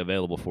I'm going to be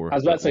available for. I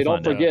was about to say,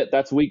 don't forget,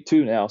 that's week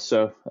 2 now,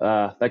 so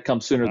that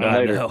comes sooner than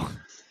later.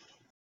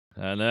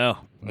 I know.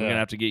 I'm going to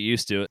have to get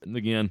used to it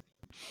again.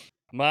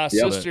 My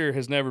sister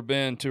has never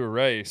been to a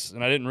race,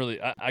 and I didn't really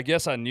I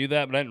guess I knew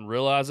that, but I didn't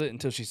realize it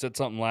until she said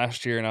something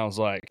last year, and I was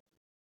like,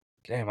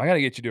 damn, I got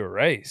to get you to a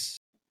race.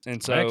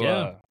 And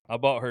so I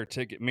bought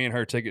me and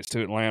her tickets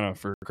to Atlanta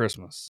for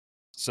Christmas.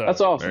 So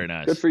that's awesome. Very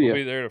nice. Good for you. We'll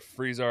be there to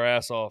freeze our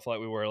ass off like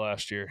we were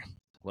last year.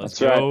 Let's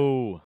That's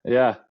go. Right.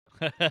 Yeah.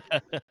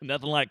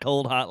 Nothing like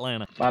cold, hot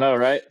Atlanta. I know,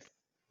 right?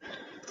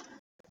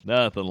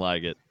 Nothing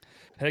like it.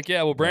 Heck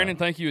yeah. Well, Brandon,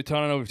 thank you a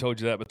ton. I know we've told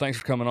you that, but thanks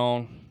for coming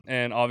on.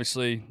 And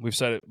obviously, we've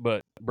said it,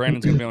 but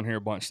Brandon's going to be on here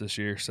a bunch this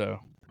year, so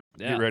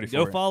get ready for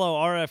it. Go follow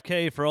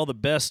RFK for all the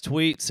best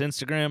tweets,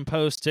 Instagram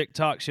posts,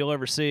 TikToks you'll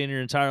ever see in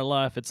your entire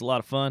life. It's a lot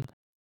of fun.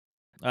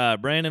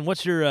 Brandon,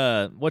 what's your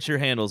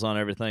handles on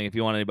everything if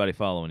you want anybody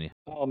following you?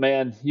 Oh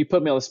man, you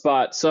put me on the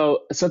spot.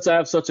 So since I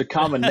have such a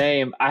common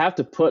name, I have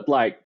to put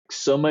like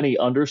so many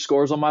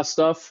underscores on my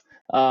stuff.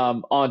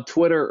 On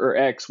Twitter or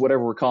X,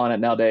 whatever we're calling it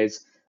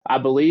nowadays, I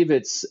believe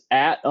it's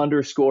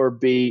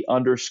 @B_B_Lee_.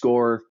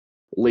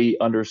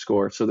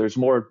 So there's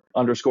more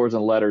underscores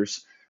than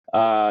letters.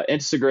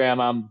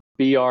 Instagram, I'm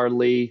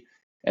BR_Lee,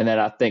 and then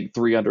I think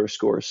 3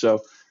 underscores.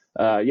 So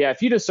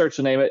if you just search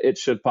the name, it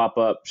should pop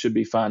up. Should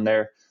be fine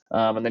there.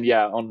 And then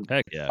on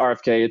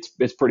RFK,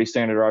 it's pretty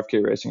standard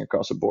RFK racing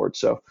across the board.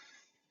 So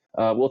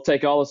we'll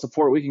take all the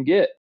support we can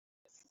get.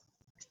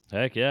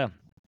 Heck yeah.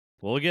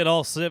 We'll get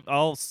all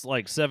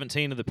like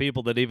 17 of the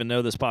people that even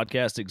know this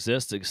podcast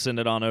exists to send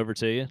it on over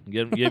to you.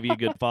 Give you a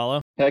good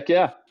follow. Heck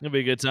yeah. It'll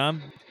be a good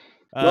time.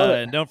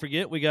 And don't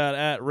forget, we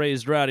got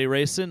 @Raised Rowdy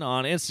Racing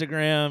on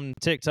Instagram,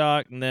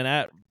 TikTok, and then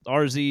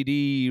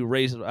 @RZD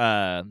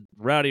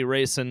Rowdy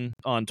Racing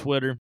on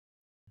Twitter.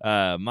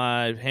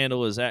 My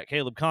handle is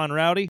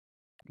 @CalebConRowdy.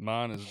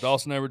 Mine is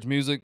Dawson Edwards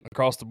Music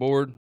across the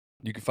board.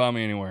 You can find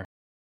me anywhere.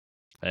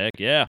 Heck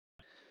yeah.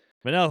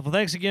 But no, well,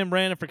 thanks again,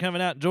 Brandon, for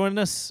coming out and joining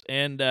us,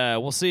 and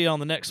we'll see you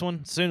on the next one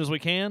as soon as we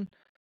can.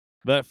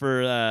 But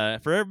for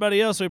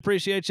everybody else, we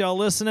appreciate y'all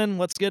listening.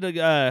 Let's get a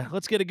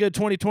good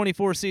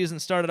 2024 season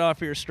started off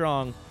here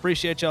strong.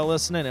 Appreciate y'all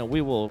listening, and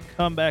we will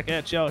come back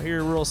at y'all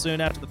here real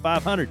soon after the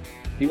 500.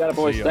 You got it,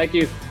 boys. Thank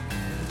you.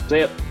 See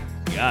ya.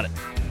 Got it.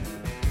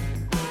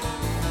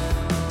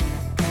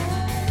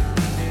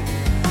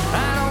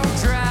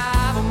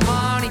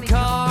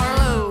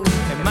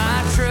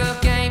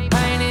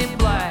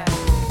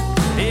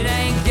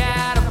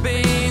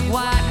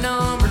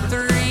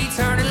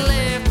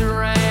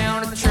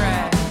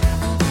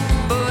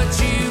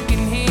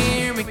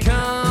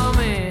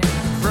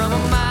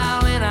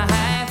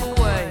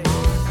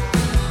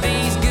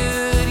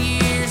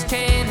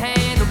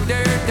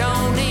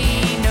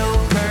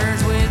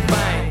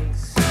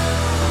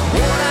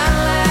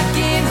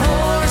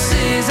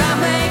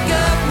 I